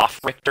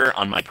Hofrichter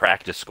on my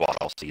practice squad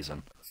all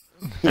season.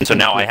 And so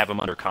now I have him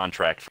under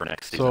contract for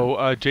next season. So,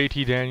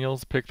 JT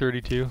Daniels, pick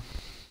 32.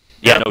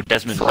 Yeah, no,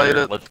 Desmond Slide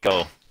Ritter. it. Let's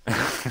go.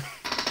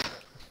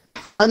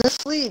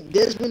 Honestly,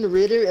 Desmond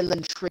Ritter and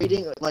then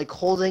trading, like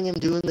holding him,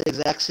 doing the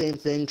exact same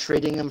thing,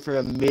 trading him for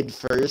a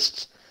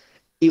mid-first,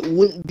 it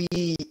wouldn't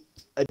be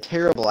a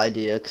terrible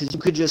idea, because you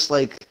could just,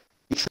 like,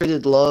 you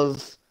traded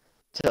Love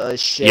to a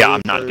Shea. Yeah,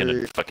 I'm not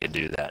gonna fucking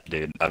do that,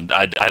 dude.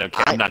 I don't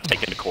care. I'm not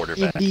taking a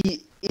quarterback.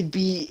 It'd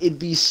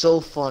be so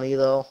funny,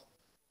 though.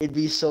 It'd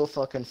be so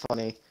fucking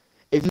funny.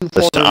 If you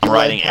Listen, I'm the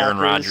riding Packers- Aaron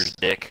Rodgers'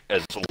 dick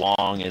as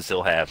long as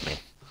he'll have me.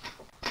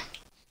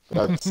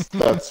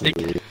 That's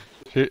weird.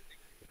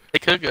 He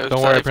could go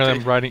Don't worry, safety.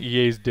 apparently I'm riding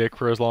EA's dick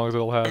for as long as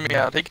it'll have. me.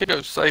 Yeah, he could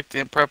go safety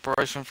in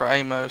preparation for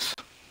Amos.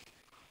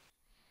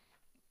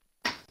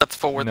 That's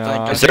forward No,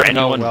 thinking. Is there I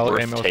know anyone well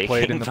worth Amos taking,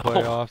 played in the though?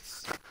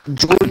 playoffs.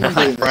 Jordan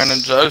Davis. Brandon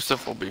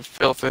Joseph will be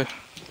filthy.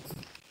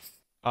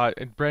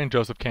 Brandon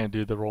Joseph can't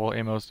do the role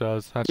Amos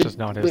does. That's Did- just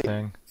not his wait.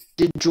 thing.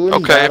 Did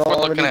Jordan Okay, if Battle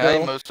we're looking already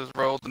at go? Amos'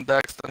 role, then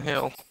Daxton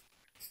Hill.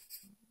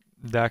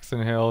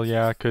 Daxton Hill,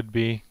 yeah, could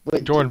be.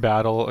 Wait, Jordan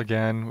Battle,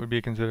 again, would be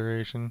a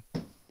consideration.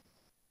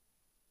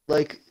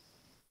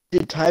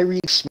 Did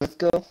Tyreek Smith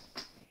go?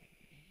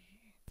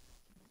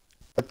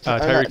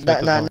 Tyreek Smith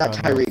is not not gone,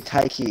 no. Tyreek,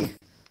 Tyke.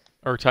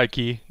 Or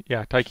Tyke.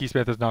 Yeah, Tyke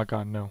Smith is not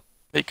gone, no.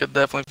 He could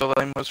definitely fill that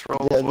Amos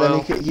role Yeah, as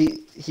well. then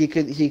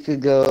he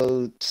could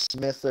go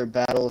Smith or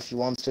Battle if he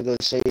wants to go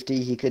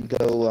safety. He could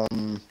go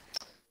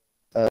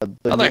I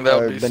think that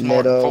would be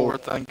smart Benito.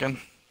 forward thinking.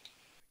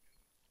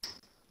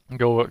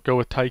 Go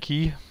with Tyke,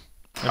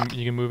 and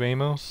you can move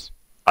Amos.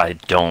 I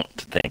don't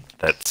think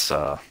that's.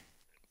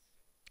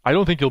 I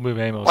don't think you'll move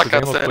Amos. Like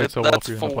because I Amos said, played so well that's for you in the